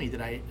and tell me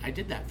that I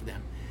did that for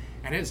them,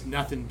 and it's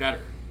nothing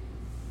better.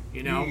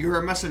 You're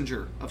a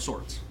messenger of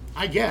sorts.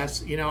 I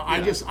guess,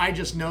 I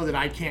just know that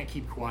I can't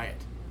keep quiet.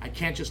 I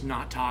can't just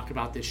not talk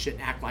about this shit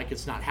and act like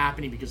it's not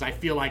happening, because I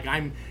feel like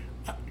I'm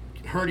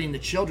hurting the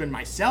children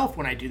myself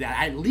when I do that.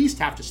 I at least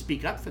have to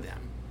speak up for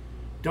them.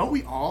 Don't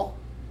we all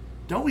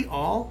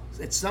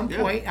at some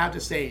point have to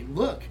say,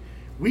 look,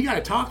 we got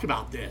to talk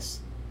about this.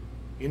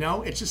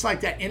 It's just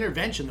like that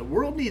intervention. The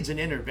world needs an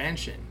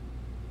intervention,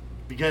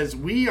 because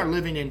we are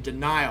living in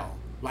denial,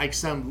 like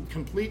some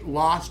complete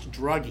lost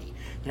druggie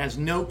that has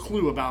no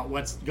clue about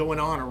what's going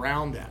on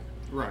around them.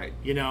 Right.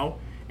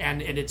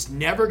 And it's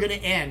never going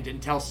to end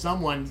until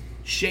someone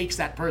shakes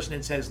that person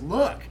and says,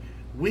 look,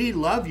 we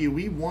love you,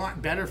 we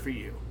want better for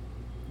you.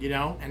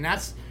 And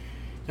that's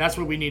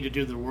what we need to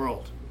do to the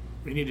world.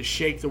 We need to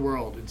shake the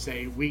world and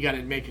say, we got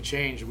to make a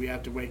change. We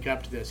have to wake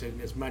up to this.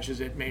 And as much as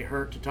it may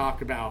hurt to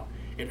talk about,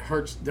 it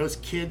hurts those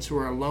kids who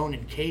are alone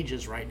in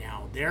cages right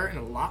now. They're in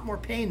a lot more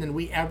pain than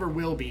we ever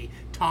will be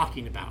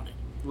talking about it.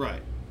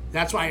 Right.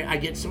 That's why I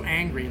get so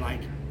angry.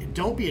 Like,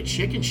 don't be a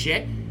chicken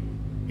shit.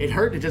 It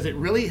hurt. Does it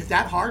really is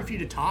that hard for you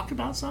to talk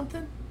about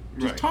something?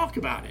 Just talk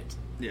about it.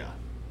 Yeah.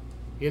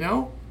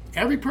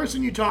 Every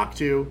person you talk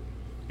to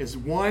is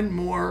one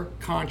more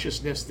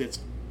consciousness that's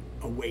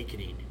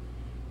awakening,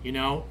 you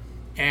know?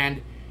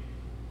 And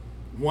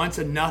once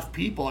enough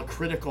people, a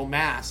critical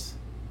mass,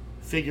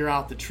 figure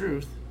out the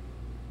truth,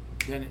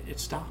 then it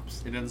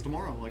stops. It ends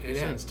tomorrow, like you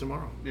said. It ends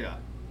tomorrow. Yeah.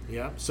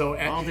 Yeah. So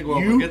I don't think we'll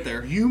ever get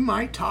there. You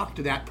might talk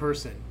to that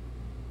person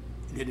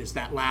that is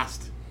that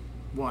last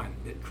one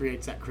that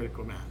creates that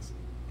critical mass.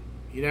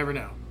 You never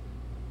know.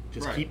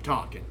 Just keep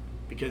talking,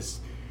 because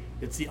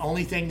it's the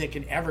only thing that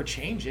can ever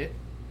change it.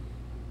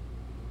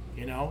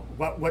 You know,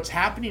 what's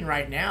happening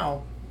right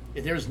now,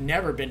 there's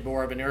never been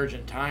more of an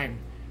urgent time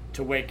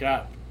to wake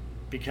up,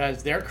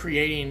 because they're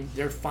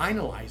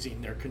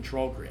finalizing their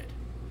control grid,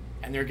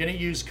 and they're going to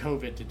use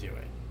COVID to do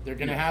it. They're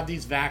going to have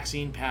these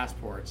vaccine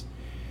passports.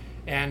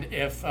 And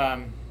if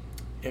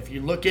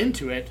you look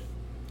into it,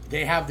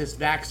 they have this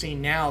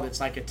vaccine now that's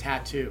like a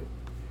tattoo.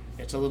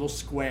 It's a little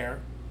square,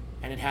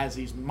 and it has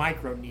these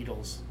micro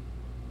needles,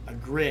 a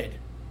grid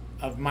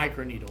of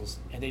micro needles,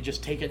 and they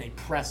just take it and they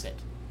press it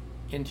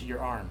into your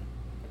arm.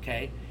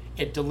 Okay?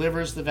 It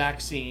delivers the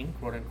vaccine,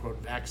 quote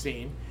unquote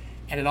vaccine,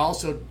 and it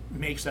also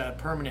makes a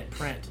permanent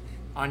print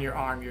on your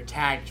arm. You're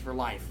tagged for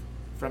life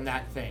from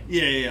that thing.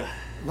 Yeah.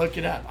 Look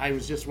it up. I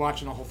was just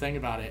watching a whole thing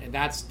about it, and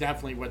that's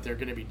definitely what they're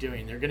going to be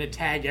doing. They're going to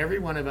tag every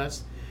one of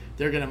us.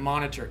 They're going to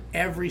monitor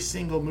every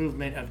single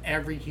movement of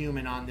every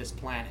human on this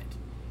planet,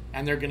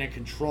 and they're going to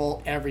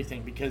control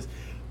everything, because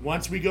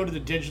once we go to the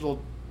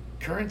digital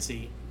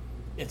currency,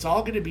 it's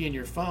all going to be in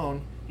your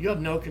phone. You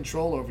have no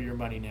control over your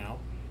money now.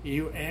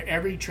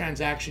 Every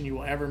transaction you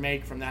will ever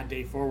make from that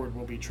day forward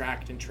will be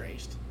tracked and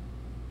traced.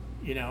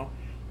 You know,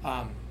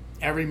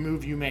 every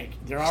move you make,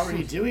 they're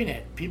already doing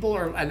it. People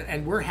are,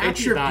 and we're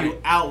happy about it. It tripped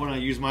you out when I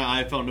used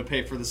my iPhone to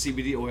pay for the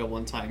CBD oil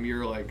one time.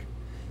 You're like,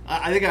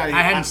 I think I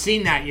hadn't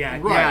seen that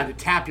yet. Right. Yeah, to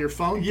tap your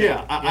phone.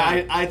 Yeah,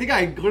 I think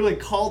I literally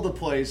called the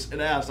place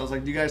and asked. I was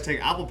like, "Do you guys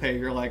take Apple Pay?"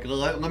 You're like,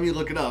 "Let me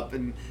look it up."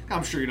 And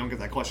I'm sure you don't get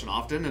that question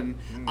often. And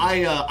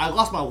I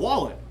lost my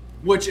wallet,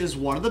 which is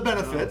one of the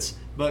benefits.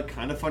 But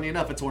kind of funny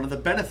enough, it's one of the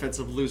benefits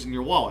of losing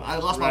your wallet. I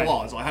lost my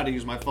wallet, so I had to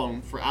use my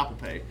phone for Apple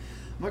Pay.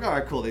 I'm like, all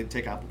right, cool, they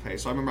take Apple Pay.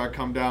 So I remember I'd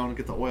come down and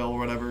get the oil or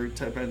whatever,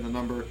 type in the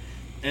number,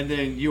 and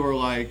then you were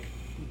like,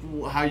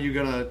 how you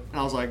gonna, and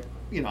I was like,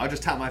 you know, I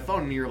just tapped my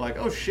phone, and you were like,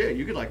 oh shit,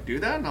 you could like do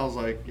that? And I was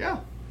like, yeah.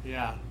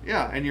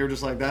 Yeah, and you were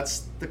just like,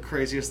 that's the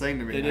craziest thing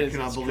to me.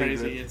 It's believe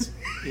crazy. it. It's,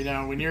 you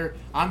know,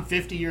 I'm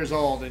 50 years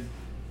old, and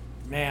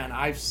man,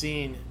 I've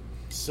seen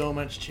so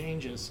much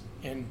changes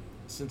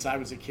since I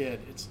was a kid.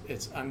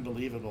 It's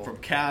unbelievable. From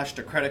cash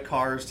to credit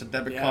cards to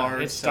debit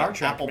cards it's Star to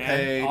Trek, Apple man.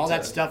 Pay. All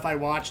that stuff I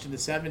watched in the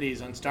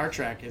 70s on Star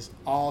Trek is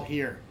all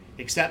here,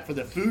 except for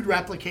the food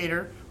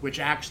replicator, which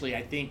actually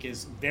I think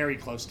is very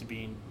close to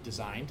being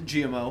designed.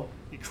 GMO.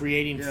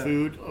 Creating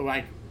food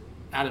like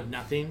out of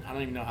nothing. I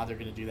don't even know how they're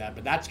going to do that,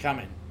 but that's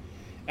coming.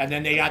 And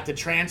then they got the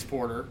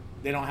transporter.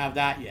 They don't have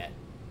that yet,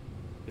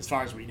 as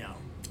far as we know.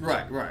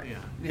 Right.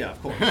 Yeah,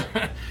 of course.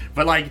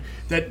 But like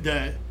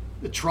the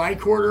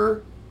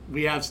tricorder,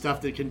 we have stuff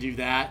that can do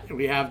that.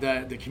 We have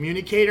the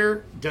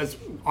communicator. Does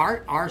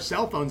our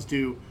cell phones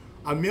do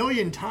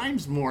 1,000,000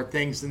 times more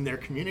things than their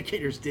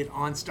communicators did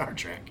on Star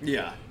Trek?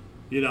 Yeah.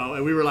 You know,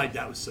 and we were like,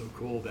 that was so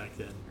cool back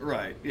then.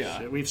 Right. Yeah.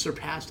 Shit, we've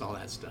surpassed all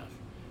that stuff.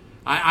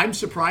 I'm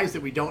surprised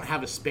that we don't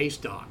have a space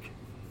dock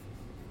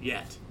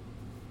yet.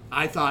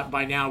 I thought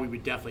by now we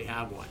would definitely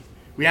have one.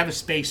 We have a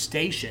space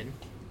station,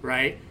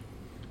 right?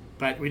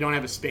 But we don't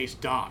have a space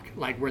dock,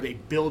 like where they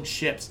build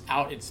ships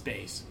out in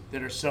space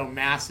that are so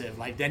massive.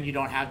 Like then you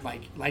don't have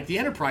like the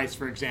Enterprise,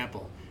 for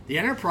example. The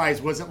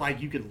Enterprise wasn't like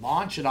you could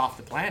launch it off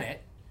the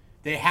planet.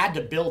 They had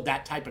to build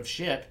that type of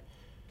ship,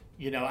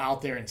 you know,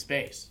 out there in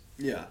space.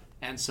 Yeah.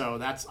 And so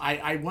that's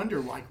I wonder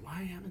like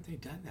why haven't they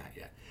done that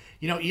yet?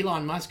 You know,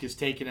 Elon Musk has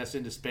taken us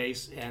into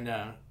space, and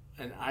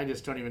I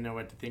just don't even know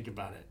what to think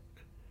about it,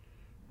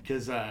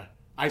 because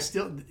I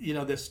still, you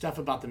know, this stuff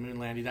about the moon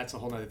landing, that's a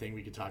whole other thing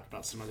we could talk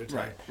about some other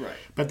time. Right.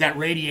 But that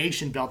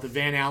radiation belt, the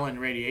Van Allen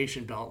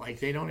radiation belt, like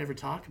they don't ever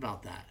talk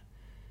about that.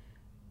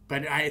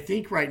 But I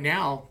think right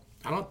now,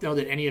 I don't know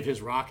that any of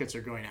his rockets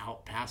are going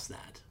out past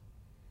that.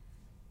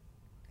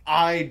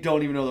 I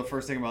don't even know the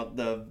first thing about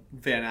the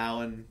Van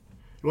Allen.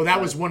 Well,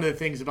 that was one of the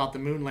things about the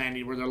moon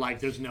landing where they're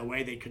like, there's no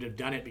way they could have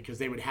done it because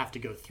they would have to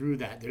go through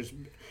that. There's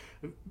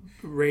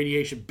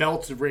radiation,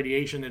 belts of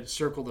radiation that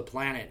circle the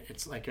planet.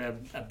 It's like a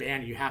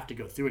band. You have to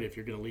go through it if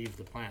you're going to leave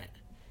the planet.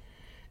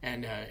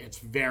 And it's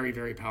very,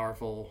 very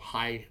powerful,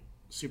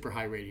 super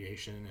high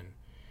radiation.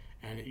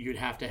 And you'd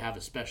have to have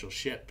a special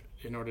ship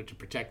in order to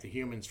protect the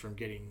humans from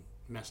getting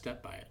messed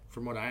up by it,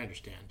 from what I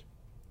understand.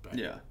 But,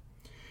 yeah.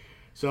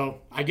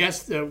 So I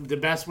guess the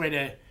best way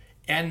to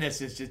end this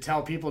is to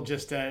tell people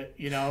just to,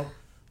 you know,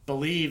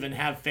 believe and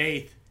have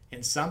faith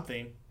in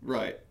something.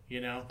 Right.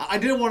 You know, I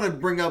did want to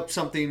bring up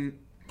something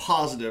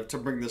positive to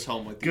bring this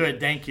home with you. Good,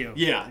 thank you.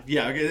 Yeah.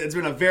 It's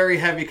been a very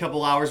heavy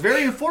couple hours.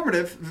 Very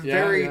informative.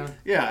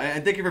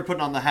 And thank you for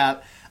putting on the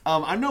hat.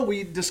 I know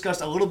we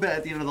discussed a little bit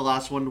at the end of the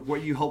last one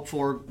what you hope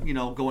for,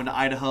 going to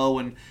Idaho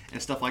and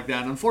stuff like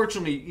that. And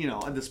unfortunately,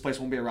 this place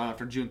won't be around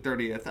after June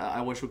 30th.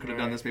 I wish we could have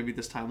done this maybe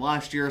this time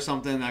last year or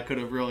something. That could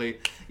have really,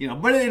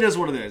 but it is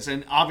what it is.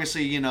 And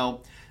obviously,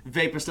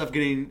 vape and stuff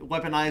getting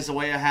weaponized the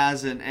way it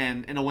has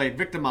and in a way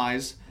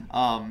victimized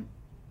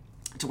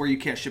to where you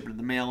can't ship it in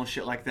the mail and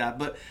shit like that.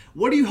 But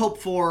what do you hope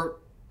for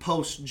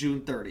post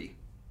June 30?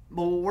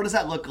 Well, what does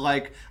that look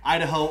like,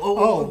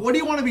 Idaho? What do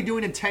you want to be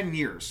doing in 10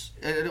 years?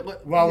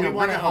 Well, we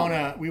want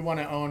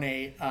to own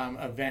a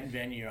event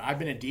venue. I've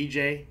been a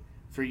DJ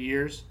for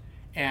years,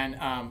 and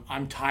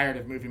I'm tired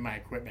of moving my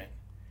equipment,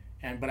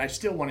 but I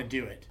still want to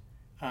do it.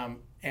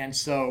 And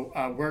so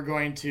we're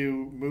going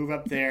to move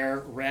up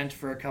there, rent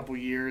for a couple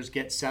years,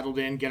 get settled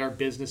in, get our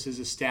businesses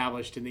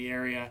established in the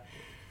area,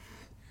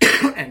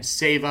 and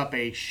save up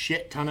a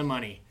shit ton of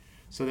money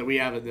so that we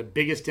have the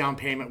biggest down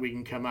payment we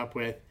can come up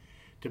with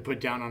to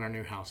put down on our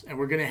new house. And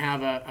we're going to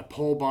have a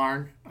pole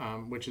barn,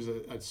 which is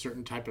a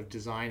certain type of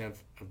design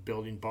of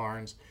building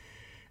barns.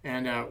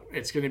 And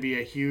it's going to be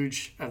a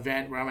huge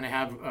event where I'm going to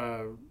have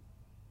a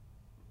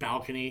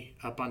balcony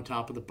up on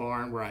top of the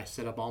barn where I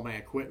set up all my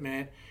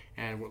equipment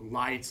and with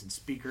lights and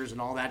speakers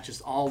and all that,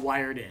 just all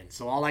wired in.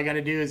 So all I got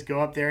to do is go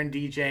up there and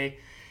DJ,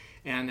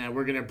 and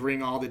we're going to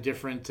bring all the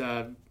different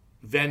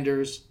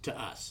vendors to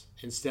us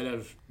instead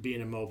of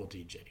being a mobile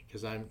DJ,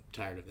 because I'm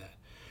tired of that.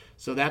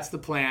 So that's the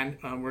plan.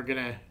 We're going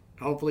to,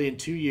 hopefully in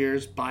 2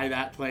 years, buy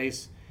that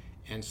place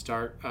and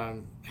start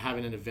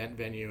having an event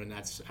venue, and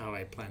that's how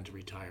I plan to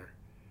retire,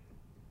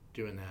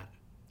 doing that.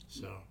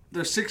 So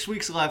there's 6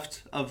 weeks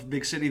left of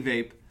Big City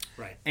Vape.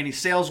 Right. Any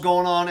sales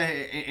going on?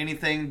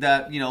 Anything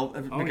that,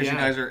 because you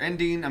guys are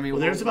ending? I mean,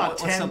 there's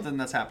what's something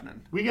that's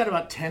happening? We got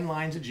about 10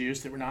 lines of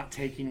juice that we're not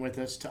taking with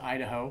us to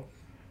Idaho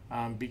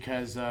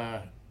because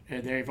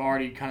they've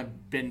already kind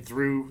of been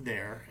through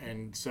there,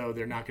 and so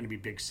they're not going to be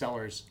big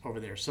sellers over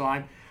there. So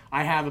I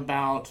have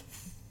about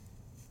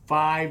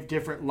 5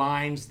 different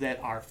lines that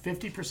are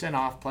 50%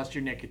 off plus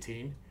your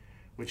nicotine,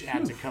 which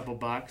adds a couple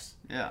bucks.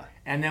 Yeah.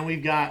 And then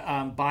we've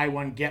got buy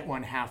one, get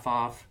one half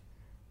off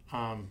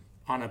on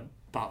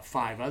about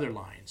 5 other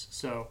lines.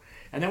 So,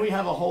 and then we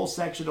have a whole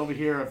section over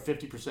here of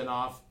 50%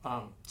 off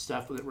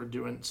stuff that we're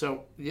doing.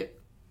 So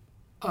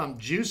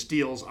juice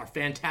deals are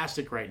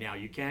fantastic right now.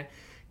 You can't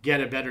get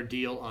a better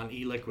deal on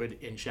e-liquid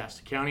in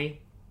Shasta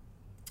County.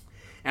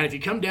 And if you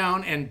come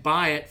down and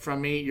buy it from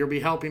me, you'll be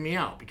helping me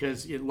out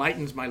because it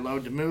lightens my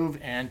load to move,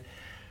 and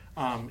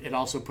it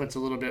also puts a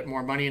little bit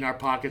more money in our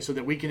pocket so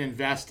that we can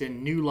invest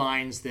in new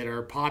lines that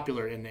are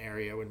popular in the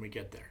area when we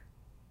get there,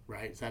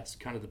 right? That's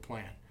kind of the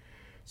plan.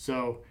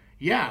 So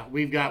yeah,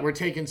 we're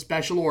taking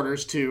special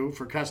orders too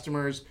for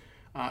customers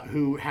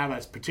who have a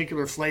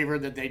particular flavor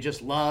that they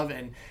just love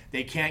and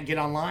they can't get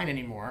online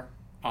anymore,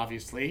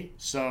 obviously.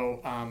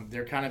 So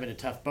they're kind of in a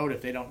tough boat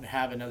if they don't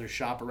have another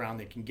shop around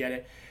that can get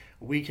it.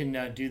 We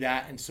can do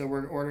that. And so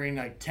we're ordering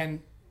like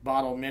 10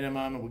 bottle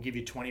minimum, and we'll give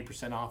you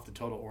 20% off the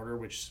total order,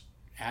 which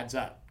adds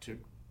up to,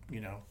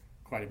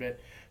 quite a bit.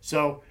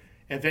 So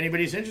if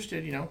anybody's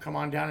interested, come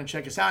on down and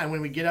check us out. And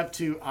when we get up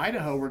to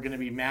Idaho, we're going to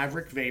be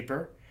Maverick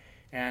Vapor.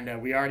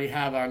 And we already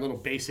have our little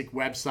basic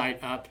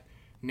website up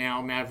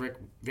now,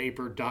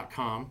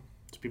 maverickvapor.com.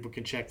 So people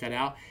can check that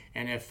out.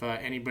 And if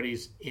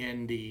anybody's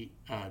in the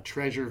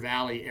Treasure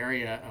Valley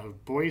area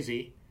of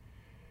Boise,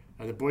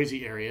 the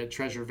Boise area,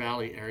 Treasure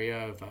Valley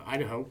area of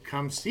Idaho,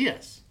 come see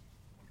us.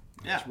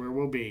 That's where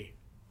we'll be.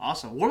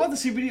 Awesome. What about the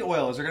CBD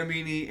oil? Is there going to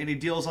be any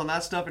deals on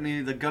that stuff?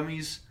 Any of the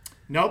gummies?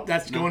 Nope,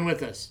 that's going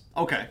with us.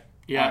 Okay.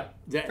 Yeah,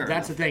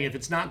 that's the thing. If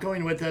it's not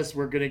going with us,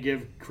 we're going to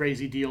give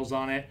crazy deals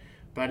on it.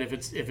 But if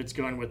it's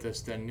going with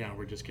us, then no,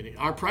 we're just kidding.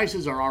 Our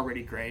prices are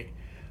already great.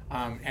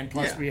 And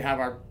plus we have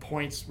our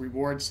points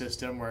reward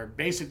system where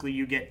basically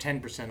you get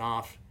 10%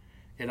 off.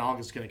 It all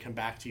is going to come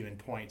back to you in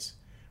points,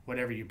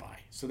 whatever you buy.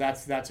 So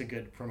that's a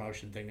good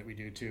promotion thing that we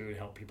do too to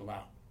help people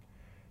out.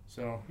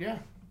 So yeah,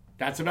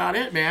 that's about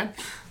it, man.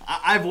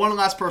 I have one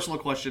last personal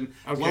question.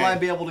 Okay. Will I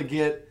be able to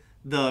get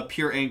the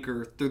Pure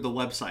Anchor through the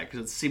website because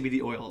it's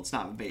CBD oil? It's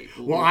not vape.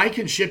 Well, I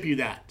can ship you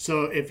that.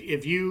 So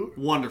if you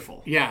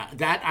wonderful, yeah,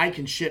 that I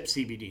can ship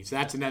CBD. So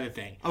that's another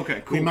thing.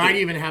 Okay, cool. We might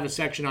even have a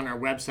section on our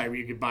website where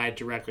you could buy it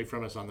directly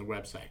from us on the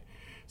website.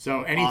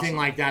 So anything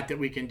like that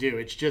we can do.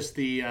 It's just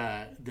the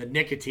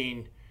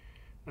nicotine,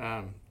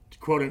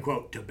 quote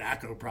unquote,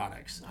 tobacco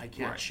products I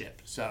can't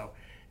ship. So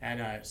and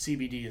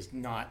CBD is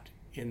not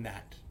in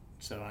that.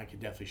 So I could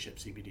definitely ship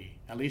CBD,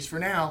 at least for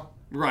now.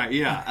 Right,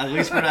 yeah, at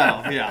least for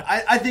now. Yeah,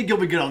 I think you'll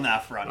be good on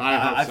that front.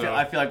 I feel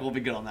like we'll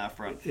be good on that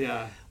front.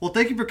 Yeah. Well,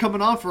 thank you for coming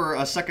on for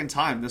a second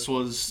time. This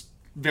was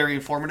very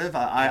informative.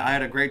 I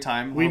had a great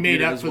time. We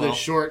made up for the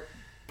short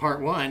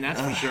part 1,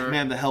 that's for sure.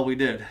 Man, the hell we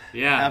did.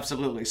 Yeah.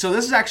 Absolutely. So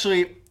this is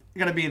actually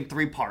going to be in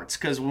 3 parts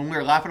because when we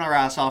were laughing our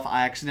ass off,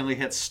 I accidentally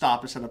hit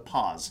stop instead of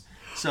pause.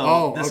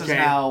 So this is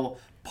now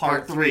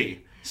part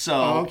 3. So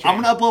Okay.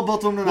 I'm gonna upload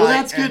both of them tonight. Well,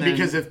 that's good and then-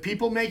 because if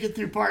people make it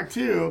through part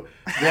 2,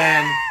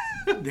 then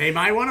they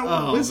might want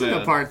to listen to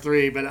man. part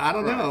 3. But I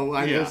don't know.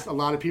 I Yeah. guess a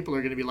lot of people are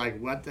going to be like,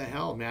 "What the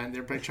hell, man?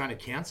 They're probably trying to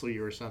cancel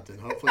you or something."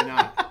 Hopefully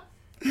not.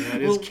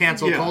 It is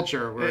cancel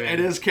culture. It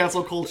is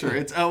cancel culture.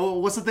 It's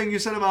what's the thing you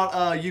said about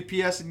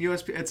UPS and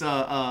USP? It's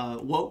a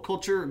woke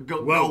culture.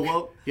 Go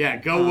woke. Yeah,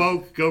 go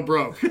woke, go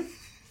broke.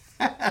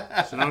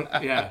 So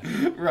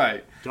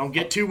Right. don't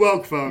get too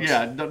woke, folks.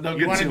 Yeah. Don't You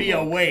get want to too be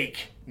woke. awake,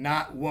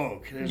 not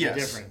woke. There's Yes. a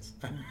difference.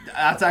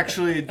 That's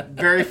actually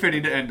very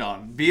fitting to end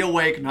on. Be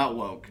awake, not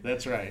woke.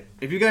 That's right.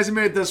 If you guys have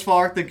made it this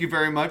far, thank you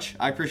very much.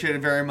 I appreciate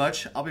it very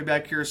much. I'll be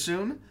back here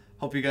soon.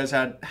 Hope you guys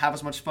have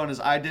as much fun as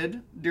I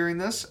did during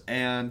this,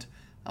 and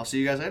I'll see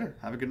you guys later.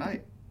 Have a good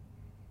night.